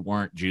guys who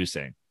weren't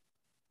juicing,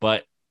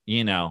 but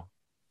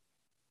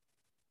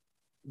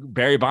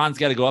Barry Bonds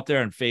got to go up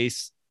there and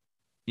face,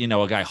 a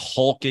guy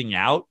hulking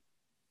out,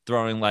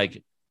 throwing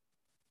like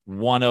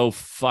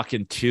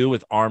 102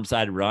 with arm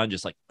side run,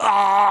 just like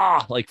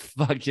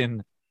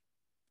fucking.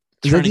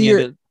 Is that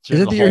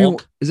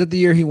the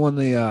year he won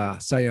the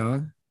Cy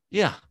Young?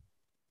 Yeah.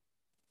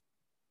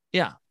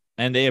 Yeah.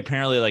 And they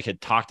apparently like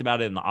had talked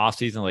about it in the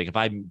offseason. Like, if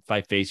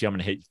I face you, I'm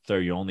gonna throw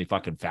you only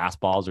fucking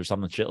fastballs or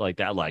something shit like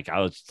that. Like,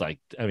 I was just like,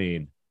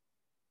 it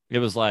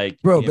was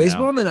like, bro,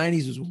 baseball in the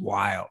 90s was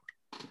wild.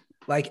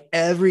 Like,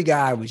 every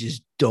guy was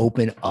just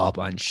doping up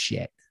on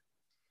shit.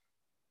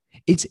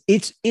 It's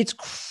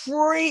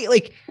crazy.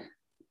 Like,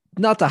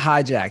 not to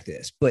hijack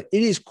this, but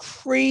it is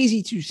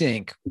crazy to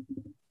think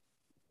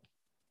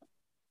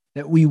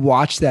that we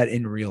watched that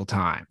in real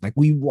time. Like,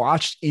 we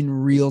watched in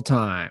real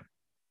time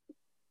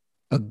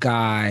a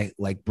guy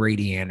like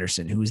Brady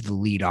Anderson, who was the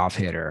leadoff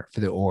hitter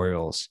for the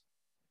Orioles,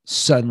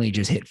 suddenly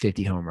just hit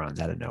 50 home runs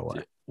out of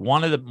nowhere.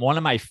 One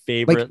of my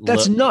favorite. Like,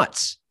 that's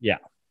nuts. Yeah.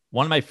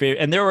 One of my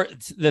favorite. And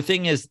the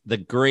thing is, the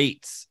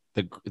greats,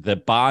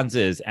 the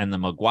Bondses and the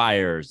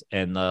Maguires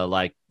and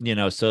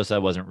the Sosa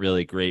wasn't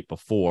really great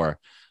before,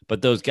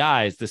 but those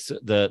guys,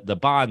 the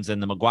Bonds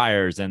and the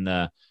Maguires and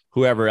the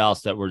whoever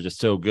else that were just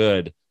so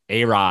good,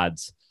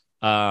 A-Rods.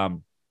 It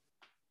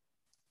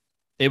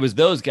was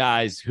those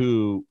guys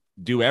who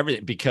do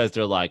everything because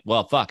they're like,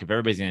 well, fuck, if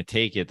everybody's going to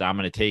take it, I'm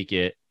going to take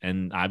it.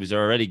 And I was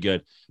already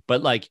good.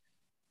 But like,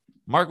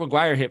 Mark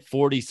McGwire hit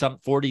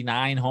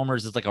 49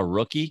 homers as like a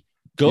rookie.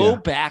 Go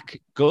back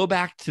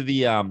to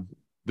the,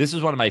 this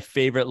is one of my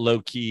favorite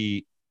low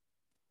key,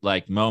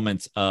 like,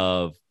 moments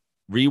of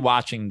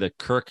rewatching the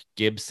Kirk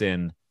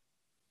Gibson,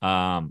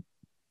 homer,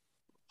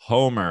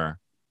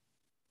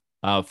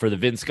 for the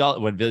Vin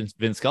Scully. When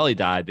Vin Scully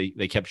died,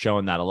 they kept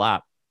showing that a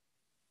lot.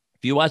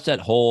 If you watch that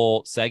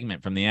whole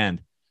segment from the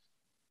end,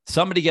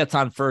 somebody gets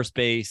on first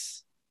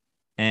base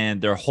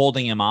and they're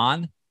holding him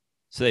on.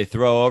 So they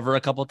throw over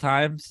a couple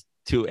times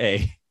to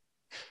a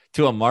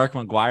Mark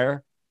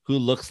McGwire who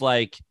looks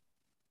like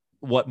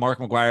what Mark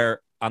McGwire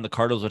on the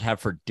Cardinals would have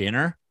for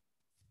dinner.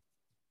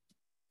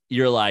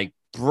 You're like,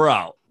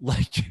 bro,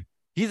 like,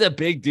 he's a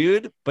big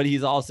dude, but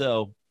he's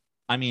also,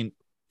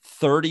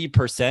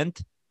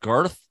 30%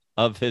 girth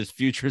of his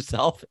future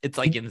self. It's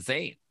like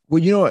insane.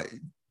 Well, you know what?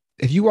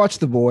 If you watch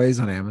The Boys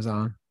on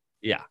Amazon.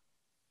 Yeah.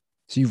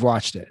 So you've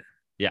watched it.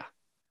 Yeah.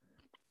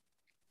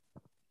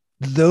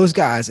 those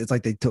guys, it's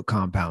like they took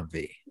Compound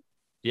V.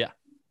 Yeah.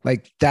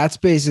 Like that's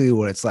basically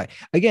what it's like.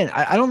 Again,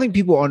 I don't think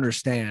people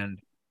understand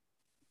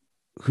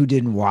who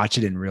didn't watch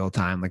it in real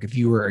time. Like if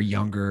you were a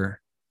younger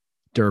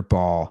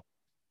dirtball,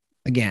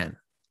 again,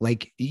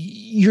 like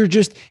you're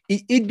just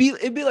it'd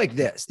be like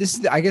this.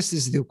 I guess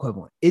this is the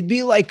equivalent. It'd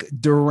be like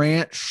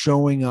Durant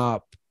showing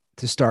up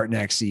to start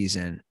next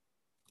season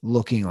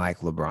looking like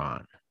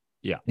LeBron.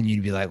 Yeah. And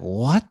you'd be like,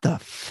 what the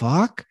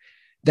fuck?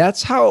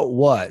 That's how it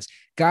was.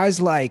 Guys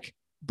like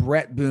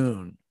Brett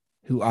Boone,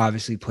 who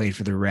obviously played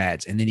for the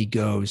Reds, and then he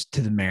goes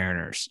to the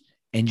Mariners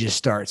and just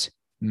starts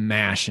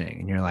mashing.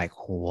 And you're like,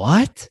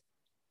 what?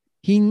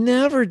 He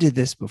never did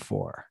this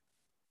before.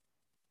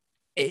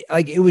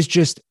 It was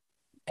just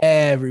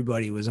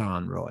everybody was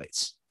on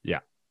roids. Yeah.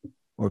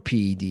 Or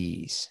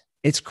PEDs.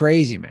 It's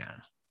crazy,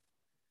 man.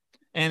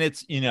 And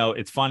it's,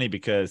 it's funny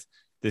because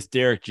this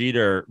Derek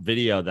Jeter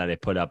video that I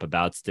put up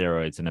about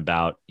steroids and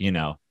about,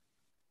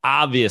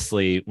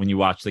 obviously when you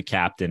watch The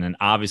Captain, and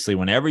obviously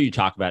whenever you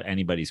talk about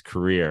anybody's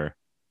career,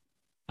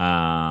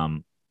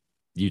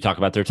 you talk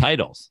about their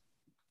titles.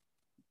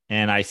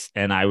 And I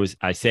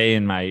say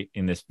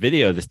in this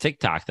video, this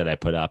TikTok that I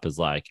put up is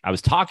like, I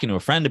was talking to a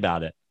friend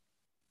about it,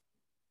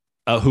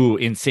 who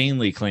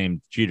insanely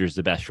claimed Jeter's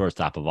the best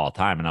shortstop of all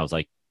time. And I was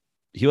like,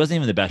 he wasn't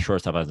even the best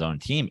shortstop on his own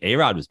team.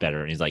 A-Rod was better.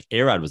 And he's like,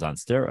 A-Rod was on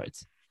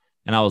steroids.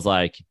 And I was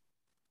like,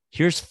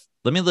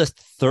 let me list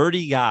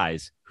 30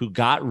 guys who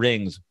got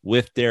rings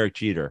with Derek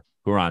Jeter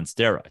who are on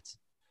steroids.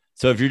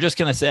 So if you're just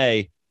going to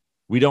say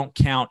we don't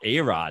count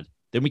A-Rod,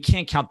 then we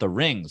can't count the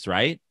rings,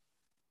 right?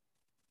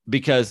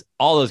 Because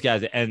all those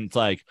guys, and it's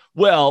like,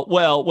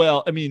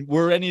 well, I mean,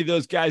 were any of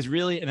those guys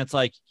really? And it's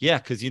like, yeah,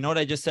 because you know what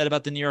I just said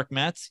about the New York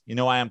Mets? You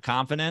know why I'm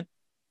confident?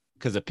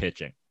 Because of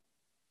pitching.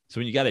 So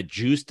when you got a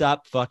juiced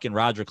up fucking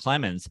Roger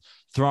Clemens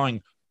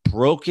throwing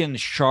broken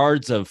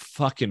shards of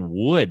fucking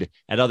wood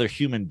at other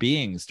human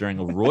beings during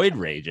roid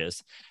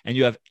rages, and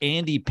you have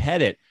Andy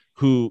Pettit,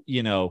 who,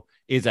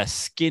 is a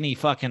skinny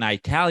fucking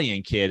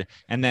Italian kid,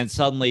 and then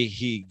suddenly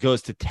he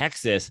goes to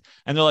Texas,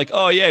 and they're like,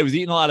 oh yeah, he was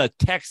eating a lot of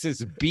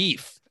Texas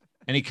beef,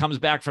 and he comes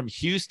back from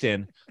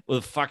Houston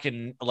with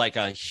fucking like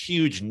a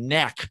huge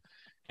neck,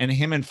 and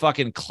him and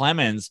fucking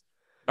Clemens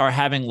are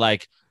having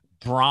like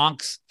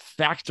Bronx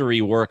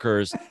factory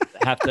workers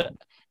have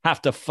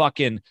to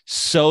fucking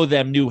sew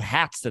them new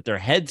hats that their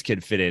heads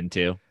can fit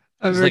into.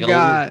 I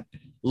forgot.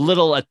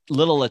 Like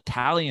little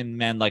Italian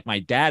men like my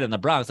dad in the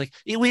Bronx, like,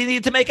 we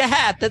need to make a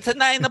hat that's a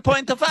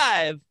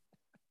 9.5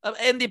 of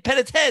Andy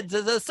Pettit's heads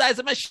is the size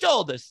of my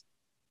shoulders.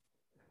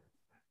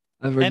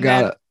 I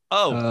forgot.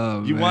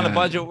 You want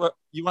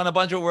a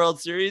bunch of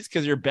World Series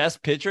because your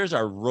best pitchers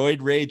are roid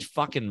rage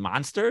fucking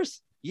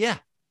monsters? Yeah.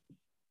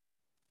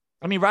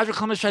 I mean, Roger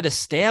Clemens tried to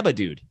stab a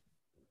dude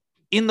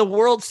in the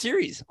World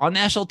Series on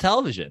national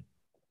television.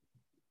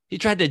 He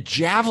tried to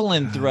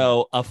javelin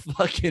throw a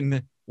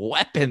fucking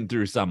weapon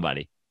through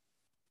somebody.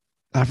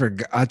 I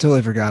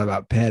totally forgot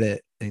about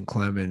Pettit and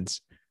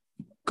Clemens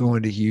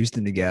going to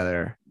Houston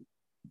together.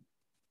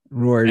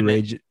 Roy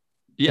Rage.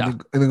 Yeah.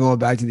 And then going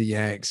back to the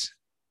Yanks.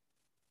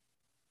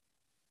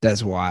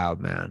 That's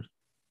wild, man.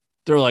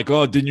 They're like,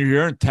 oh, didn't you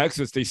hear in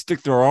Texas they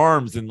stick their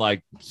arms in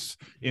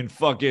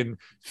fucking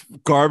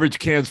garbage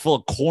cans full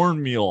of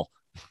cornmeal?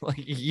 Like,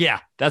 yeah,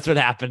 that's what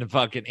happened to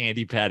fucking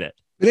Andy Pettit.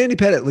 But Andy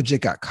Pettit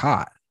legit got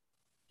caught.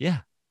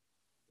 Yeah.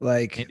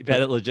 Like Andy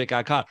Pettit legit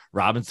got caught.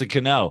 Robinson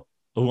Cano,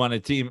 who won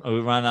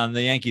on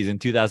the Yankees in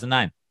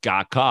 2009,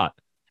 got caught.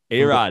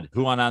 A-Rod,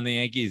 who won on the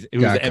Yankees, who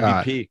was the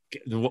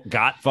MVP,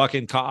 got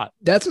fucking caught.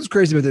 That's what's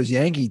crazy about those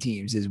Yankee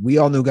teams is we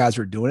all knew guys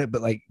were doing it,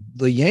 but like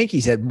the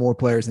Yankees had more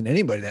players than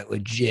anybody that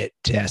legit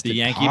tested. The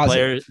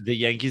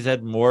Yankees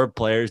had more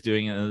players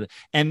doing it.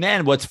 And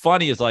then what's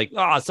funny is like,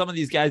 some of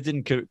these guys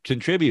didn't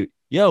contribute.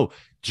 Yo,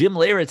 Jim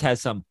Leyritz has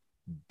some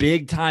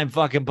big time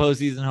fucking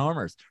postseason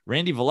homers.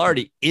 Randy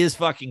Velarde is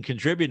fucking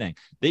contributing.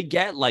 They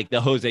get like the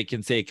Jose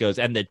Cansecos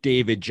and the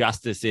David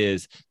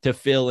Justices to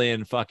fill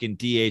in fucking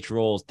DH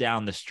roles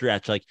down the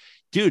stretch. Like,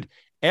 dude,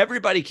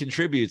 everybody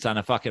contributes on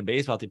a fucking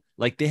baseball team.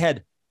 Like, they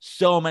had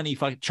so many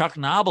fucking Chuck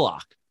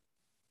Knobloch,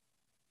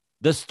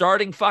 the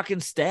starting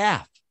fucking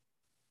staff.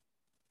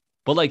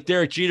 But like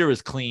Derek Jeter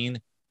was clean,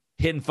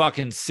 hitting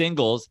fucking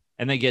singles,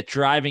 and they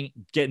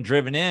getting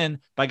driven in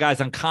by guys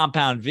on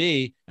Compound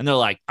V, and they're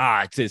like,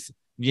 it's this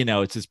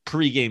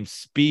pregame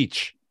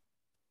speech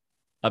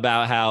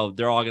about how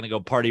they're all going to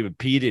go party with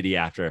P. Diddy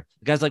after.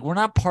 The guy's like, we're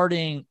not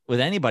partying with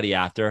anybody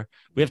after.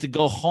 We have to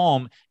go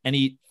home and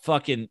eat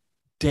fucking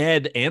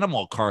dead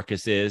animal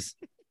carcasses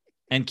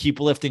and keep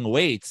lifting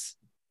weights.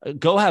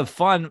 Go have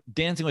fun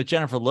dancing with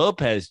Jennifer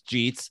Lopez,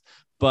 Jeets,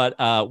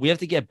 but we have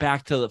to get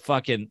back to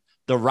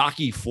the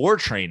Rocky IV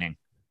training.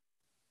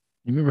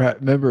 You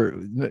remember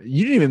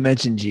you didn't even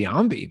mention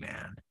Giambi,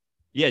 man.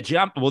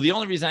 Yeah, well, the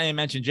only reason I didn't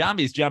mention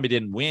Giambi is Giambi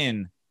didn't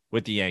win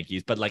with the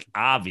Yankees, but like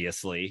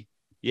obviously,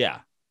 yeah.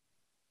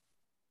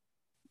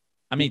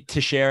 I mean,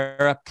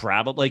 Teixeira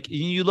probably, like,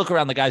 you look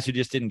around the guys who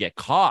just didn't get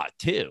caught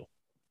too.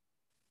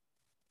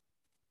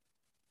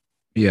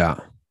 Yeah,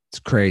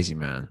 it's crazy,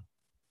 man.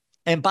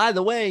 And by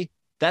the way,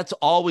 that's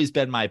always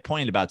been my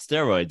point about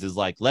steroids is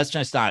like, let's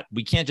just not,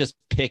 we can't just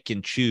pick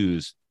and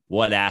choose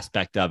what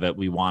aspect of it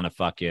we want to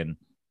fucking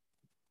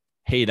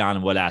hate on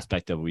and what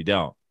aspect of it we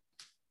don't.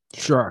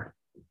 Sure.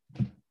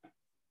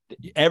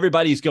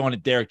 Everybody's going to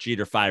Derek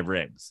Jeter 5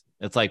 rings.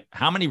 It's like,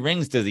 how many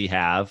rings does he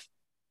have?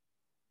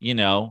 You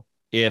know,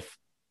 if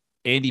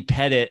Andy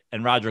Pettit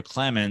and Roger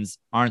Clemens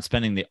aren't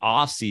spending the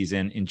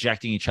offseason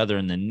injecting each other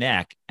in the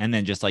neck and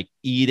then just like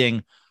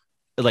eating,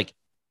 like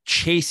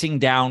chasing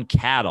down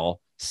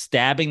cattle,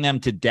 stabbing them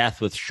to death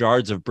with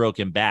shards of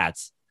broken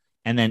bats,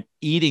 and then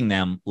eating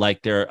them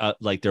like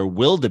they're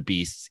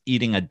wildebeests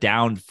eating a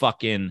downed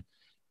fucking,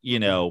 you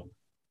know,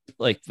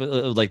 like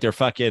they're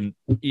fucking,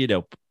 you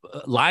know,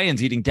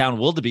 lions eating down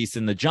wildebeests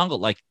in the jungle.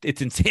 Like,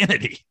 it's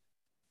insanity.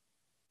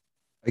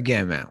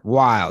 Again, man,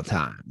 wild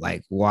time.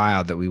 Like,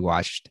 wild that we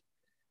watched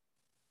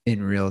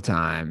in real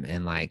time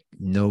and like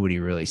nobody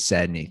really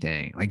said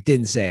anything, like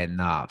didn't say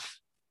enough.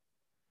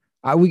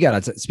 We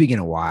gotta speaking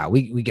of wild,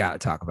 we gotta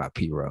talk about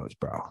Pete Rose,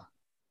 bro.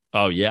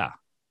 Oh yeah, I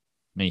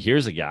mean,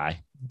 here's a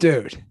guy,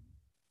 dude.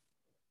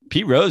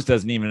 Pete Rose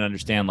doesn't even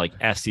understand like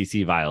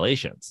FCC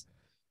violations.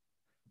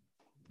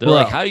 They're Bro.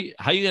 like,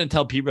 how you gonna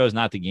tell Pete Rose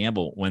not to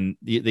gamble when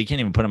they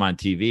can't even put him on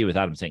TV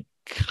without him saying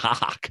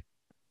cock?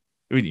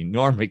 We need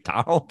Norm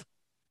Macdonald.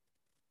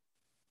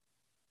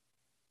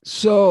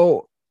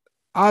 So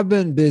I've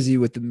been busy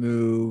with the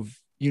move.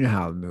 You know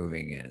how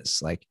moving is.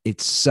 Like,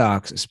 it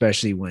sucks,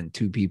 especially when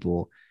two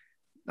people,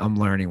 I'm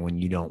learning, when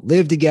you don't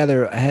live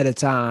together ahead of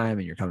time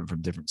and you're coming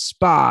from different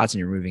spots and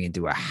you're moving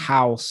into a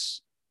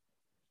house.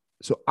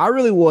 So I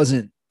really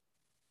wasn't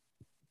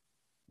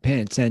paying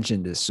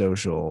attention to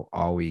social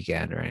all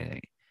weekend or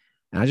anything.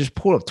 And I just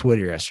pulled up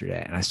Twitter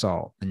yesterday and I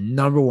saw the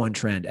number one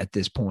trend at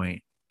this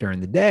point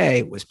during the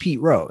day was Pete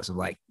Rose. I'm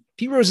like,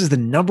 Pete Rose is the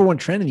number one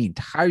trend in the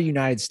entire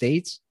United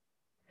States.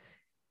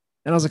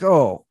 And I was like,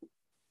 oh,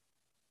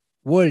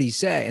 what did he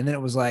say? And then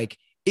it was like,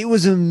 it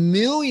was a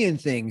million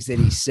things that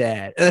he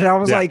said. And I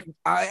was like,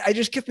 I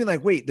just kept being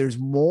like, wait, there's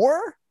more?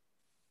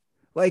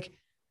 Like,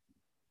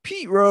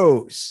 Pete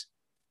Rose,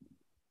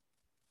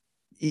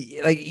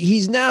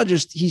 he's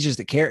just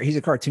a character. He's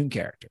a cartoon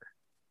character.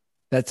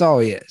 That's all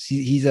he is.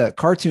 He's a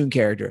cartoon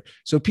character.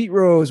 So Pete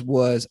Rose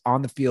was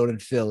on the field in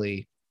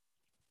Philly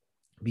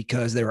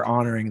because they were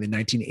honoring the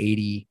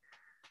 1980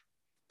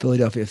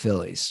 Philadelphia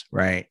Phillies,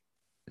 right?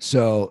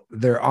 So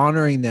they're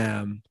honoring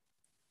them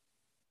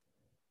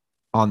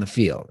on the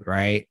field,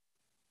 right?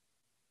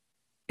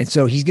 And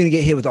so he's going to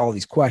get hit with all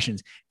these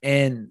questions.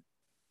 And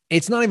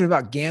it's not even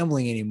about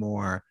gambling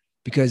anymore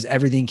because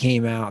everything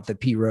came out that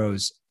Pete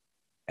Rose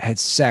had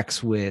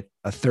sex with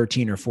a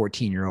 13 or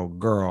 14-year-old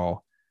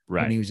girl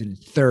when he was in his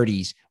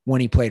 30s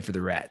when he played for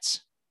the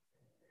Reds.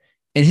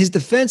 And his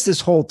defense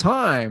this whole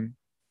time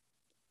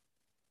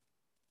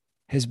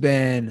has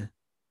been,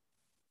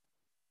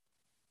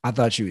 I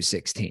thought she was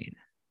 16.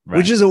 Right.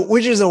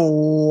 Which is a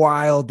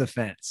wild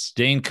defense.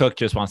 Dane Cook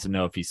just wants to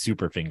know if he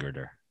super fingered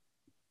her.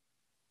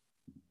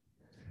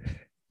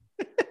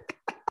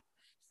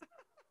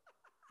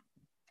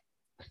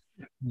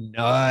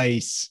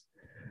 Nice.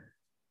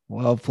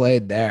 Well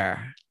played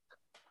there.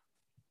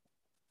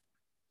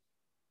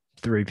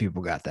 3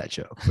 people got that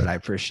joke, but I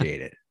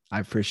appreciate it. I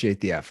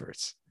appreciate the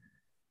efforts.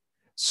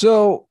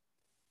 So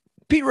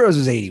Pete Rose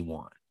was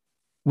 81.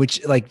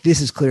 Which, like,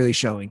 this is clearly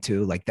showing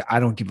too, like,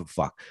 I don't give a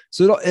fuck.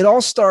 So it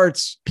all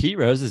starts. Pete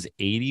Rose is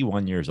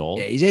 81 years old.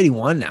 Yeah, he's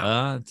 81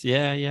 now.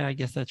 Yeah. I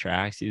guess that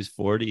tracks. He was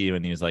 40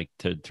 when he was like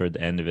toward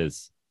the end of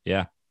his.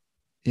 Yeah.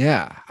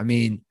 Yeah. I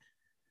mean,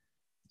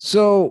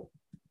 so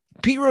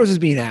Pete Rose is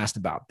being asked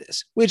about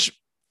this, which,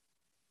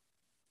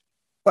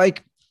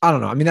 like, I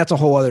don't know. I mean, that's a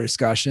whole other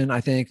discussion.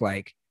 I think,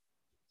 like,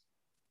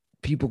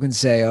 people can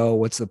say, oh,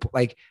 what's the,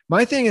 like,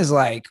 my thing is,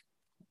 like,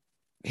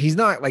 he's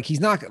not,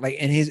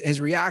 and his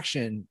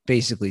reaction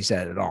basically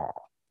said it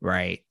all,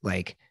 right?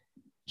 Like,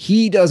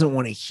 he doesn't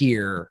want to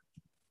hear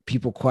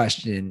people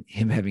question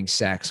him having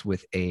sex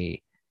with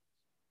a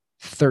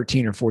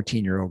 13 or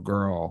 14-year-old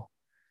girl.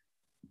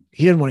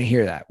 He doesn't want to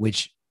hear that,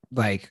 which,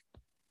 like,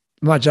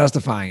 I'm not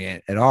justifying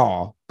it at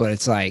all, but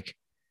it's like,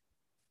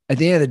 at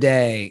the end of the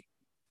day,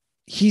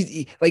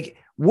 he's like,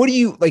 what do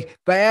you, like,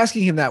 by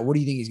asking him that, what do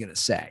you think he's going to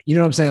say? You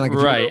know what I'm saying? Like, if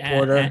you're a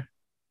reporter.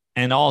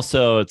 And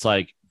also it's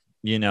like,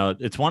 you know,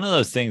 it's one of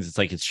those things. It's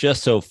like, it's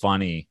just so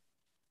funny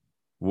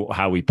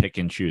how we pick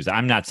and choose.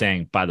 I'm not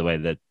saying, by the way,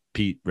 that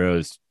Pete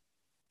Rose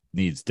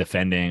needs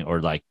defending or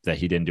like that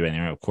he didn't do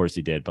anything. Of course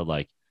he did, but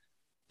like,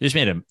 they just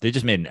made an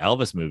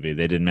Elvis movie.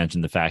 They didn't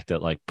mention the fact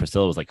that like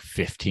Priscilla was like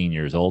 15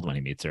 years old when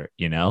he meets her,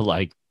 you know,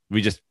 like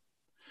it's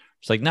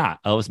like, nah,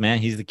 Elvis, man,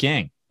 he's the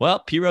king. Well,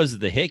 Pete Rose is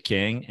the hit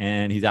king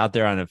and he's out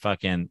there on a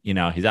fucking, you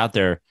know, he's out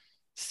there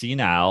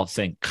senile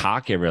saying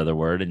cock every other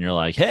word. And you're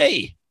like,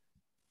 hey,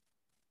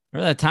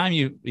 remember that time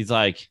he's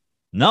like,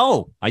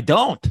 no, I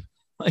don't.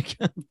 Like,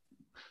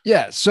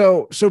 yeah.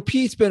 So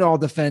Pete's been all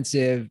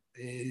defensive.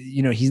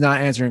 You know, he's not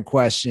answering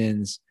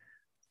questions.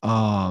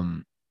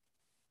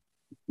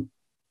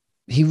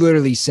 He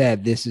literally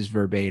said, this is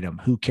verbatim.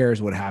 Who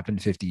cares what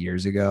happened 50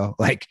 years ago?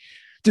 Like,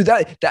 Dude,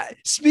 that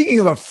speaking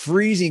of a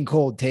freezing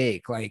cold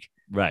take, like,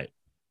 Right.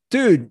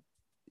 dude,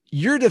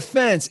 your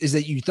defense is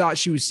that you thought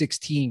she was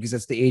 16 because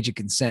that's the age of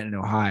consent in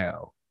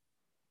Ohio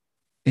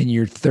in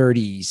your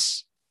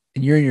 30s,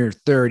 and you're in your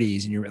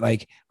 30s, and you're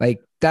like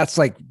that's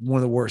like one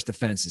of the worst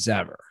defenses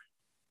ever.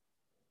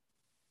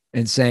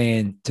 And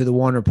saying to the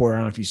one reporter, I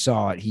don't know if you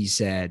saw it, he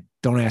said,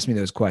 "Don't ask me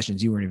those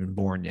questions. You weren't even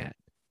born yet."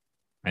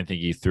 I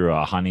think you threw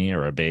a honey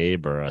or a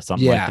babe or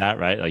something like that,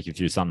 right? Like you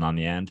threw something on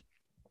the end.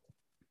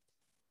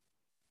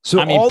 So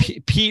I mean,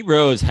 Pete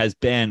Rose has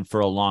been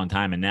for a long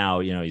time, and now,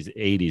 you know, he's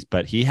 80s,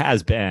 but he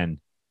has been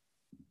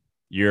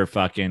your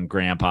fucking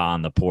grandpa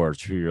on the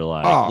porch who you're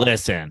like,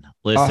 listen,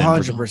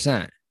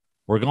 100%.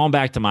 We're going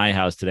back to my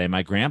house today.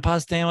 My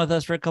grandpa's staying with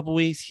us for a couple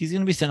weeks. He's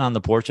going to be sitting on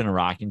the porch in a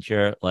rocking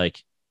chair.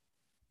 Like,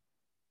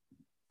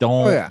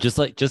 don't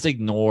just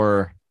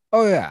ignore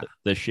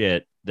the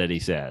shit that he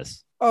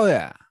says. Oh,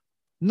 yeah.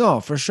 No,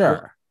 for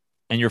sure.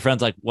 And your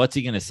friend's like, what's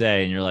he going to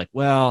say? And you're like,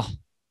 well,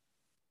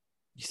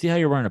 you see how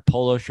you're wearing a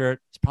polo shirt?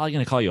 He's probably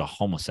going to call you a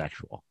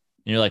homosexual.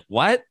 And you're like,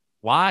 what?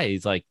 Why?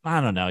 He's like, I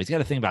don't know. He's got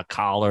to think about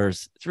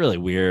collars. It's really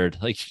weird.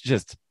 Like, you're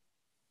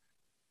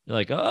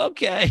like, oh,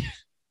 okay.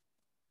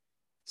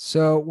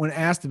 So when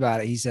asked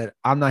about it, he said,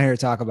 I'm not here to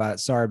talk about it.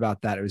 Sorry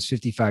about that. It was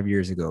 55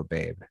 years ago,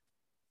 babe.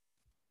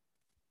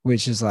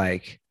 Which is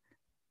like,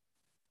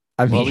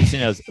 I mean, well,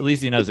 at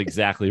least he knows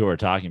exactly who we're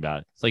talking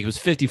about. It's like it was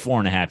 54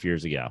 and a half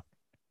years ago.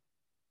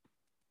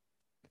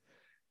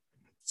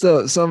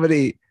 So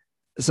somebody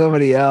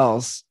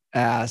else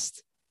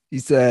asked, he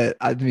said,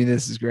 I mean,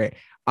 this is great.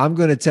 I'm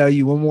going to tell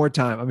you one more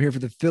time. I'm here for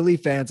the Philly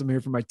fans. I'm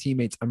here for my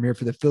teammates. I'm here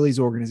for the Phillies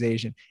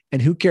organization.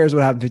 And who cares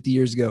what happened 50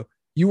 years ago?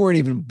 You weren't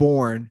even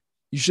born.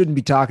 You shouldn't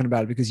be talking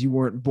about it because you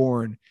weren't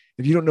born.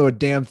 If you don't know a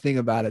damn thing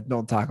about it,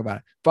 don't talk about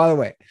it. By the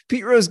way,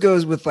 Pete Rose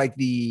goes with like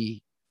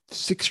the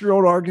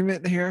 6-year-old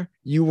argument here.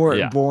 You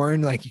weren't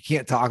born. Like, you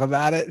can't talk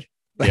about it.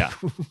 Like, yeah.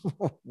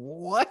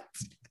 What?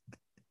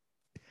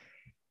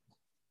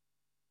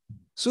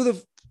 So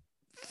the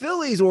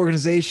Phillies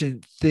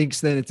organization thinks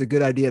then it's a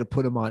good idea to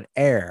put him on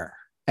air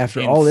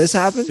after all this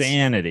happens?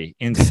 Insanity.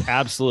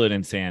 Absolute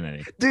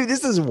insanity. Dude,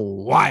 this is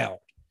wild.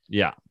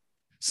 Yeah.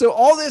 So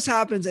all this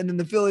happens, and then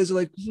the Phillies are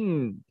like,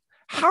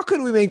 how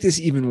could we make this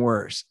even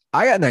worse?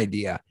 I got an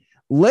idea.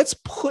 Let's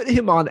put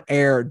him on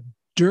air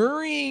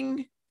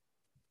during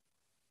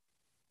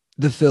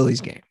the Phillies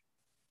game,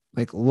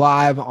 like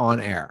live on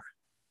air.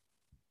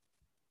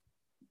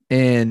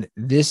 And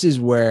this is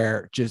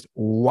where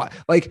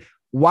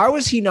why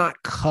was he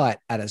not cut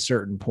at a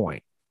certain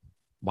point?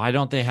 Why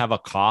don't they have a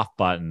cough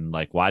button?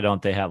 Like, why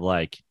don't they have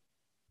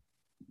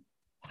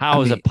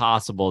how is it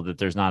possible that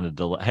there's not a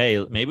delay?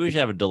 Hey, maybe we should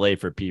have a delay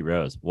for Pete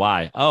Rose.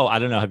 Why? Oh, I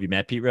don't know. Have you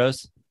met Pete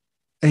Rose?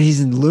 And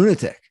he's in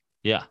Lunatic.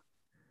 Yeah.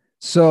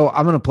 So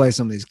I'm going to play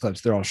some of these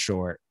clips. They're all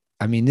short.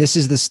 I mean, this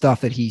is the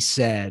stuff that he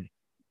said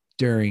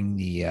during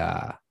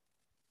the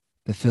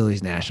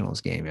Phillies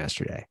Nationals game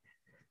yesterday.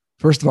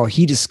 First of all,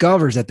 he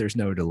discovers that there's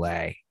no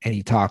delay, and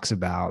he talks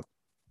about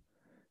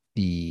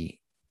he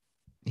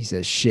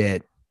says,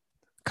 shit,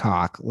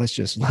 cock. Let's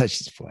just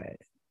play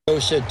it. Joe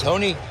said,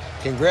 Tony,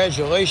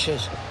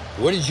 congratulations.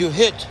 What did you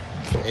hit?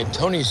 And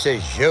Tony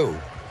says, Joe,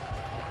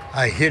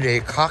 I hit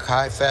a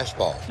cock-high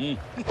fastball. So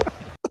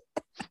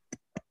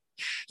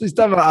he's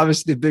talking about,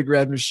 obviously, the Big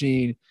Red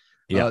Machine,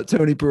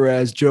 Tony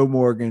Perez, Joe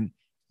Morgan.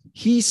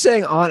 He's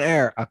saying on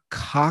air a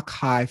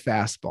cock-high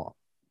fastball.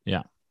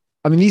 Yeah.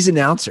 I mean, these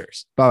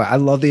announcers, by the way, I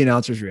love the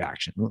announcer's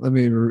reaction. Let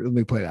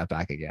me play that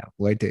back again.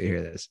 Wait till you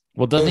hear this.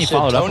 Well, doesn't he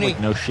follow it up with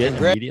no shit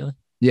immediately?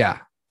 Yeah.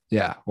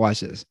 Yeah.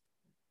 Watch this.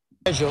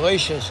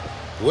 Congratulations.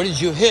 What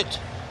did you hit?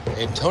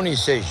 And Tony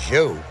says,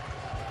 Joe,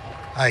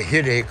 I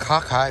hit a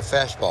cock-high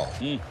fastball.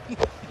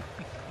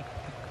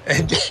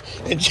 And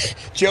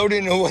Joe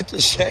didn't know what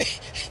to say.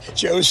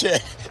 Joe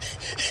said,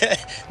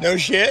 no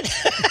shit.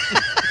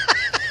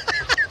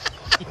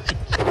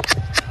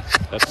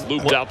 That's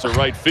looped out to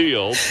right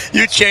field.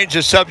 You changed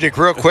the subject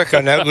real quick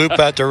on that loop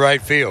out to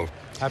right field.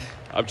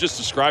 I'm just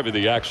describing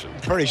the action.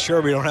 Pretty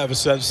sure we don't have a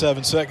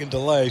 7-second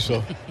delay,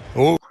 so.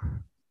 Ooh.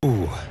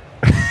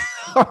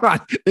 Hold on.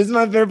 This is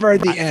my favorite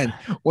part at the end.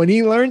 When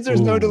he learns there's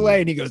no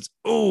delay and he goes,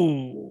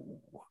 ooh.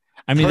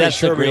 I mean, that's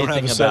sure the great we don't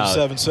thing have about a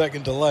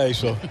 7-second delay,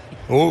 so.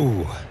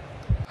 Ooh.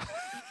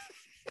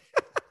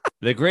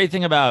 The great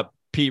thing about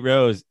Pete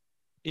Rose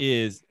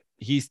is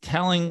he's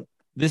telling,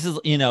 this is,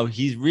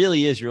 he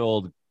really is your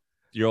old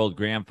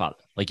grandfather.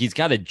 Like, he's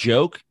got a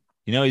joke,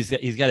 he's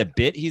got a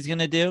bit he's going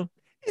to do.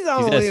 He's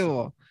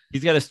unbelievable.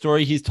 He's got a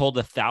story he's told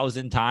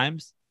 1,000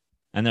 times,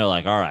 and they're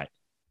like, all right.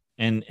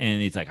 And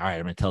he's like, all right,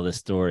 I'm going to tell this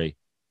story.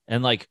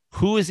 And like,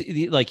 who is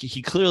like,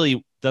 he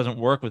clearly doesn't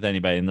work with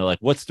anybody. And they're like,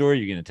 what story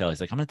are you going to tell? He's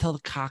like, I'm going to tell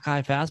the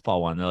cockeye fastball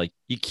one. They're like,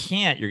 you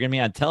can't, you're going to be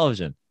on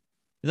television.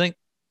 He's like,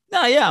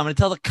 no, yeah, I'm going to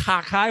tell the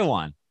cockeye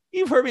one.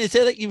 You've heard me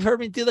say that. You've heard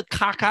me do the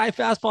cockeye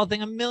fastball thing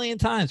 1,000,000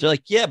 times. They're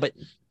like, yeah, but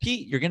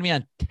Pete, you're going to be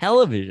on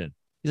television.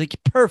 He's like,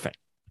 perfect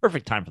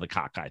time for the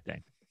cockeye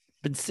thing.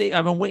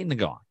 I've been waiting to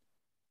go on.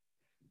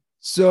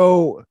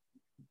 So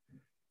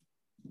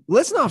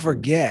let's not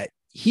forget,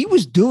 he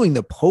was doing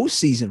the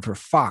postseason for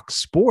Fox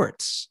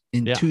Sports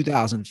in Yeah.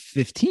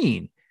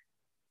 2015.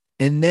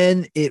 And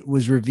then it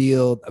was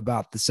revealed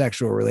about the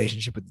sexual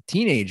relationship with the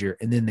teenager,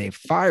 and then they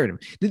fired him.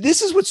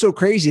 This is what's so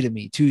crazy to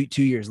me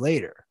 2 years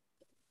later.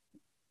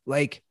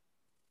 Like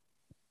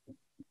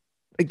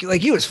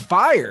he was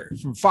fired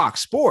from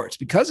Fox Sports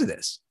because of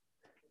this.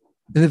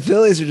 And the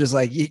Phillies are just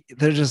like,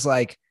 they're just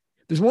like,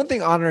 there's one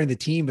thing honoring the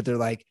team, but they're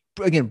like,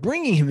 again,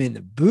 bringing him in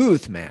the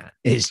booth, man,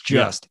 is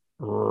just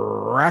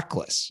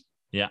reckless.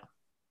 Yeah.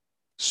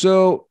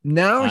 So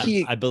now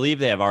I believe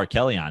they have R.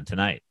 Kelly on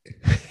tonight.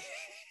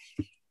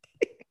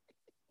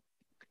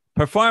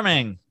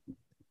 Performing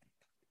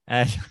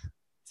at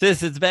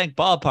Citizens Bank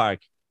Ballpark,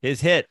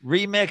 his hit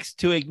Remix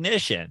to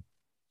Ignition.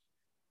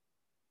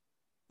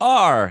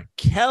 R.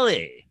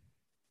 Kelly.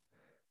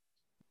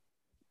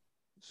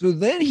 So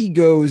then he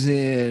goes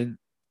in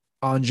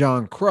on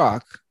John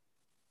Kruk,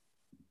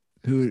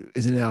 who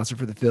is an announcer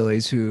for the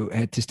Phillies, who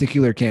had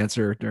testicular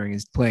cancer during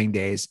his playing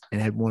days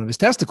and had one of his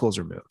testicles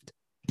removed.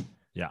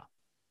 Yeah.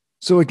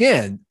 So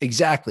again,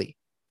 exactly.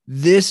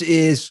 This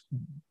is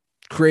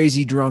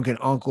crazy drunken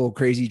uncle,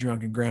 crazy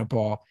drunken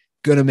grandpa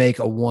going to make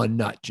a one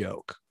nut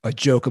joke, a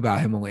joke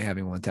about him only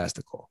having one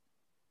testicle.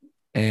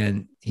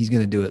 And he's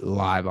going to do it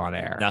live on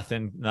air.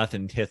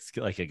 Nothing hits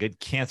like a good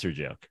cancer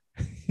joke.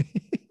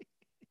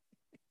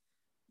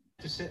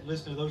 To sit and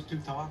listen to those two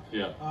talk?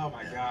 Yeah. Oh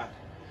my God.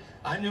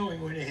 I knew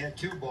him when he had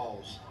two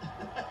balls.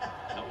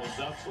 That one's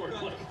out toward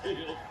left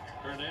field.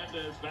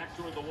 Hernandez back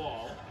toward the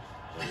wall.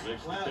 And he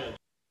makes the catch.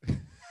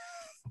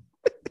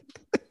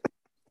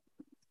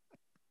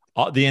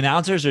 The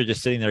announcers are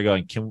just sitting there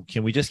going,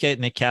 can we just get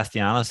Nick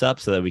Castellanos up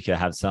so that we can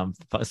have some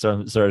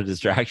sort of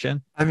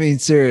distraction? I mean,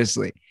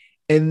 seriously.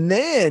 And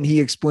then he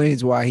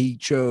explains why he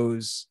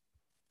chose,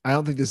 I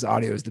don't think this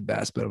audio is the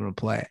best, but I'm going to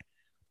play it.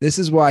 This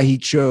is why he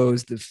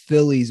chose the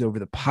Phillies over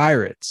the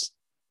Pirates.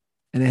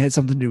 And it had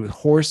something to do with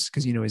horse,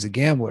 because, you know, he's a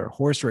gambler,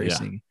 horse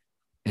racing.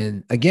 Yeah.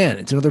 And again,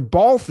 it's another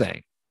ball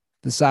thing,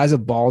 the size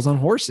of balls on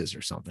horses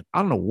or something. I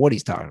don't know what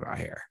he's talking about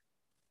here.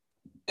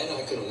 And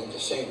I could have went to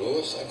St.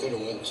 Louis. I could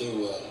have went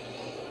to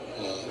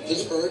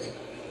Pittsburgh.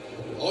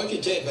 All I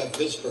can tell you about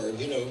Pittsburgh,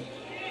 you know.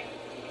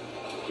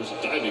 There's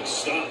a diving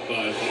stop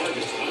by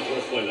Vargas. How do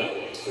I play that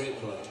one? Great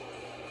play.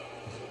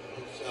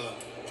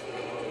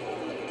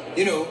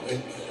 You know,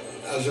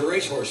 I was a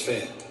racehorse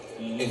fan,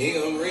 and he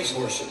owned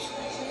racehorses.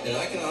 And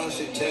I can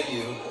honestly tell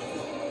you,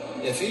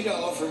 if he'd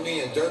offered me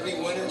a Derby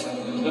winner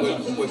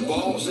with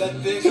balls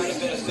that big, I'd have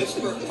been a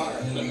Pittsburgh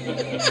Pirate.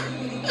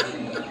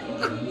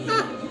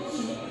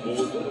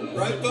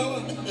 Right, Boa?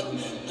 I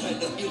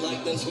know you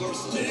like those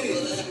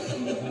horses.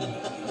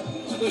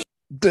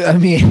 I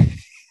mean,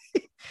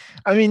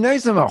 now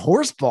he's talking about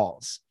horse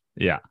balls.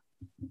 Yeah.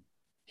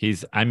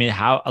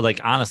 How,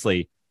 like,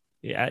 honestly,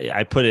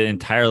 I put it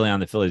entirely on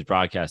the Phillies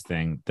broadcast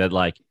thing that,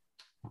 like,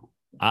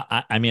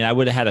 I mean, I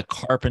would have had a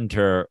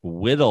carpenter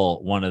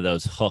whittle one of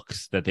those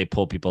hooks that they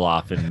pull people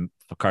off in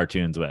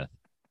cartoons with.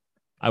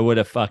 I would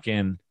have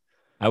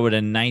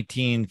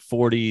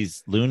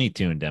 1940s Looney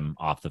Tuned him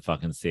off the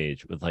fucking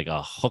stage with like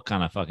a hook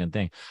on a fucking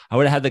thing. I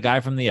would have had the guy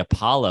from the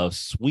Apollo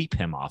sweep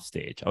him off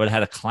stage. I would have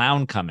had a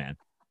clown come in.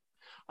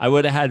 I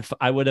would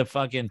have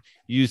fucking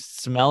used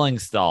smelling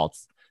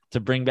salts to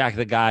bring back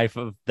the guy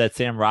that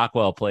Sam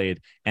Rockwell played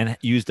and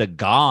used a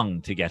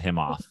gong to get him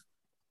off.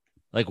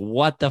 Like,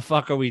 what the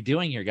fuck are we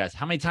doing here, guys?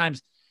 How many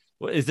times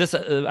is this?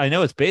 I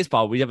know it's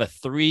baseball. We have a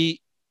three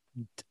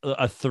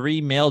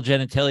male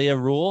genitalia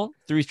rule.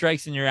 3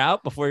 strikes and you're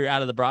out before you're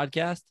out of the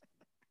broadcast.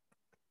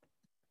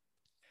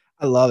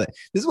 I love it.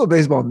 This is what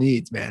baseball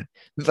needs, man.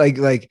 This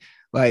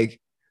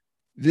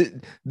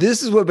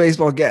is what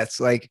baseball gets.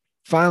 Like,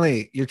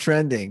 finally, you're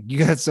trending. You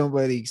got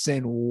somebody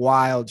saying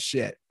wild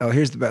shit. Oh,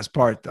 here's the best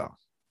part, though.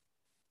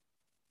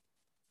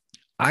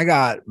 I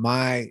got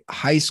my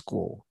high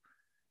school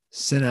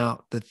sent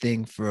out the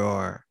thing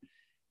for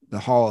the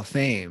Hall of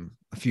Fame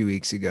a few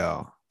weeks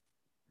ago.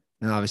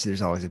 And obviously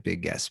there's always a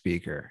big guest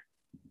speaker.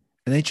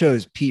 And they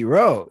chose Pete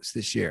Rose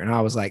this year. And I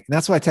was like, and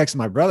that's why I texted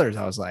my brothers.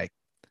 I was like,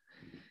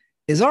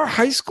 is our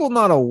high school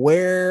not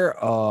aware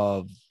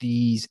of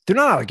these? They're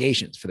not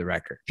allegations, for the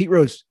record. Pete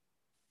Rose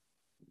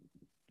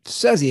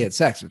says he had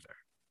sex with her.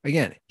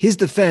 Again, his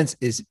defense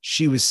is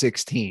she was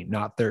 16,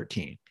 not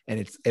 13.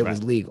 And it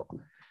was legal.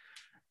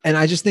 And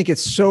I just think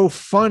it's so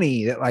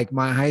funny that, like,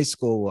 my high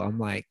school, I'm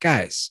like,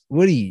 guys,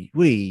 what are you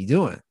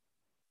doing?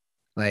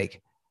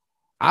 Like,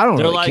 I don't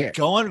really care.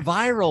 Going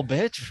viral,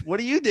 bitch. What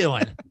are you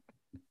doing?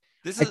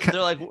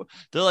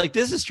 They're like,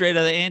 this is straight out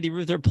of the Andy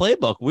Ruther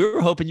playbook. We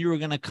were hoping you were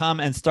going to come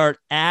and start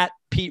at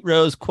Pete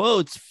Rose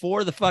quotes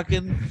for the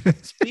fucking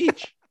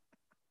speech.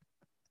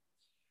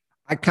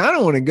 I kind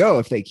of want to go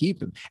if they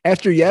keep him.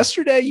 After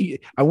yesterday,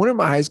 I wanted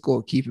my high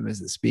school to keep him as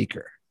the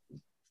speaker.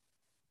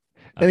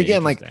 And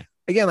again,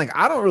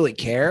 I don't really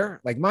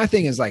care. Like, my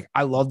thing is, like,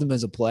 I loved him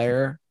as a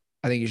player.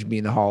 I think he should be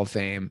in the Hall of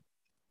Fame.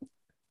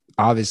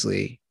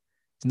 Obviously,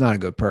 he's not a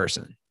good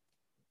person.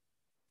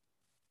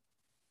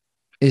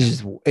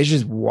 It's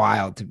just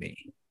wild to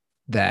me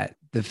that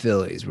the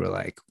Phillies were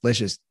like, let's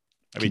just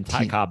I mean,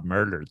 Ty Cobb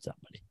murdered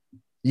somebody.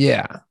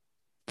 Yeah,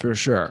 for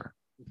sure.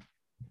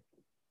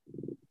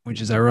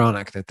 Which is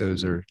ironic that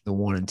those are the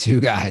 1 and 2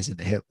 guys in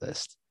the hit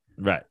list.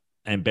 Right.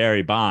 And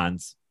Barry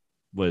Bonds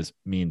was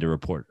mean to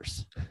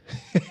reporters.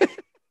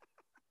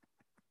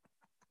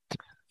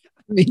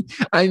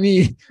 I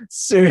mean,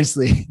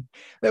 seriously,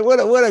 what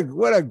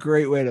a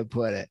great way to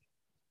put it.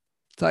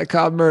 Ty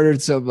Cobb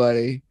murdered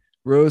somebody.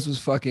 Rose was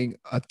fucking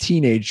a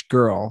teenage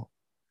girl.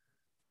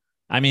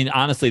 I mean,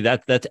 honestly,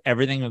 that's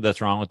everything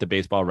that's wrong with the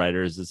Baseball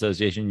Writers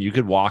Association. You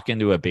could walk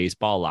into a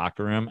baseball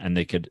locker room and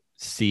they could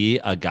see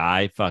a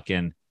guy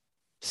fucking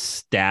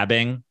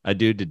stabbing a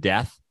dude to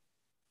death.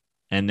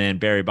 And then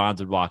Barry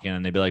Bonds would walk in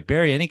and they'd be like,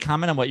 Barry, any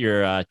comment on what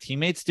your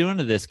teammate's doing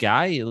to this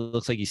guy? It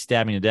looks like he's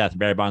stabbing to death. And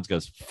Barry Bonds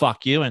goes,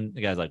 fuck you. And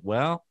the guy's like,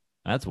 well,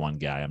 that's one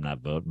guy I'm not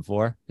voting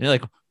for. And you're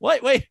like,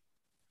 wait.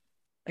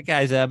 That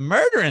guy's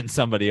murdering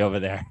somebody over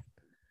there.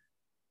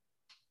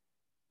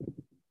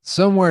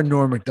 Somewhere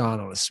Norm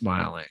Macdonald is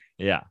smiling.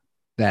 Yeah.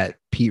 That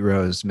Pete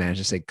Rose managed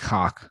to say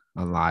cock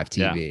on live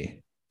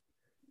TV.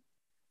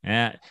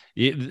 Yeah.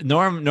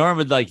 Norm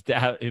would like to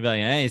have, he'd be like,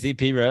 hey, you see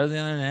Pete Rose the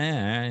other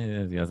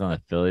day? He goes on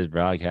the Phillies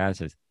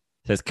broadcast.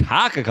 Says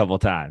cock a couple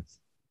times.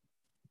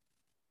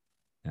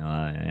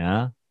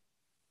 Yeah.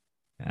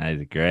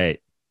 He's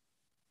great.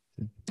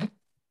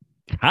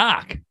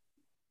 Cock.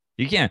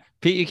 Pete,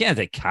 you can't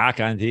say cock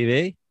on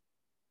TV.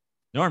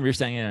 Norm, you're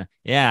saying,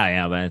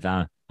 yeah, but it's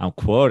I'm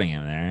quoting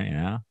him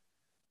there,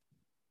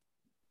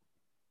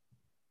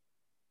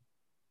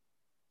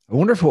 I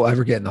wonder if he'll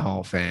ever get in the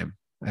Hall of Fame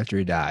after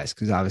he dies,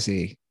 because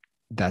obviously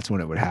that's when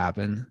it would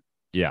happen.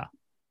 Yeah.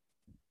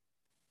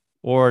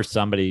 Or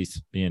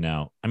somebody's,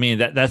 I mean,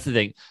 that's the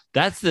thing.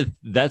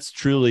 That's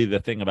truly the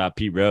thing about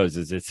Pete Rose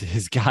is it's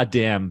his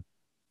goddamn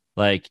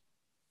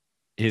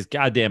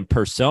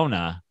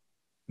persona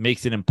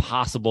makes it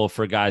impossible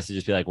for guys to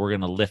just be like, we're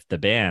going to lift the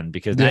band,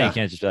 because now you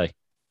can't just be like,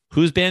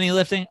 whose band are you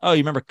lifting? Oh, you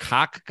remember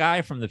Cock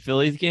Guy from the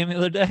Phillies game the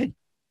other day?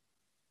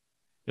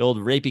 The old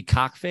rapey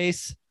cock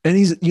face. And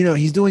he's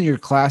doing your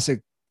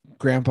classic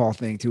grandpa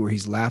thing too, where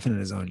he's laughing at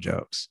his own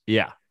jokes.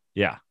 Yeah.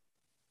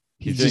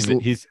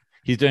 He's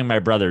doing my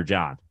brother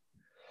John.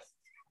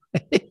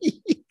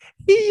 He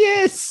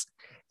is.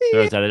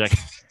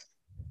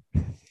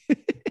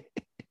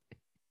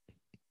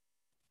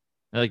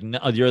 Like,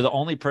 no, you're the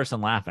only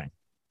person laughing.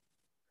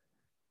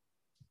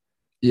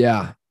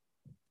 Yeah.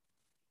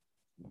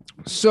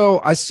 So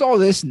I saw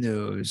this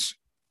news.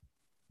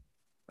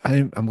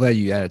 I'm glad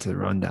you added to the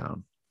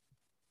rundown.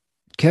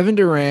 Kevin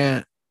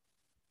Durant.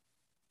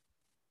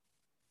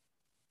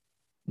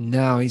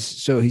 Now he's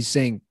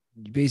saying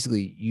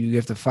basically you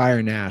have to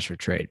fire Nash or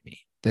trade me.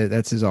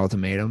 That's his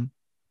ultimatum.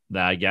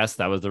 I guess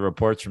that was the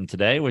reports from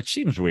today, which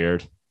seems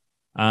weird.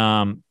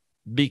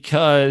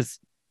 Because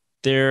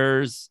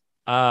there's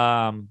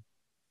old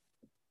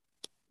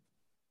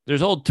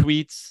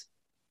tweets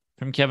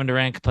from Kevin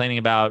Durant complaining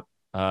about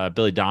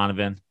Billy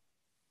Donovan.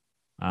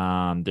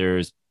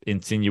 There's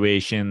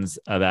insinuations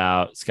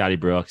about Scotty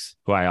Brooks,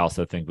 who I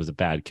also think was a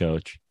bad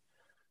coach.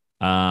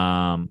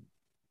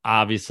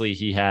 Obviously,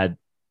 he had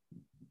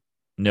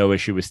no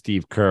issue with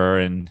Steve Kerr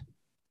and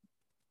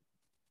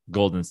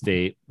Golden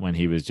State when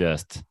he was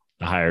just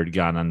a hired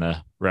gun on the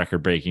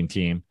record-breaking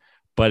team.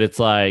 But it's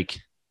like,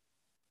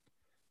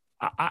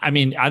 I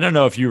mean, I don't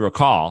know if you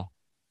recall,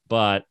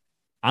 but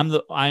I'm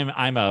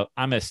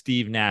a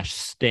Steve Nash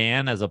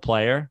stan as a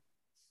player.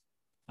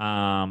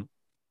 I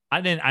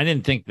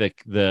didn't think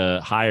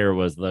the hire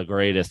was the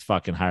greatest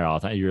fucking hire all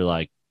the time. You're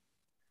like,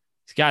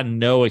 he's got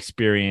no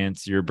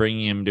experience. You're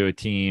bringing him to a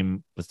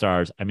team with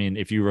stars. I mean,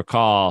 if you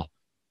recall,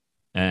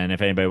 and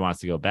if anybody wants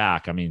to go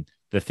back, I mean,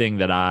 the thing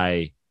that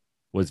I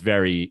was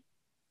very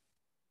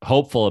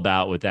hopeful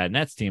about with that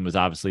Nets team was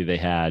obviously they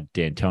had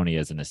D'Antoni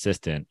as an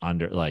assistant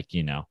under, like,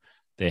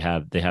 they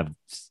have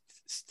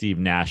Steve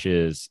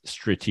Nash's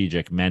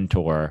strategic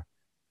mentor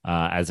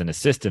as an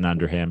assistant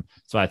under him.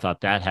 So I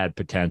thought that had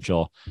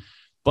potential.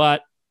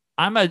 But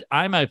I'm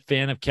a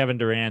fan of Kevin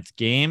Durant's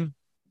game,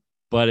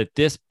 but at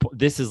this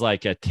is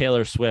like a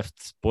Taylor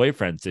Swift's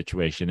boyfriend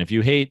situation. If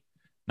you hate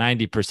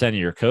 90% of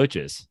your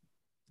coaches,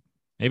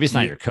 maybe it's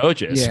not your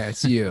coaches. Yeah,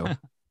 it's you. You're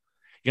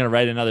gonna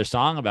write another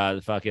song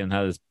about fucking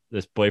how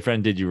this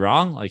boyfriend did you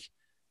wrong. Like,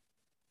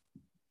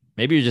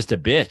 maybe you're just a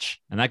bitch,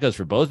 and that goes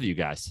for both of you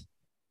guys.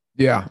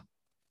 Yeah.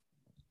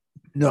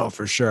 No,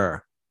 for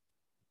sure.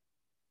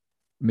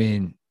 I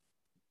mean,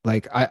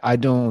 like, I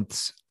don't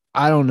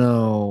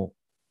know.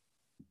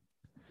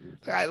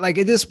 Like,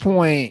 at this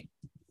point,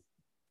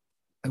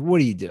 like, what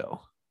do you do?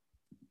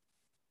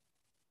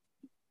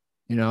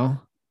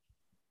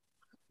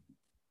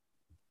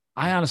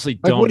 I honestly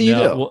like, don't what do you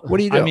know. do? What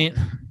do you do? I mean,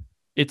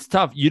 it's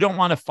tough. You don't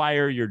want to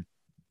fire your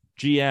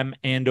GM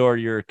and or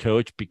your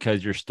coach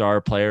because your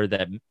star player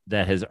that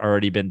has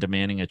already been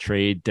demanding a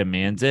trade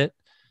demands it.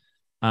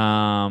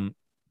 But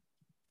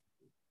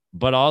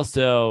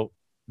also,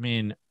 I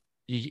mean,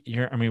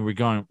 we're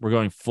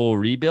going full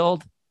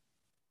rebuild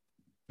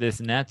this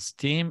Nets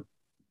team.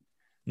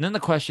 And then the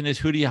question is,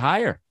 who do you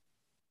hire?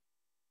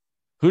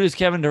 Who does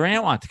Kevin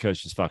Durant want to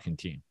coach this fucking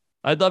team?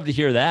 I'd love to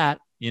hear that,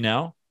 you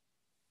know?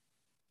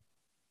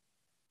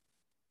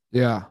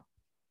 Yeah.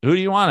 Who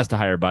do you want us to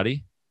hire,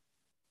 buddy?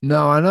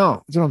 No, I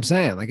know. That's what I'm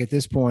saying. Like at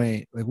this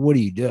point, like what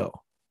do you do?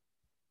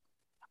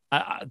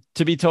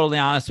 To be totally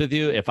honest with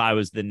you, if I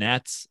was the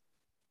Nets,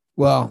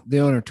 Well, the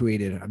owner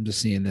tweeted, I'm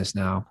just seeing this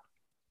now.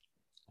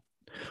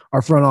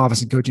 Our front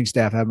office and coaching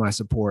staff have my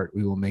support.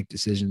 We will make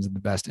decisions in the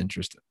best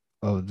interest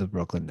of the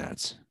Brooklyn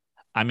Nets.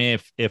 I mean,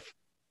 if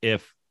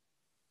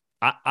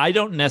I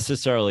don't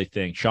necessarily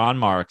think Sean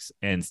Marks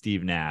and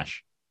Steve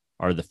Nash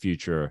are the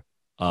future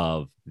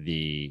of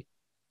the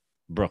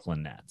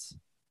Brooklyn Nets.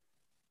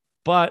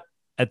 But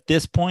at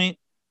this point,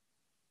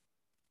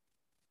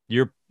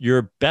 your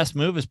best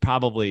move is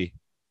probably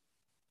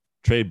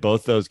trade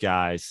both those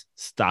guys,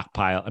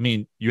 stockpile. I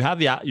mean, you have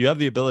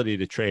the ability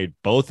to trade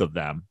both of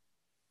them.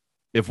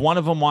 If one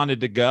of them wanted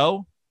to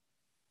go,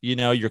 you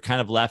know, you're kind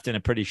of left in a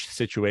pretty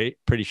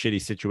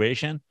shitty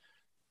situation.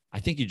 I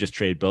think you just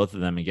trade both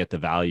of them and get the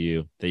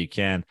value that you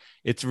can.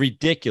 It's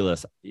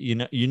ridiculous.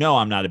 You know,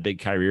 I'm not a big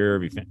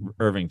Kyrie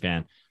Irving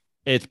fan.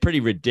 It's pretty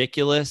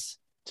ridiculous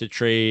to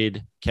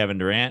trade Kevin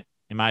Durant,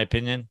 in my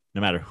opinion,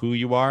 no matter who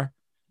you are.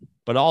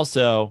 But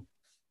also,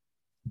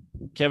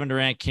 Kevin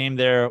Durant came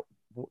there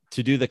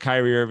to do the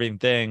Kyrie Irving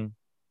thing,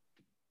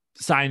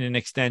 signed an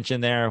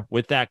extension there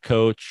with that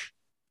coach.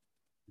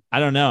 I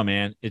don't know,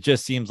 man. It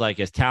just seems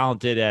like as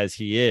talented as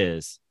he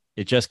is,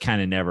 it just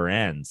kind of never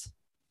ends.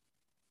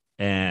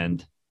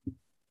 And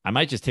I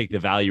might just take the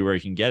value where you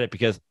can get it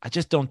because I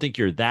just don't think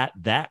you're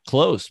that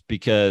close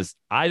because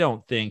I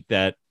don't think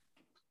that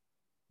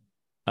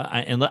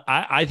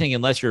I think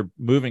unless you're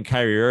moving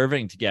Kyrie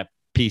Irving to get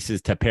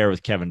pieces to pair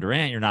with Kevin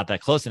Durant, you're not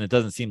that close. And it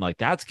doesn't seem like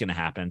that's going to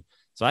happen.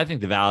 So I think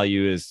the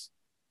value is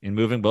in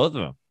moving both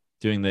of them,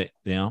 doing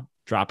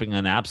dropping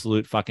an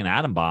absolute fucking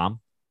atom bomb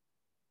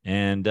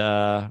and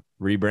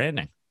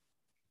rebranding.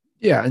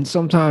 Yeah. And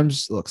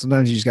sometimes you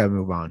just got to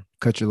move on,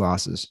 cut your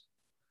losses.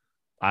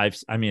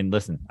 I mean,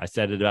 listen, I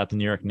said it about the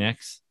New York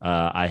Knicks.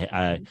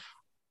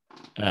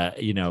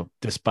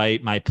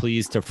 Despite my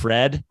pleas to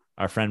Fred,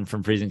 our friend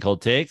from Freezing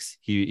Cold Takes,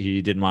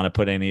 he didn't want to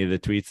put any of the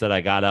tweets that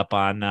I got up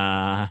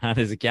on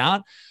his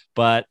account.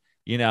 But,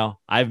 you know,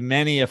 I have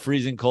many a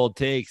Freezing Cold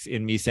Takes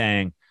in me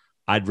saying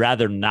I'd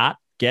rather not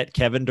get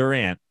Kevin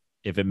Durant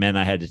if it meant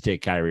I had to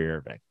take Kyrie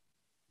Irving.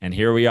 And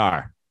here we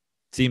are.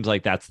 Seems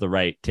like that's the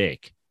right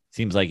take.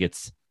 Seems like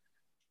it's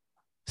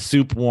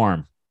soup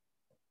warm.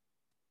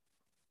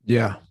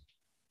 Yeah.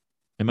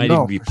 It might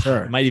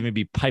even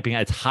be piping.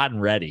 It's hot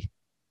and ready.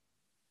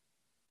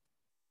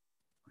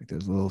 Like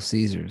those Little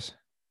Caesars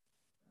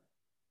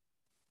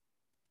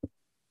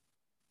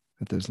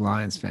that those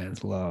Lions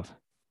fans love.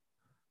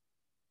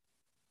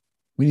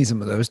 We need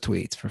some of those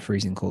tweets for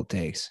Freezing Cold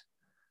Takes.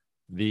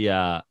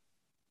 The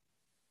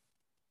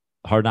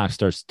Hard Knocks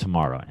starts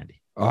tomorrow,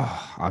 Andy.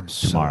 Oh, I'm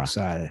so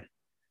excited.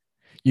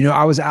 You know,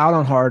 I was out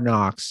on Hard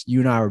Knocks. You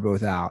and I were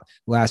both out.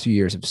 The last few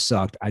years have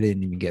sucked. I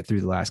didn't even get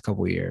through the last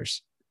couple of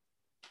years.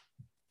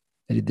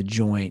 I did the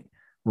joint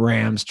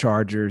Rams,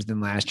 Chargers. Then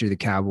last year, the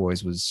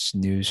Cowboys was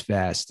snooze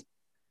fest.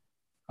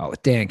 Oh,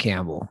 with Dan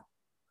Campbell,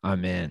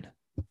 I'm in.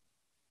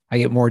 I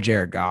get more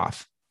Jared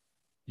Goff.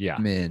 Yeah.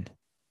 I'm in.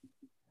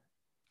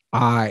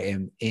 I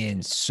am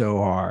in so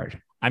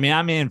hard. I mean,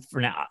 I'm in for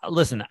now.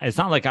 Listen, it's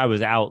not like I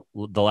was out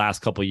the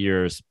last couple of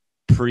years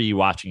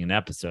pre-watching an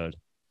episode.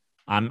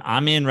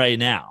 I'm in right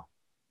now,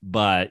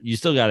 but you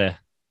still gotta.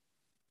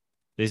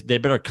 They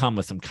better come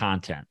with some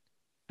content,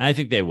 and I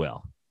think they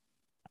will,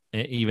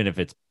 even if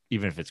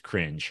it's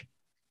cringe.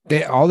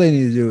 All they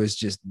need to do is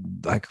just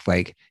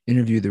like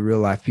interview the real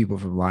life people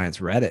from Lions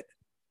Reddit.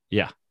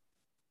 Yeah.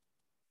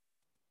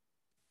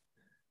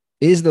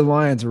 Is the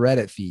Lions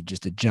Reddit feed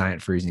just a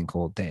giant freezing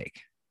cold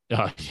take?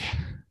 Oh yeah.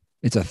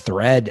 It's a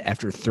thread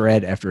after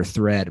thread after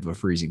thread of a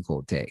freezing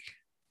cold take.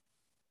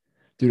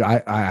 Dude,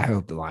 I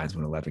hope the Lions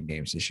win 11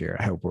 games this year.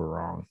 I hope we're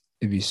wrong.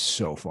 It'd be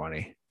so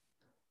funny.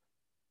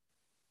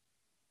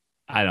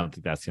 I don't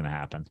think that's going to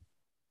happen.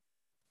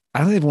 I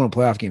don't think they've won a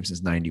playoff game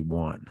since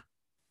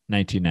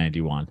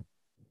 1991.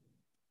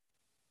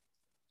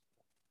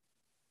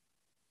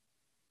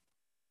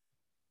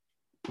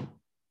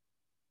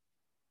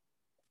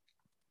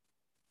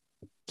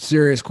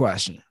 Serious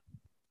question.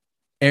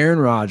 Aaron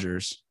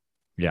Rodgers.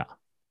 Yeah.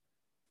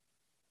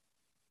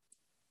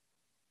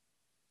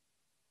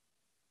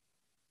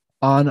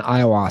 On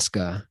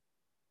ayahuasca.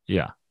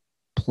 Yeah.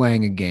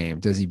 Playing a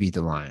game. Does he beat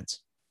the Lions?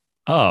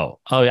 Oh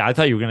yeah. I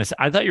thought you were gonna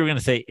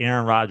say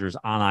Aaron Rodgers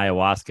on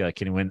ayahuasca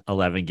can win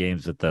 11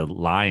 games with the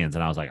Lions,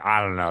 and I was like,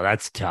 I don't know,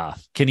 that's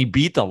tough. Can he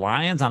beat the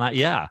Lions on?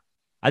 Yeah,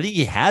 I think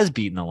he has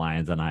beaten the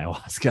Lions on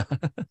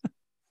ayahuasca.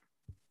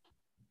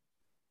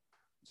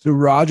 So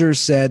Rodgers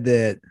said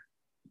that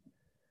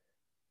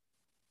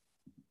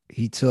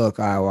he took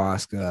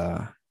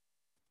ayahuasca.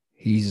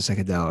 He uses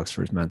psychedelics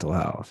for his mental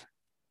health.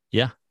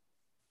 Yeah.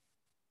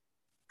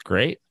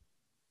 Great.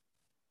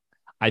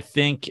 I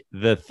think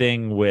the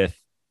thing with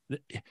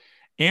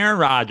Aaron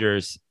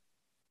Rodgers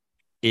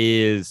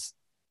is,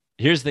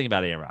 here's the thing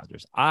about Aaron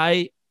Rodgers.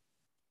 I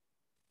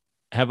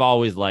have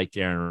always liked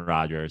Aaron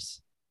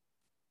Rodgers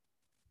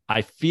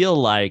I feel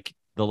like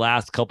the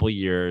last couple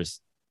years,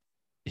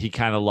 he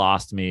kind of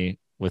lost me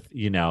with,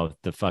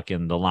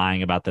 the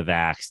lying about the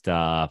vax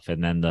stuff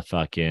and then the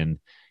fucking,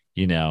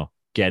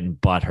 getting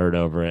butthurt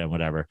over it and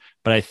whatever.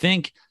 But I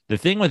think the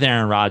thing with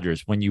Aaron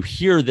Rodgers, when you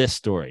hear this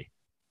story,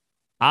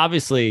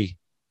 obviously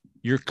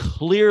you're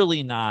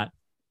clearly not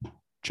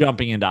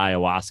jumping into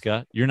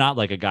ayahuasca. You're not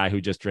like a guy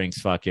who just drinks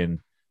fucking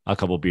a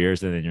couple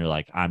beers and then you're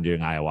like, I'm doing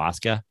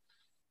ayahuasca.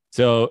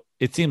 So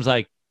it seems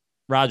like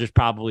Rodgers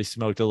probably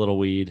smoked a little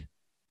weed.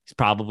 He's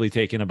probably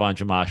taken a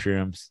bunch of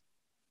mushrooms.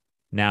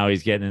 Now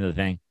he's getting into the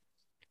thing.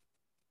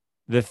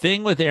 The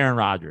thing with Aaron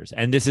Rodgers,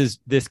 and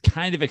this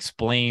kind of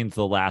explains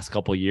the last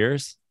couple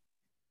years.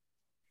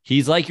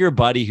 He's like your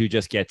buddy who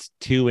just gets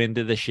too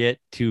into the shit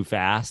too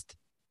fast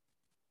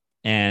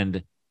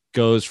and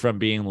goes from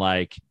being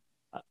like,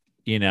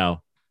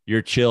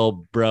 your chill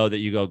bro that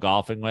you go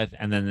golfing with.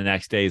 And then the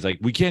next day he's like,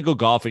 we can't go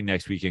golfing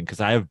next weekend because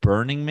I have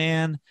Burning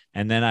Man.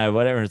 And then I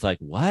whatever. It's like,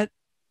 what?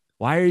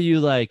 Why are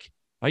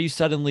you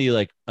suddenly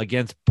like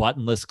against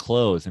buttonless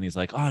clothes? And he's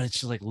like, oh, it's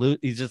just like,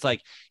 he's just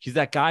like, he's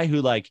that guy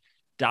who like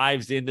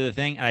dives into the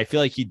thing. And I feel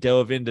like he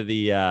dove into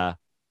the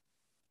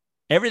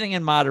everything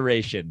in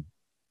moderation,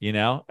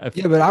 Yeah,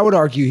 but I would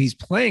argue he's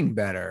playing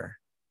better.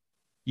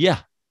 Yeah,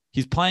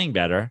 he's playing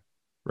better,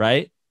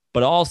 right?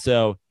 But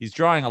also he's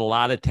drawing a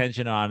lot of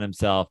attention on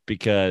himself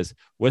because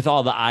with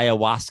all the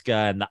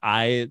ayahuasca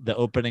and the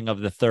opening of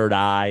the third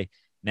eye,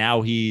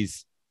 now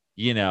he's,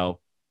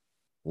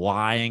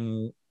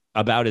 lying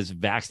about his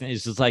vaccine.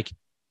 It's just like,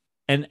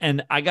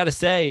 and I got to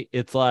say,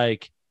 it's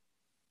like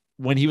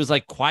when he was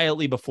like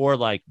quietly before,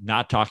 like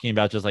not talking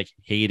about just like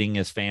hating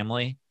his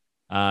family,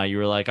 you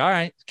were like, all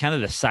right, kind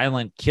of the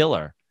silent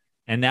killer.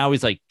 And now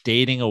he's like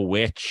dating a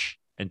witch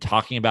and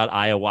talking about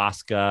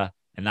ayahuasca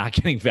and not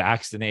getting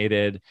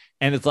vaccinated.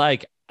 And it's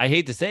like, I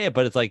hate to say it,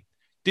 but it's like,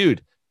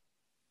 dude,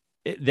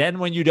 then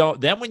when you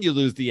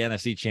lose the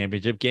NFC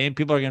Championship game,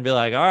 people are going to be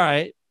like, all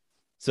right,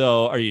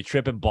 so are you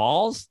tripping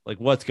balls? Like,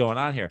 what's going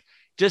on here?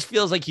 Just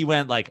feels like he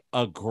went like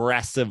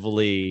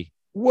aggressively.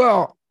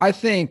 Well, I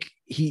think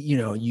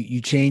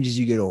you change as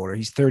you get older.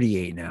 He's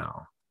 38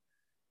 now.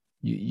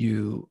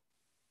 The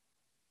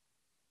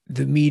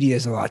media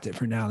is a lot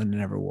different now than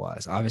it ever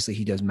was. Obviously,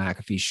 he does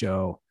McAfee's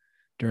show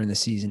during the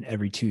season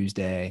every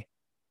Tuesday.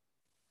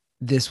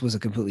 This was a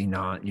completely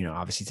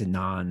obviously it's a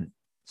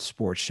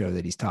non-sports show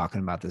that he's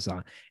talking about this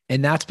on.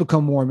 And that's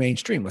become more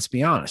mainstream. Let's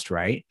be honest,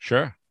 right?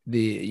 Sure.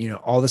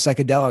 All the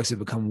psychedelics have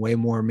become way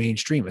more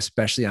mainstream,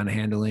 especially on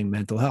handling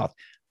mental health.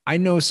 I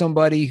know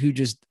somebody who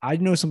just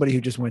went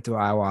to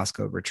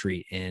ayahuasca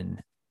retreat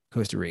in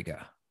Costa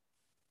Rica.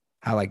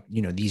 How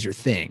these are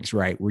things,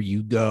 right? Where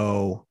you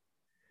go,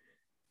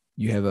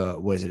 you have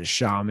a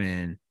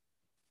shaman,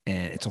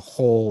 and it's a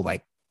whole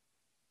like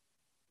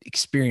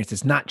experience.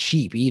 It's not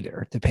cheap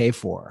either to pay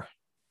for.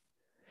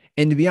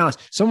 And to be honest,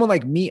 someone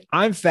like me,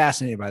 I'm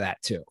fascinated by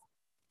that too.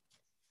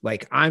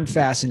 Like I'm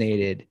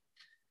fascinated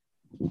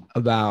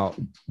about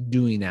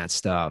doing that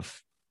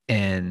stuff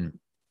and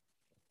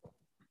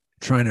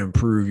trying to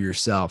improve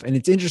yourself. And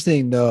it's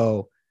interesting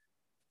though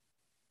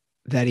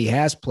that he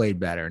has played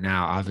better.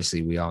 Now,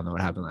 obviously we all know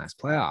what happened last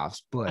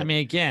playoffs, but I mean,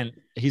 again,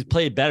 he's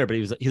played better, but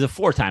he's a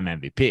 4-time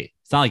MVP.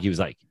 It's not like he was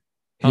like,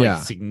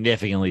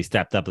 significantly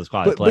stepped up his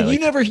quality play. But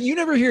you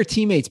never hear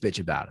teammates bitch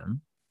about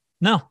him.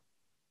 No.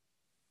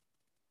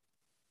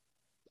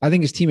 I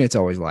think his teammates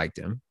always liked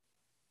him.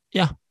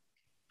 Yeah.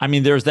 I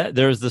mean, there's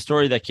the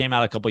story that came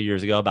out a couple of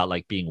years ago about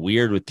like being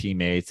weird with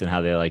teammates and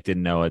how they like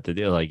didn't know what to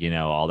do, like,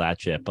 all that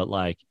shit. But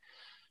like,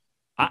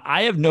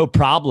 I have no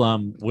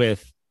problem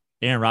with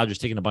Aaron Rodgers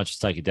taking a bunch of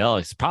psychedelics.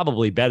 It's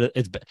probably better.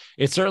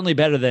 It's certainly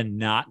better than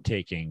not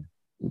taking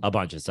a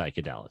bunch of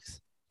psychedelics,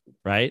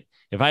 right?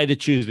 If I had to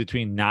choose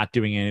between not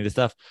doing any of this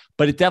stuff,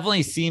 but it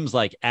definitely seems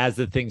like as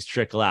the things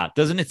trickle out,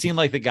 doesn't it seem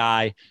like the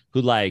guy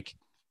who like,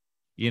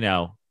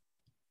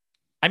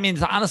 I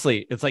mean,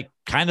 honestly, it's like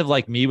kind of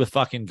like me with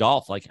fucking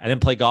golf. Like I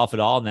didn't play golf at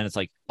all. And then it's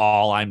like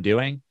all I'm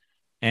doing.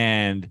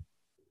 And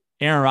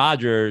Aaron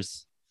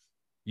Rodgers,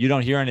 you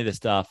don't hear any of this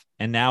stuff.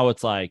 And now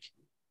it's like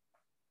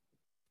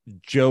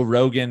Joe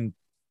Rogan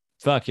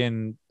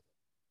fucking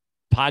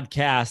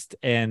podcast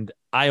and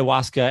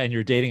ayahuasca and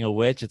you're dating a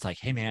witch. It's like,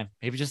 hey man,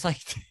 maybe just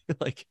like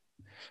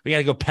we got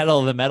to go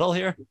pedal the metal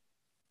here.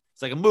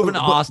 It's like I'm moving to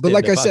Austin. But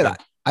like I said,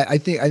 I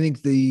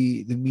think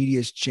the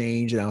media's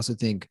changed. And I also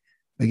think,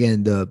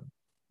 again,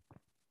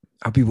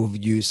 how people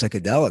view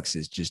psychedelics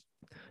is just,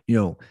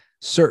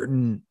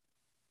 certain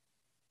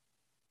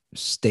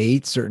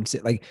states,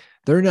 like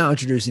they're now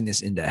introducing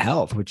this into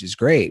health, which is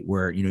great,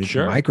 where, you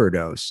can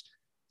microdose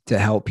to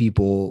help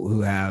people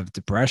who have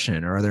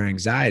depression or other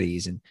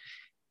anxieties. And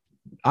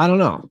I don't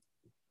know.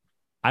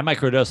 I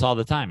microdose all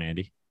the time,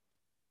 Andy.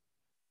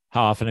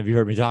 How often have you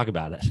heard me talk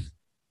about it?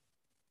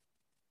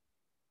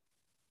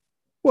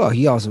 Well,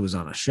 he also was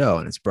on a show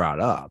and it's brought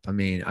up. I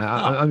mean,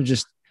 I'm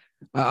just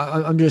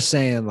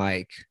saying,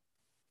 like,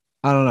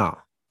 I don't know.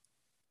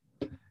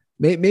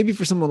 Maybe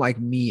for someone like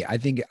me, I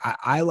think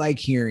I like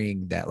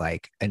hearing that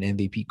like an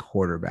MVP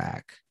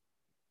quarterback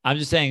I'm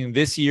just saying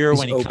this year He's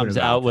when he open comes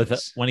about out with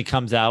this.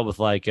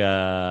 like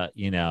the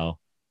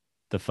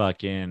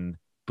fucking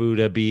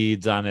Buddha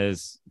beads on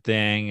his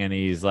thing, and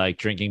he's like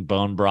drinking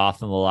bone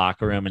broth in the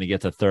locker room, and he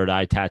gets a third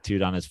eye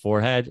tattooed on his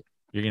forehead,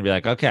 you're gonna be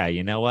like, okay,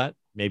 you know what?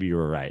 Maybe you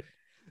were right.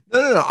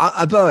 No.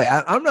 By the way,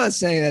 I'm not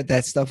saying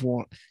that stuff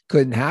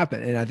couldn't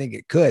happen, and I think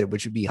it could,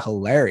 which would be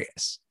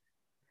hilarious.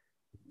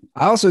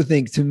 I also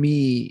think, to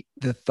me,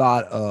 the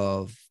thought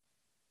of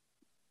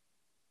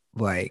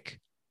like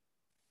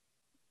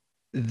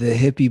the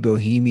hippie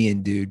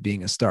bohemian dude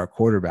being a star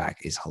quarterback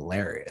is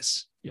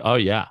hilarious. Oh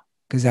yeah,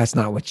 because that's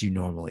not what you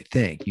normally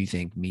think. You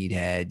think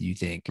meathead. You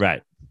think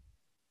right.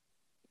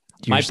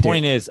 My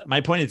point is,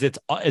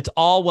 it's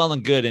all well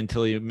and good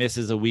until he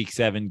misses a week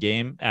 7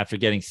 game after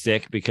getting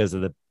sick because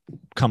of the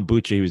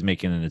kombucha he was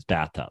making in his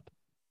bathtub.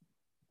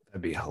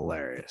 That'd be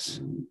hilarious.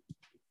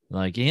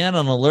 Like, he had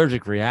an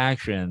allergic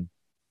reaction,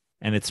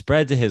 and it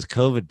spread to his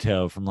COVID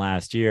toe from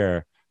last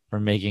year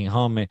from making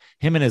him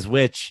and his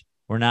witch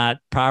were not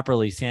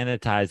properly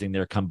sanitizing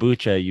their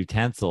kombucha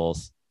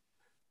utensils.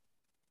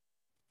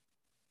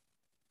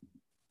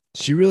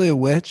 Is she really a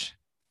witch?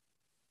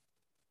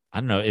 I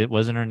don't know. It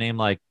wasn't her name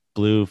like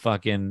Blue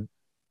fucking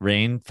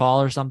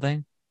Rainfall or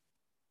something.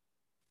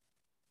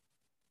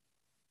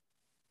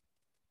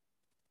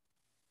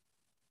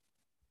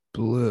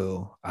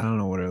 Blue. I don't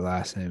know what her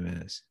last name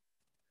is.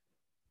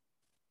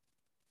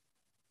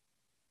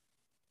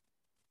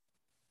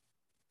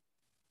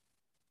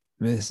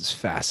 I mean, this is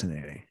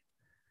fascinating.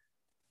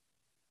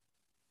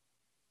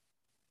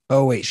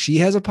 Oh, wait. She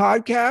has a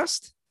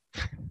podcast?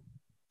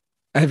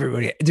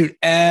 Everybody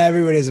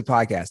has a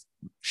podcast.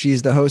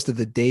 She's the host of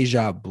the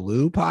Deja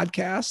Blue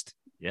podcast.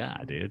 Yeah,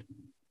 dude.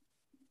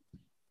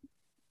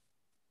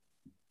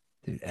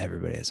 Dude,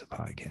 everybody has a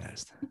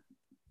podcast.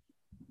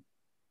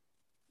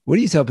 What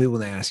do you tell people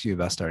when they ask you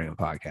about starting a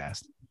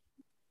podcast?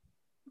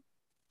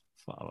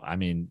 I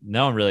mean,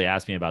 no one really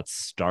asked me about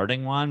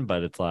starting one,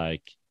 but it's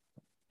like,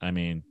 I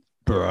mean,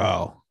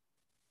 bro,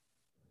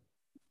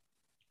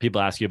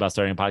 people ask you about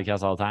starting a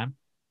podcast all the time.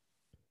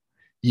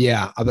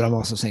 Yeah, but I'm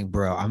also saying,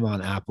 bro, I'm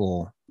on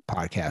Apple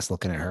Podcast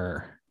looking at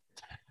her.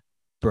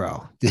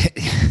 Bro.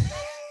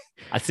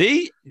 I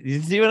see.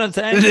 You see what I'm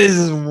saying? This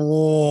is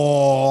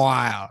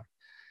wild.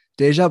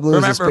 Deja Blue.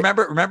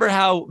 Remember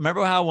how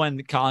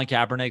when Colin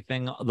Kaepernick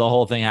the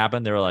whole thing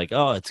happened, they were like,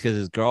 oh, it's because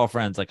his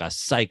girlfriend's like a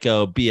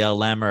psycho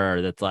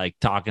BLMer that's like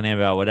talking to him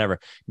about whatever.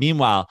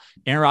 Meanwhile,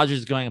 Aaron Rodgers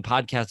is going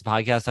podcast to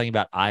podcast talking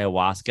about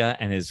ayahuasca,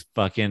 and his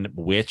fucking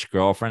witch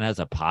girlfriend has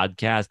a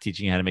podcast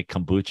teaching you how to make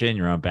kombucha in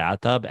your own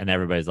bathtub. And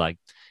everybody's like,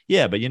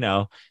 yeah, but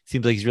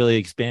seems like he's really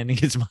expanding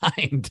his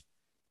mind.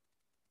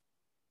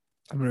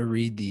 I'm going to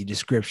read the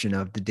description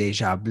of the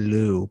Deja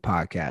Blue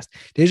podcast.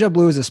 Deja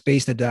Blue is a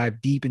space to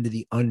dive deep into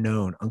the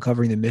unknown,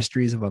 uncovering the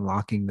mysteries of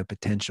unlocking the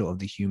potential of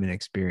the human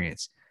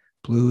experience.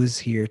 Blue is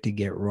here to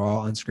get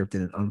raw, unscripted,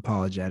 and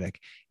unapologetic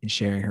in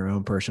sharing her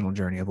own personal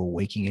journey of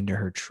awaking into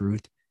her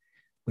truth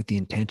with the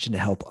intention to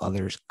help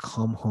others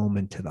come home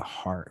into the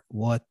heart.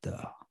 What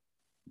the?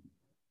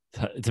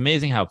 It's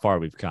amazing how far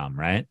we've come,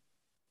 right?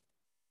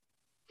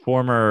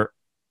 The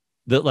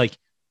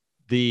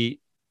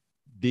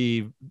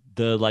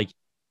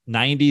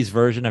 90s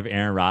version of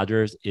Aaron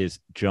Rodgers is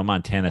Joe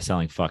Montana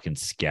selling fucking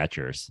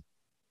Skechers.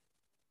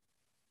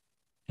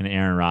 And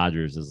Aaron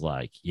Rodgers is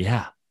like,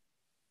 yeah,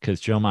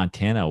 because Joe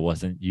Montana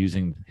wasn't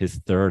using his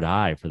third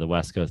eye for the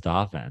West Coast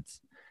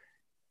offense.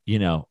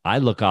 I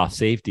look off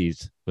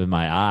safeties with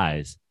my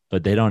eyes,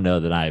 but they don't know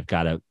that I've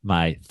got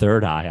my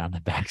third eye on the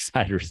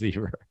backside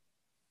receiver.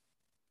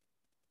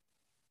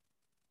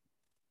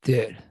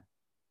 Dude.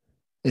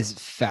 Is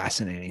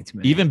fascinating to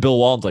me. Even Bill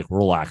Walton's like,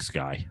 relax,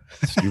 guy.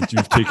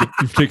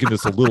 You've taken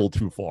this a little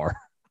too far.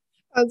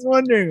 I was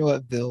wondering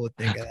what Bill would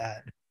think of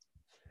that.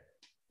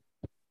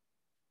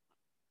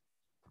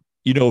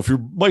 If you're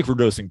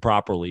microdosing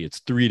properly, it's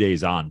 3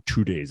 days on,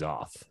 2 days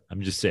off.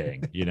 I'm just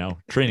saying,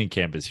 training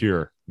camp is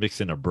here.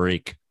 Mix in a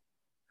break.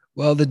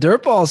 Well, the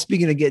Dirtballs,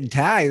 speaking of getting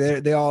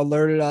tagged, they all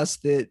alerted us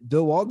that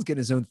Bill Walton's getting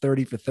his own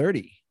 30 for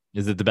 30.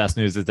 Is it the best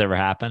news that's ever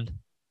happened?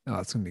 Oh,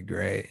 it's going to be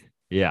great.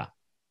 Yeah.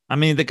 I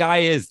mean, the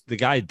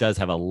guy does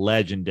have a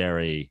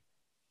legendary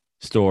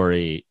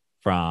story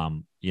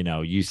from,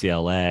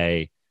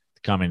 UCLA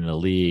coming to the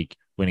league,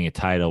 winning a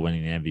title,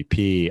 winning an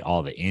MVP,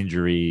 all the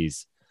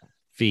injuries,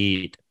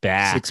 feet,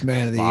 back, 6th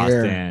man of the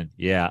Boston,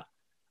 year.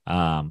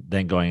 Yeah.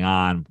 Then going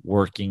on,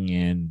 working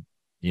in,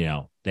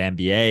 the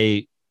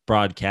NBA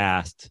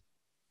broadcast,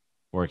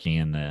 working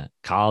in the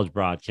college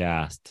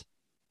broadcast,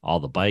 all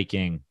the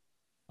biking,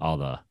 all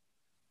the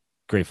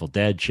Grateful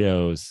Dead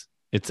shows.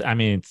 It's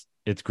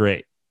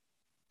great.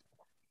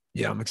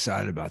 Yeah, I'm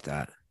excited about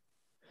that.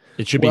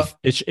 It should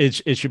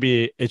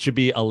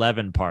be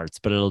 11 parts,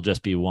 but it'll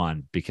just be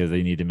one because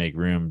they need to make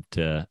room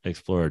to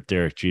explore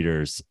Derek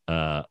Jeter's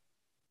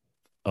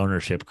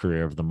ownership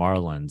career of the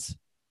Marlins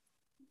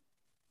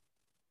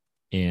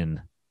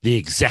in The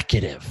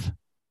Executive,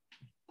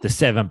 the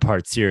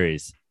 7-part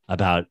series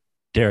about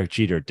Derek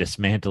Jeter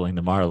dismantling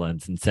the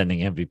Marlins and sending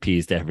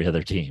MVPs to every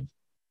other team.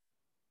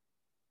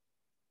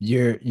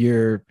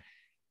 Your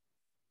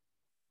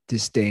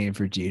disdain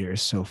for Jeter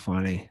is so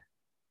funny.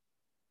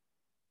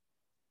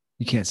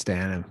 You can't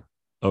stand him.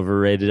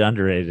 Overrated,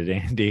 underrated,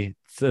 Andy.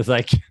 So it's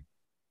like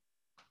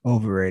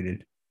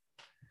Overrated.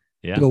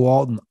 Yeah. Bill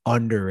Walton,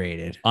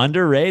 underrated.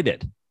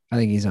 Underrated. I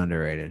think he's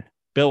underrated.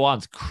 Bill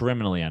Walton's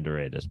criminally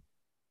underrated.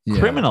 Yeah,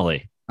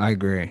 Criminally. I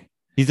agree.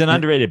 He's an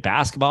underrated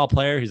basketball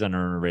player. He's an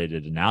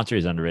underrated announcer.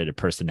 He's underrated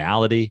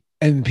personality.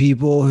 And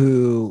people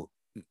who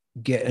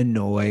get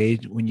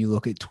annoyed when you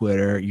look at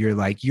Twitter, you're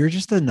like, you're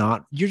just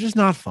not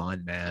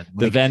fun, man.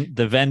 Like,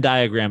 The Venn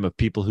diagram of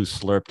people who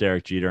slurp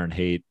Derek Jeter and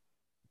hate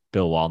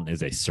Bill Walton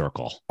is a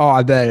circle. oh,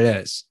 I bet it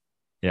is.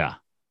 Yeah.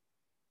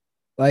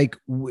 Like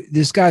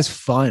this guy's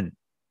fun.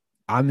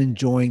 I'm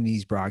enjoying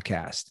these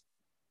broadcasts.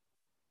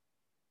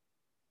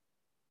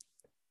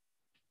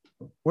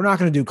 We're not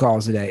going to do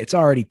calls today. It's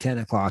already 10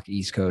 o'clock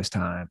East Coast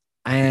time.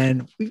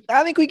 And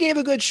I think we gave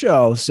a good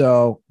show.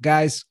 So,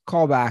 guys,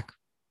 call back.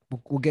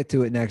 We'll get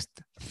to it next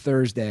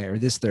Thursday or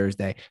this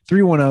Thursday.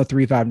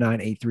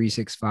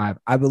 310-359-8365.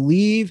 I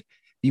believe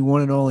the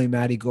one and only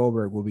Maddie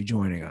Goldberg will be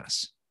joining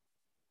us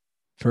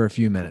for a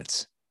few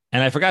minutes.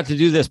 And I forgot to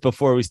do this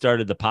before we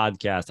started the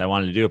podcast. I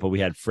wanted to do it, but we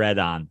had Fred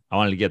on. I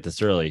wanted to get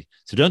this early.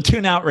 So don't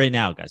tune out right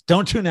now, guys.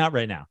 Don't tune out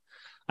right now.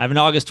 I have an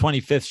August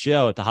 25th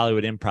show at the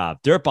Hollywood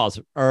Improv.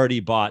 Dirtballs already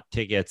bought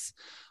tickets.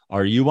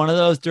 Are you one of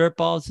those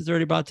dirtballs who's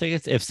already bought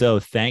tickets? If so,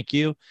 thank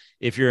you.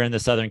 If you're in the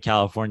Southern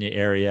California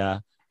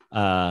area,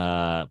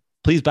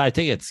 please buy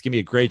tickets. It's going to be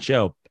a great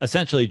show.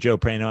 Essentially, Joe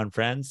Prano and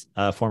friends,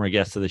 former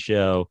guest of the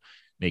show.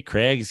 Nate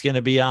Craig's going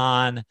to be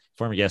on.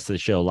 Former guest of the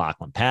show,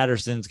 Lachlan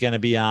Patterson's going to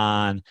be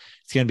on.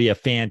 It's going to be a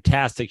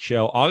fantastic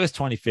show. August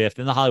 25th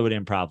in the Hollywood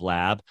Improv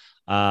Lab.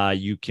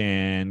 You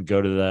can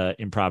go to the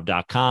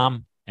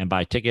improv.com and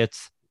buy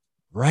tickets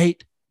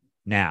right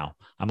now.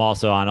 I'm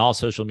also on all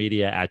social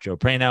media at Joe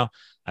Prano.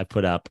 I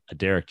put up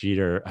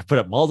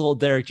multiple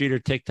Derek Jeter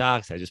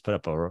TikToks. I just put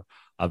up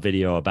a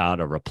video about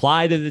a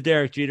reply to the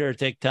Derek Jeter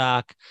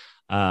TikTok.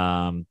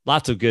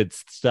 Lots of good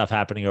stuff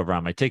happening over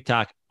on my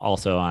TikTok.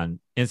 Also on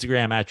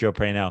Instagram at Joe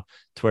Prano.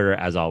 Twitter,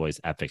 as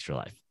always, at Fix Your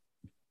Life.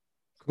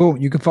 Cool.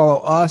 You can follow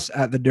us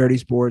at The Dirty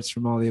Sports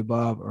from All the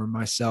Above or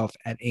myself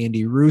at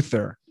Andy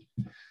Ruther.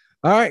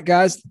 All right,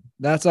 guys.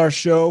 That's our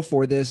show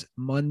for this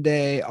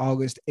Monday,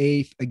 August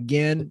 8th.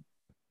 Again,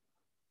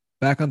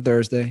 back on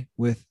Thursday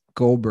with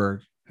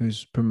Goldberg,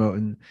 who's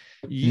promoting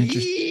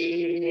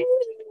an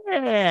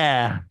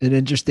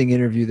interesting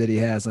interview that he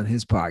has on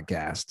his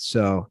podcast.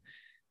 So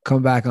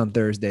come back on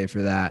Thursday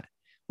for that.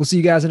 We'll see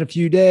you guys in a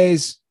few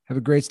days. Have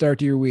a great start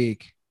to your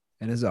week.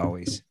 And as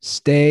always,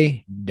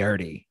 stay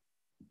dirty.